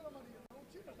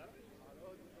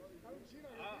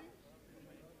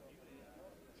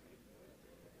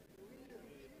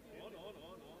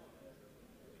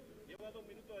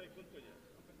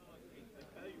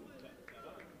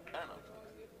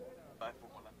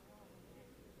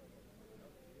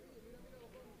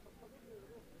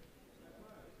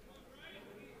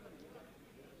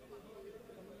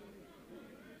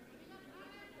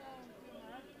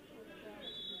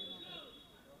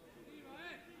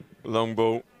 Long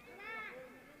ball.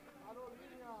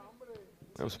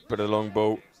 That was a bit of long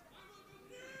ball.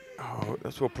 Oh,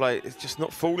 that's what play. It's just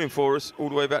not falling for us all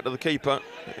the way back to the keeper.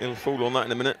 He'll fall on that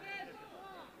in a minute.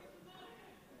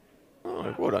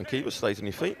 Oh, well done, keeper. Stays on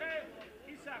your feet.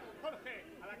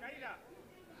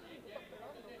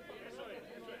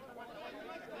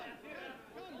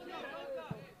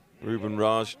 Ruben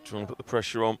Raj trying to put the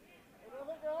pressure on.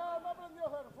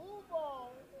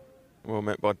 Well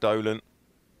met by Dolan.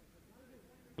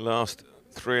 Last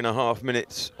 3.5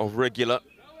 minutes of regular.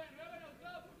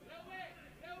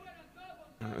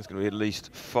 There's going to be at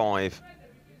least 5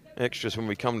 extras when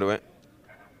we come to it.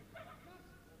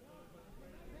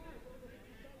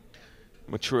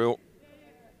 Motril,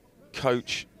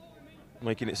 coach,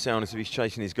 making it sound as if he's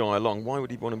chasing his guy along. Why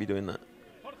would he want to be doing that?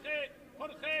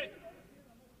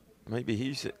 Maybe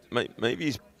he's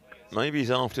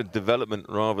after development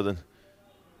rather than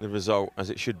the result, as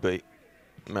it should be.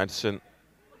 Madsen.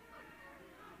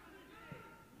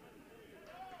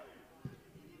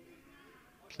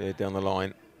 Cleared down the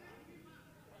line.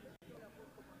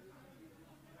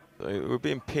 So we're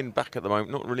being pinned back at the moment,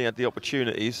 not really had the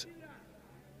opportunities.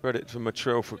 Credit for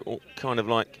Motril for kind of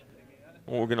like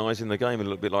organising the game a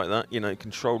little bit like that, you know,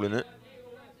 controlling it.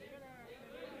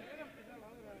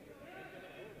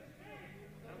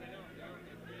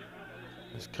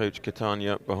 There's Coach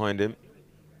Catanha behind him.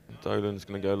 Dolan's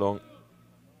going to go long.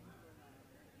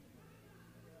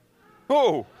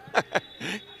 Oh!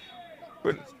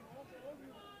 But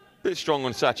bit strong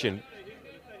on Sachin.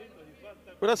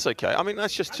 But that's okay. I mean,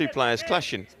 that's just 2 players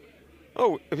clashing.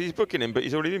 Oh, if he's booking him, but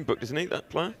he's already been booked, isn't he,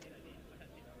 that player?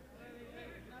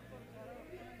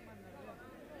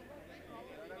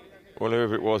 Well,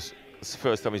 whoever it was, it's the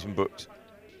first time he's been booked.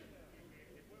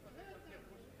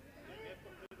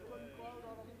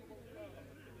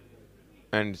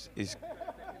 And his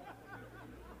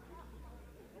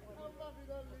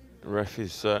ref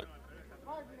is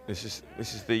this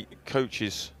is the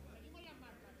coach's.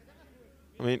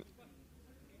 I mean,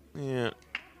 yeah,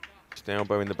 just the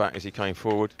elbow in the back as he came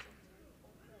forward.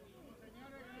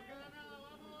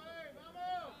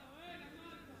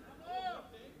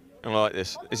 I like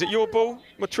this. Is it your ball,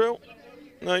 Motril?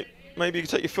 No, maybe you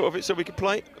can take your foot off it so we can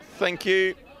play. Thank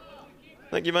you.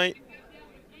 Thank you, mate.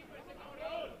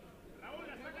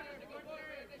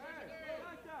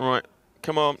 All right,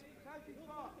 come on.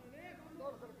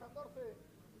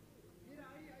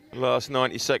 Last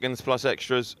 90 seconds plus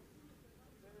extras.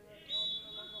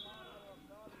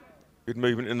 Good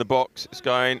movement in the box. It's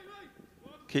going.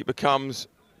 Keeper comes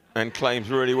and claims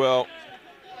really well.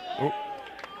 Oh.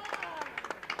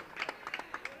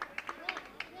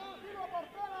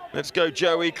 Let's go,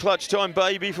 Joey. Clutch time,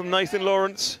 baby, from Nathan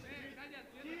Lawrence.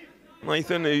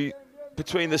 Nathan, who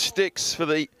between the sticks for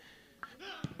the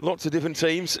lots of different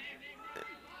teams.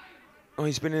 Oh,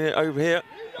 he's been in it over here.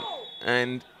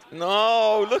 And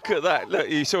no, look at that. Look,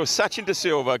 you saw Sachin De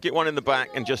Silva get one in the back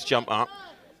and just jump up.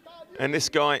 And this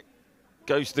guy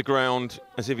goes to the ground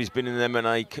as if he's been in an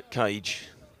M&A cage.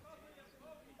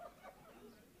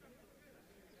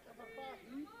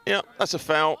 Yeah, that's a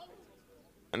foul.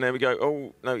 And there we go.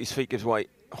 Oh, no, his feet gives way.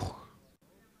 Oh.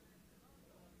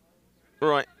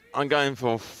 Right, I'm going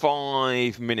for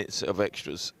 5 minutes of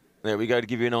extras. There we go, to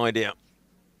give you an idea.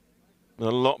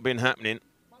 There's a lot been happening.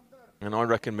 And I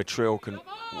reckon Motril can...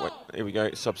 Wait, here we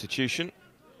go, substitution.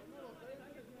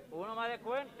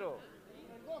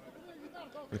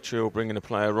 Motril bringing a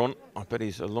player on. I bet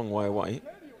he's a long way away.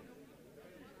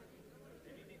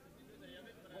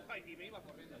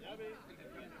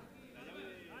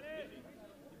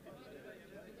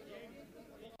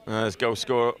 There's goal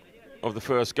scorer of the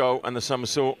first goal and the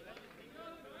somersault.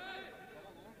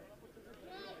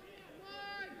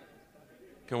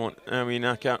 Come on,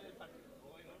 Almuñecar.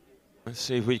 Let's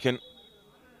see if we can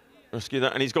rescue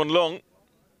that. And he's gone long.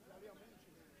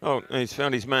 Oh, he's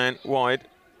found his man wide.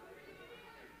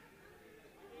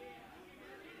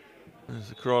 There's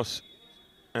the cross.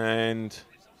 And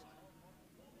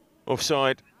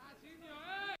offside.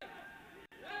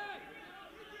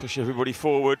 Push everybody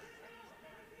forward.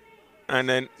 And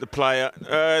then the player,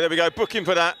 there we go, booking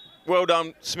for that. Well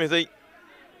done, Smithy.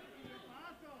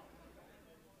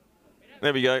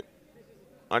 There we go.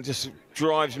 It just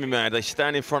drives me mad. They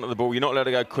stand in front of the ball. You're not allowed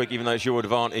to go quick, even though it's your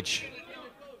advantage.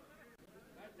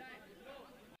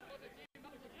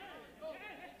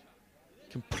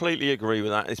 Completely agree with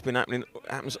that. It's been happening,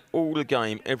 happens all the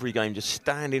game, every game. Just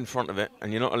stand in front of it,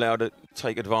 and you're not allowed to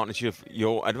take advantage of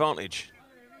your advantage.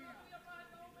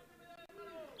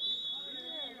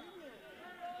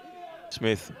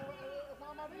 Smith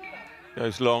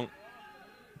goes long.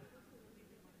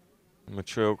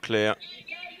 Motril clear.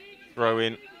 Throw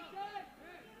in.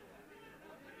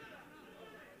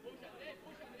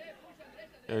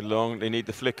 Go long. They need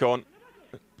the flick on.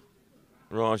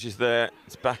 Raj is there.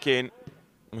 It's back in.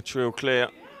 Motril clear.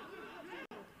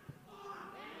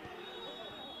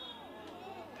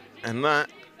 And that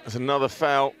is another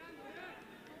foul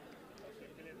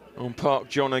on Park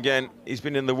John again. He's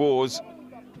been in the wars.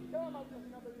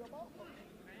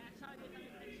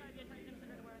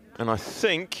 And I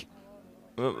think,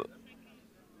 I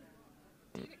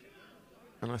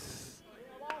didn't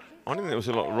think there was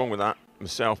a lot wrong with that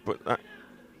myself, but that,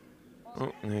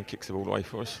 oh, and then kicks the ball away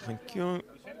for us. Thank you.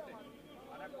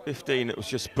 15, it was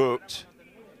just booked.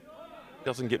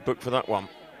 Doesn't get booked for that one.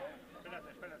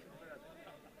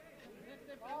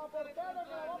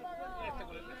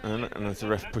 And there's the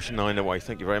ref pushing 9 away.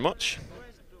 Thank you very much.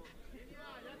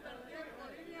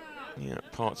 Yeah,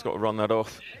 Park's got to run that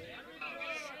off.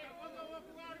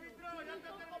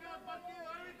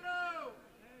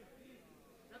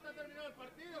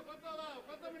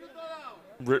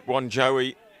 Rip one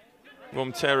Joey,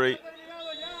 one Terry.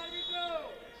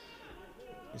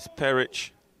 It's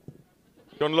Peric.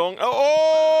 Gone long.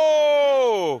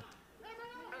 Oh!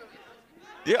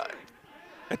 Yeah.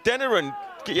 Adeniran,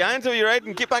 get your hands over your head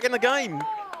and get back in the game.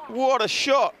 What a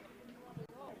shot.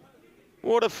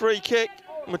 What a free kick.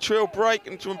 Motril break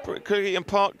into Cricket and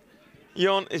Park.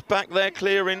 Jon is back there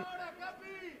clearing.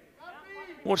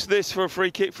 What's this for a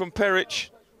free kick from Peric?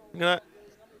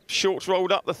 Shorts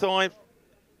rolled up the thigh.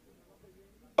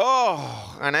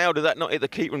 Oh, and how did that not hit the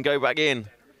keeper and go back in?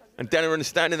 And Adeniran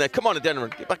standing there. Come on,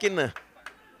 Adeniran, get back in there.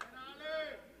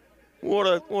 What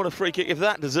a free kick. If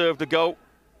that deserved a goal.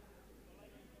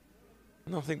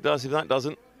 Nothing does if that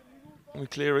doesn't. We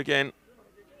clear again.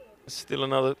 Still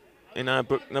another, in our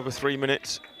book, another 3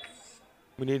 minutes.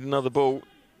 We need another ball.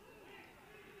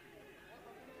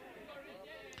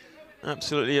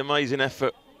 Absolutely amazing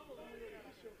effort.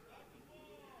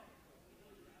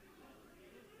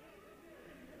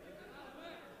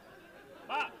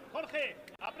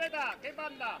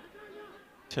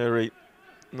 Terry,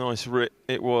 nice rip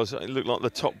it was. It looked like the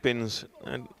top bins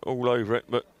and all over it,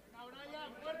 but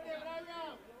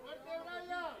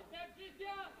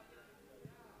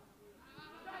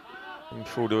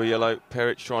full to a yellow.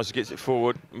 Peric tries to get it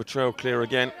forward. Motril clear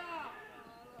again.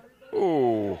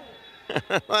 Oh,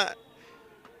 that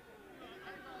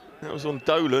was on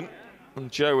Dolan, on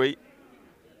Joey.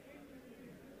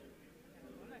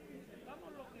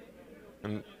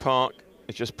 And Park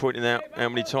is just pointing out how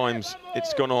many times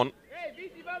it's gone on.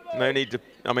 No need to,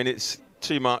 I mean, it's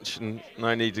too much and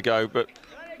no need to go, but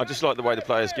I just like the way the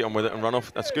players get on with it and run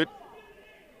off. That's good.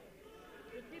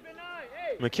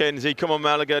 Mackenzie, come on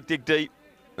Malaga, dig deep.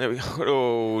 There we go.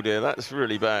 Oh dear, that's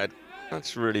really bad.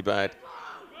 That's really bad.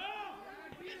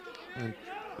 And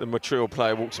the Motril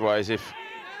player walks away as if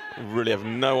you really have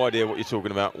no idea what you're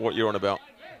talking about, what you're on about.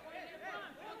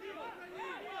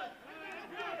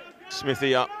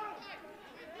 Smithy up.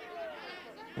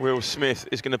 Will Smith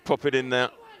is going to pop it in there.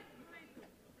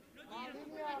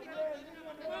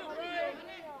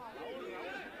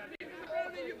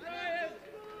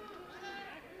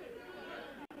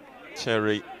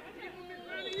 Terry.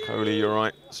 Holy, you're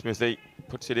right. Smithy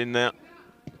puts it in there.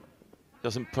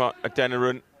 Doesn't put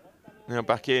Adeniran. Now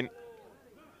back in.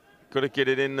 Got to get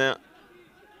it in there.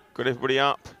 Got everybody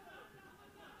up.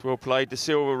 Well played. De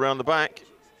Silva around the back.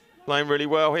 Playing really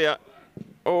well here.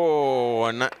 Oh,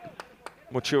 and that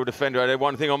Motril defender had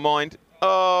one thing on mind.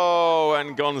 Oh,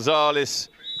 and Gonzalez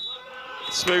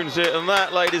spoons it. And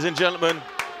that, ladies and gentlemen,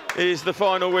 is the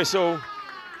final whistle.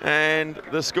 And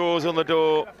the scores on the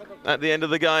door at the end of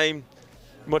the game.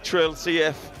 Motril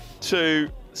CF 2,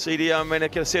 CDO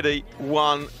Almuñecar City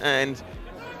 1, and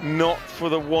not for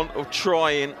the want of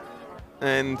trying.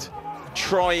 And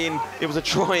trying, it was a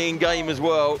trying game as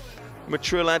well.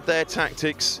 Motril had their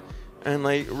tactics and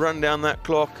they run down that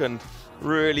clock and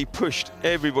really pushed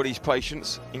everybody's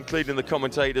patience, including the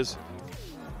commentators.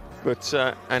 But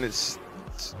and it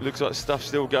looks like stuff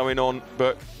still going on,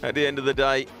 but at the end of the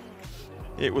day,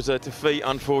 It was a defeat,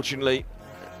 unfortunately,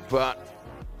 but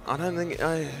I don't think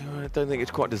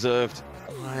it's quite deserved.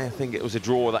 I think it was a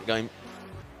draw, that game.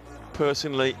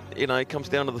 Personally, you know, it comes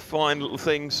down to the fine little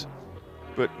things,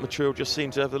 but Motril just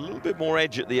seemed to have a little bit more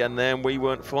edge at the end there, and we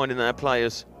weren't finding our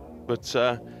players. But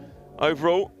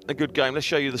overall, a good game. Let's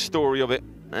show you the story of it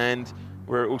and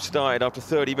where it all started after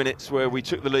 30 minutes, where we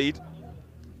took the lead.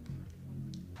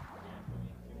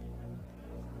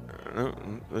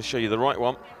 Let's show you the right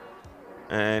one.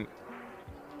 And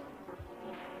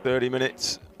 30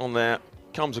 minutes on there,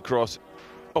 comes across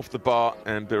off the bar,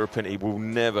 and Birapinti will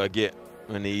never get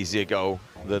an easier goal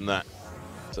than that.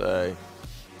 So,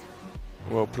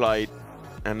 well played.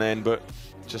 And then, but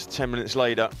just 10 minutes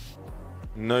later,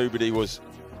 nobody was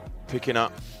picking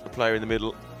up the player in the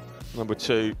middle, number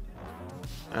 2.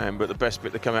 But the best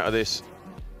bit to come out of this,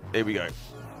 here we go.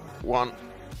 1,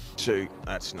 2,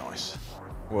 that's nice.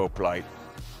 Well played.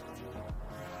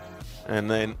 And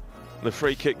then the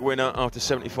free kick winner after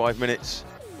 75 minutes.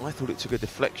 I thought it took a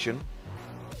deflection.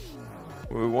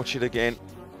 We'll watch it again.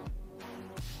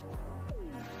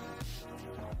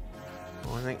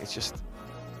 I think it's just,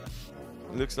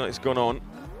 it looks like it's gone on.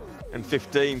 And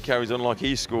 15 carries on like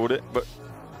he scored it, but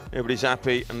everybody's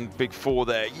happy, and big 4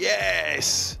 there.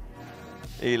 Yes!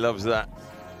 He loves that.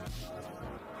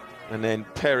 And then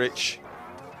Peric,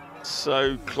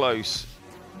 so close.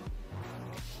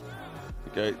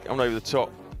 Okay, on over the top,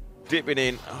 dipping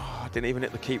in. Oh, didn't even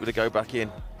hit the keeper to go back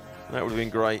in. That would have been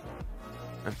great.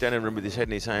 And Denneran with his head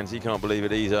in his hands, he can't believe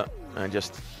it either. And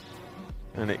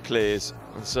it clears.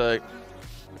 And so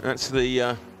that's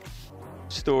the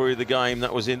story of the game.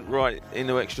 That was right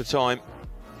into extra time.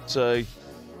 So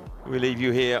we leave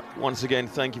you here. Once again,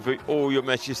 thank you for all your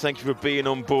messages. Thank you for being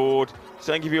on board.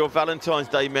 Thank you for your Valentine's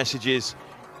Day messages.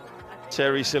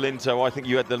 Terry Salinto, I think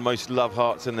you had the most love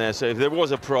hearts in there. So if there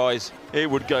was a prize, it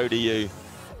would go to you.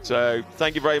 So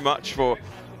thank you very much for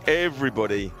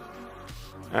everybody.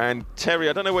 And Terry,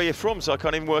 I don't know where you're from, so I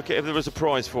can't even work out if there was a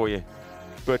prize for you.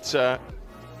 But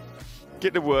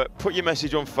get to work, put your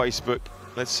message on Facebook.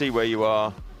 Let's see where you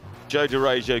are. Joe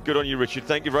DeRaggio, good on you, Richard.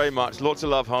 Thank you very much. Lots of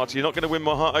love hearts. You're not going to win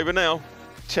my heart over now.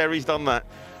 Terry's done that.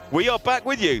 We are back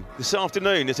with you this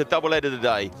afternoon. It's a double header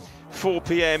today. 4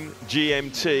 p.m.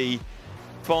 GMT,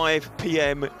 5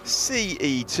 p.m.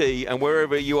 CET, and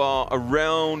wherever you are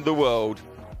around the world.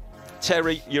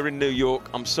 Terry, you're in New York.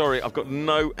 I'm sorry, I've got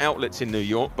no outlets in New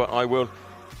York, but I will.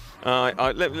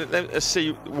 Let's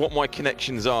see what my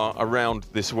connections are around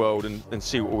this world and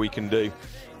see what we can do.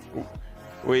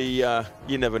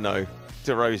 You never know.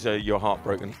 DeRosa, you're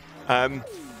heartbroken.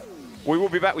 We will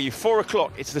be back with you 4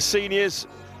 o'clock. It's the seniors.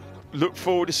 Look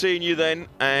forward to seeing you then.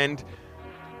 And,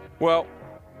 well,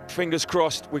 fingers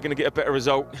crossed we're going to get a better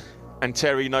result. And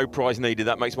Terry, no prize needed.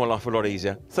 That makes my life a lot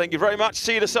easier. Thank you very much.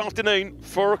 See you this afternoon,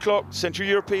 4 o'clock Central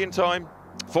European time,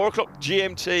 4 o'clock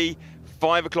GMT,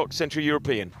 5 o'clock Central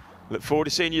European. Look forward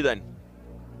to seeing you then.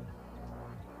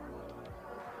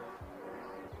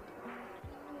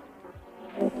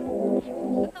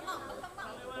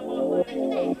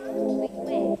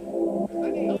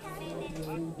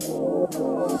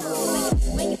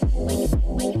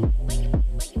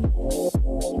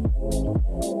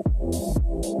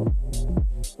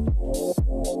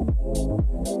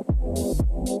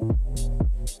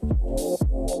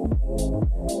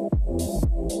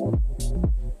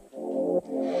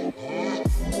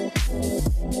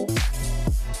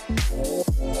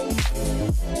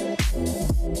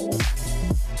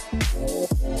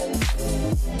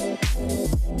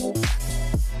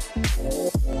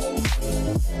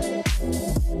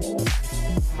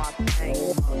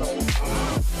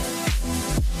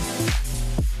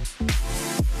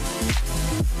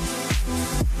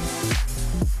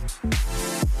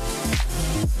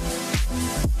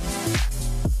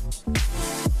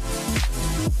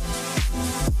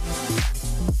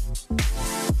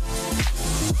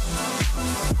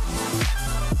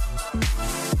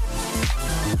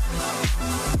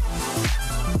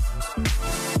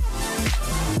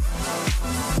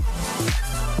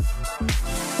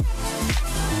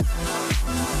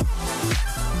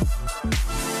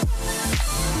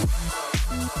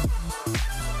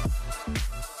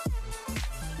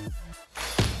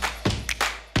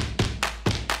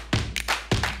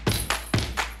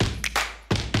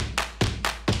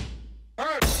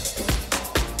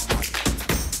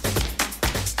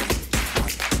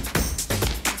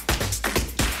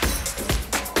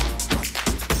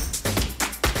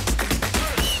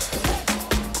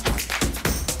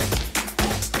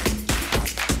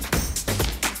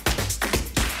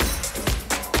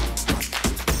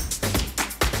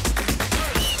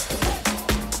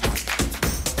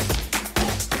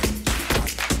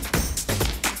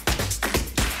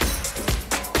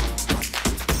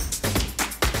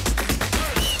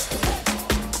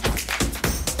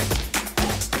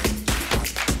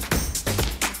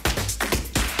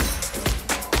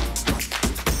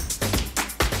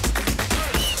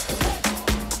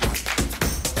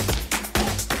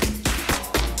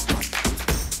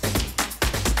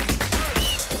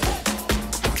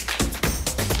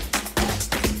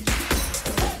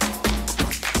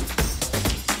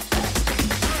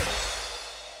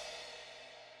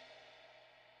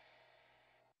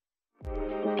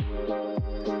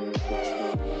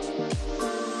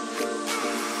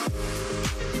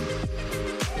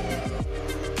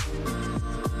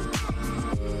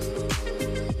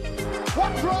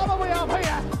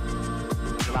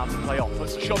 Callejon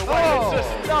puts the shot away. It's just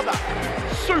another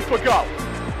super goal.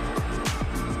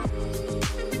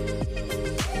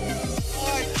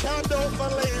 I cannot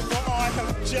believe what I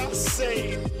have just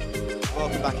seen.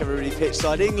 Welcome back, everybody, pitch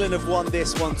side. England have won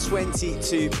this one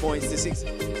 22 points to 6.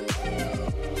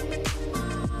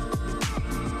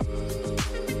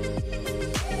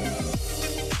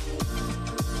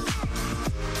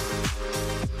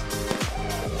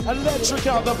 Electric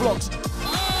out the blocks.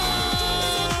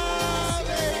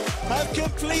 Have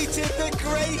completed the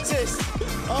greatest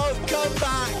of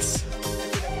comebacks.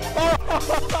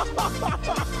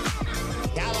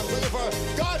 Callum looking for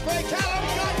Godfrey. Callum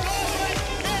got Godfrey.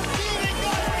 It's Stephen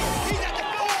Godfrey. He's at the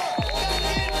goal.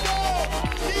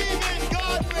 Stephen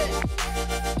Godfrey.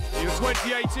 Your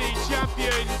 2018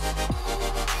 champions,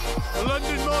 the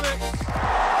London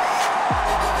Monarchs.